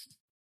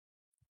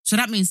 So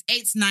that means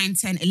 8, 9,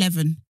 10,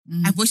 11.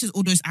 I've wasted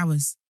all those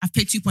hours. I've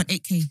paid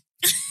 2.8k.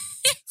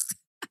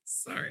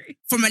 Sorry.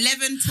 From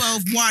 11,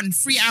 12, 1,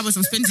 3 hours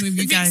I'm spending with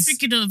you guys.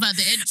 Thinking about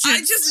the entrance. I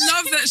just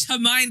love that her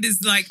mind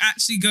is like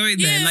actually going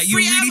there. Like you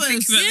really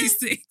think about these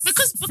things.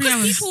 Because people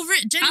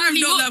genuinely... I'm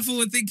not that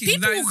forward thinking.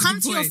 People will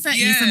come to your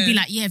 30th and be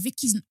like,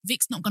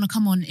 Vic's not going to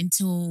come on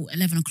until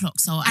 11 o'clock.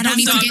 So I don't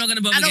need to get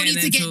there. I don't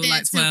need to get there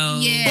like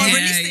 12. But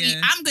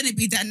realistically, I'm going to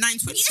be there at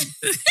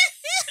 9:20.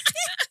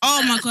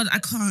 Oh my God, I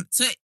can't.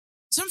 So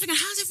I'm thinking,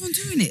 how's everyone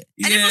doing it?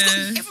 And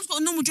everyone's got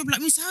a normal job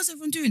like me, so how's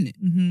everyone doing it?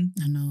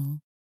 I know.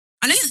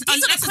 Unless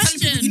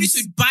you need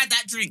to buy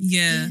that drink.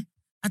 Yeah.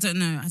 I don't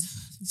know.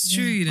 It's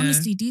true, you know.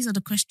 Honestly, these are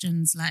the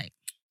questions like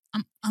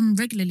I'm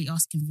regularly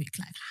asking Vic,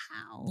 like,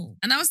 how?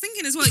 And I was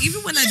thinking as well,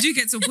 even when I do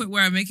get to a point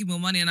where I'm making more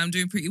money and I'm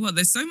doing pretty well,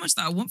 there's so much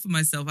that I want for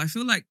myself. I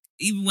feel like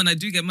even when I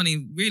do get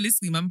money,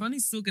 realistically, my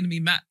money's still going to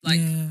be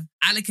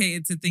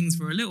allocated to things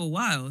for a little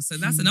while. So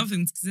that's another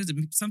thing to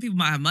consider. Some people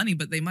might have money,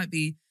 but they might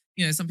be,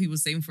 some people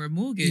saving for a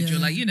mortgage or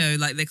like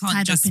they can't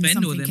tied just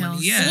spend all their money.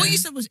 Yeah. So what you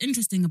said was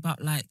interesting about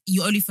like,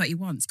 you're only 30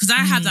 once. Because I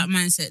had that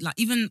mindset, like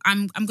even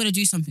I'm going to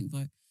do something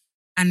though.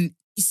 And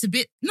it's a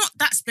bit, not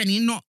that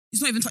spenny,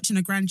 it's not even touching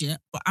 $1,000 yet,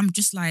 but I'm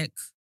just like,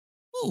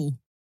 oh,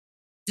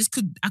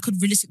 I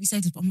could realistically say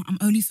this, but I'm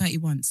only 30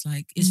 once.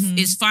 Like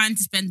it's fine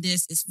to spend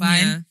this, it's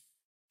fine. Yeah.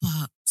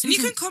 But and you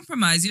can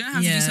compromise. You don't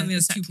have to do something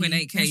that's exactly.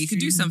 2.8k. You could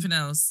do something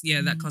else.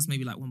 Yeah, that costs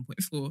maybe like 1.4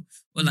 or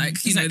like,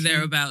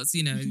 thereabouts,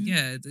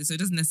 Yeah. So it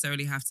doesn't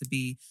necessarily have to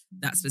be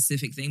that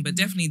specific thing, but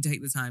definitely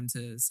take the time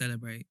to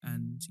celebrate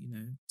and,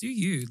 do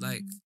you,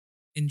 like,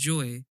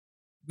 enjoy.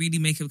 really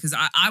make it, because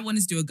I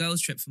wanted to do a girls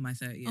trip for my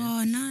 30th.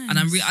 Oh, nice. And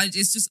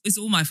it's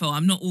all my fault.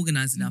 I'm not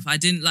organized enough. I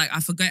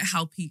forget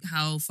how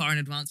far in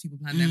advance people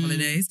plan their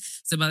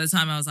holidays. So by the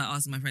time I was like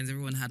asking my friends,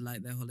 everyone had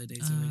like their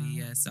holidays already.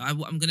 Yeah. So I'm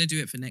going to do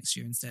it for next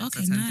year instead.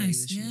 Okay, so I turned 30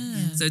 nice. this year.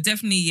 Yeah. So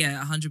definitely,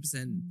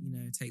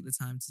 100%, take the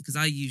time to, because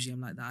I usually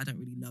am like that. I don't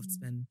really love to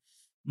spend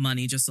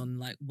money just on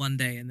like one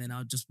day and then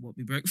I'll just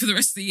be broke for the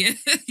rest of the year,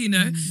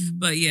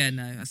 But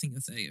I think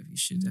your 30th, you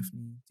should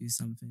definitely do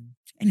something.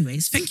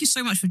 Anyways, thank you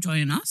so much for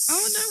joining us.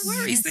 Oh, no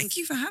worries. Yes. Thank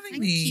you for having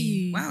Thank me.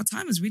 you. Wow,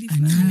 time has really I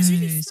flown. know, Time has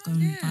really it's flown,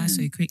 gone by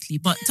so quickly.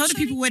 But tell the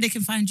people where they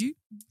can find you.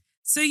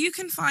 So you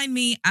can find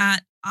me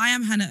at I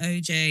am Hannah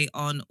OJ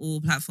on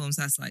all platforms.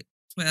 That's like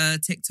Twitter,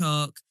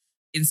 TikTok,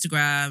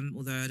 Instagram,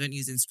 although I don't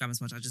use Instagram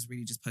as much. I just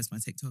post my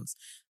TikToks.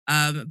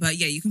 But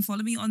yeah, you can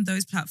follow me on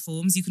those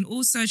platforms. You can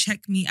also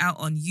check me out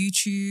on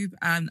YouTube.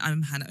 I'm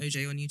Hannah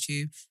OJ on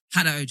YouTube.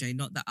 Hannah OJ,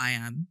 not that I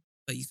am,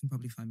 but you can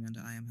probably find me under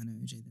I am Hannah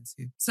OJ there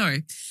too.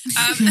 Sorry.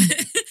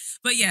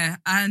 But yeah,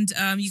 and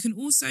you can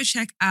also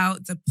check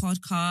out the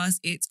podcast.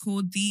 It's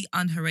called The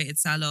Underrated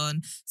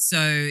Salon.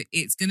 So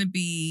it's going to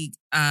be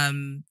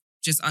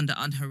just under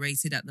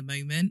Underrated at the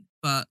moment,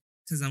 but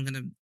because I'm going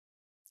to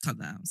cut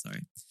that out,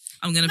 sorry.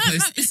 I'm going to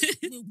post...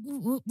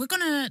 we're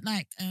going to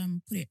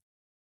put it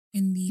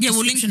in the we'll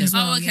link description it. as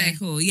well. Oh, okay,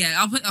 cool. Yeah,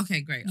 I'll put... Okay,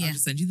 great. Yeah. I'll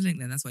just send you the link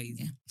then. That's why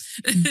easy.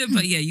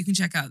 But yeah, you can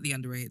check out The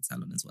Underrated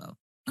Salon as well.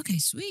 Okay,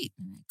 sweet.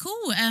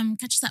 Cool.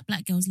 Catch us at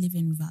Black Girls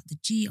Living Without the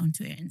G on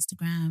Twitter,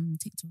 Instagram,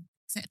 TikTok,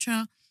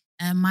 etc.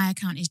 My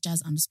account is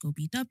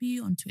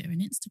jazz_BW on Twitter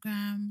and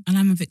Instagram. And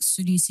I'm a Vic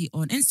Sunusi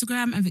on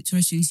Instagram and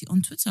Victoria Sunusi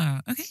on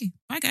Twitter. Okay,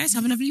 bye guys.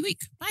 Have a lovely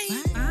week.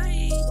 Bye.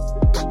 Bye.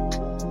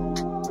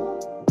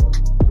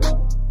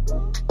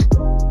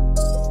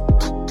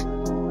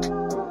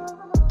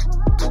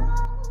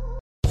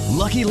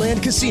 Lucky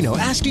Land Casino,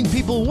 asking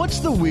people, what's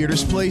the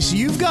weirdest place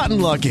you've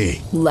gotten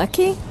lucky?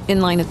 Lucky? In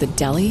line at the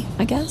deli,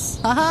 I guess?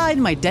 Aha,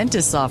 in my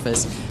dentist's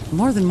office.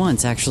 More than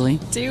once, actually.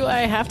 Do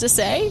I have to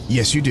say?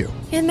 Yes, you do.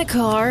 In the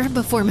car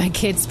before my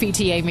kids'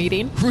 PTA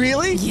meeting.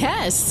 Really?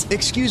 Yes.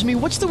 Excuse me,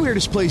 what's the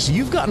weirdest place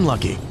you've gotten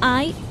lucky?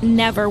 I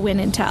never win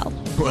and tell.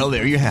 Well,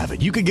 there you have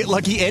it. You can get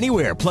lucky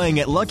anywhere, playing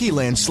at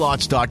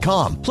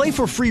LuckyLandSlots.com. Play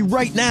for free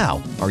right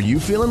now. Are you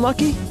feeling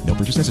lucky? No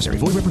purchase necessary.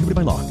 Void where prohibited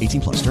by law.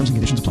 18+. Terms and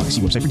conditions apply.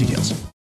 See website for details.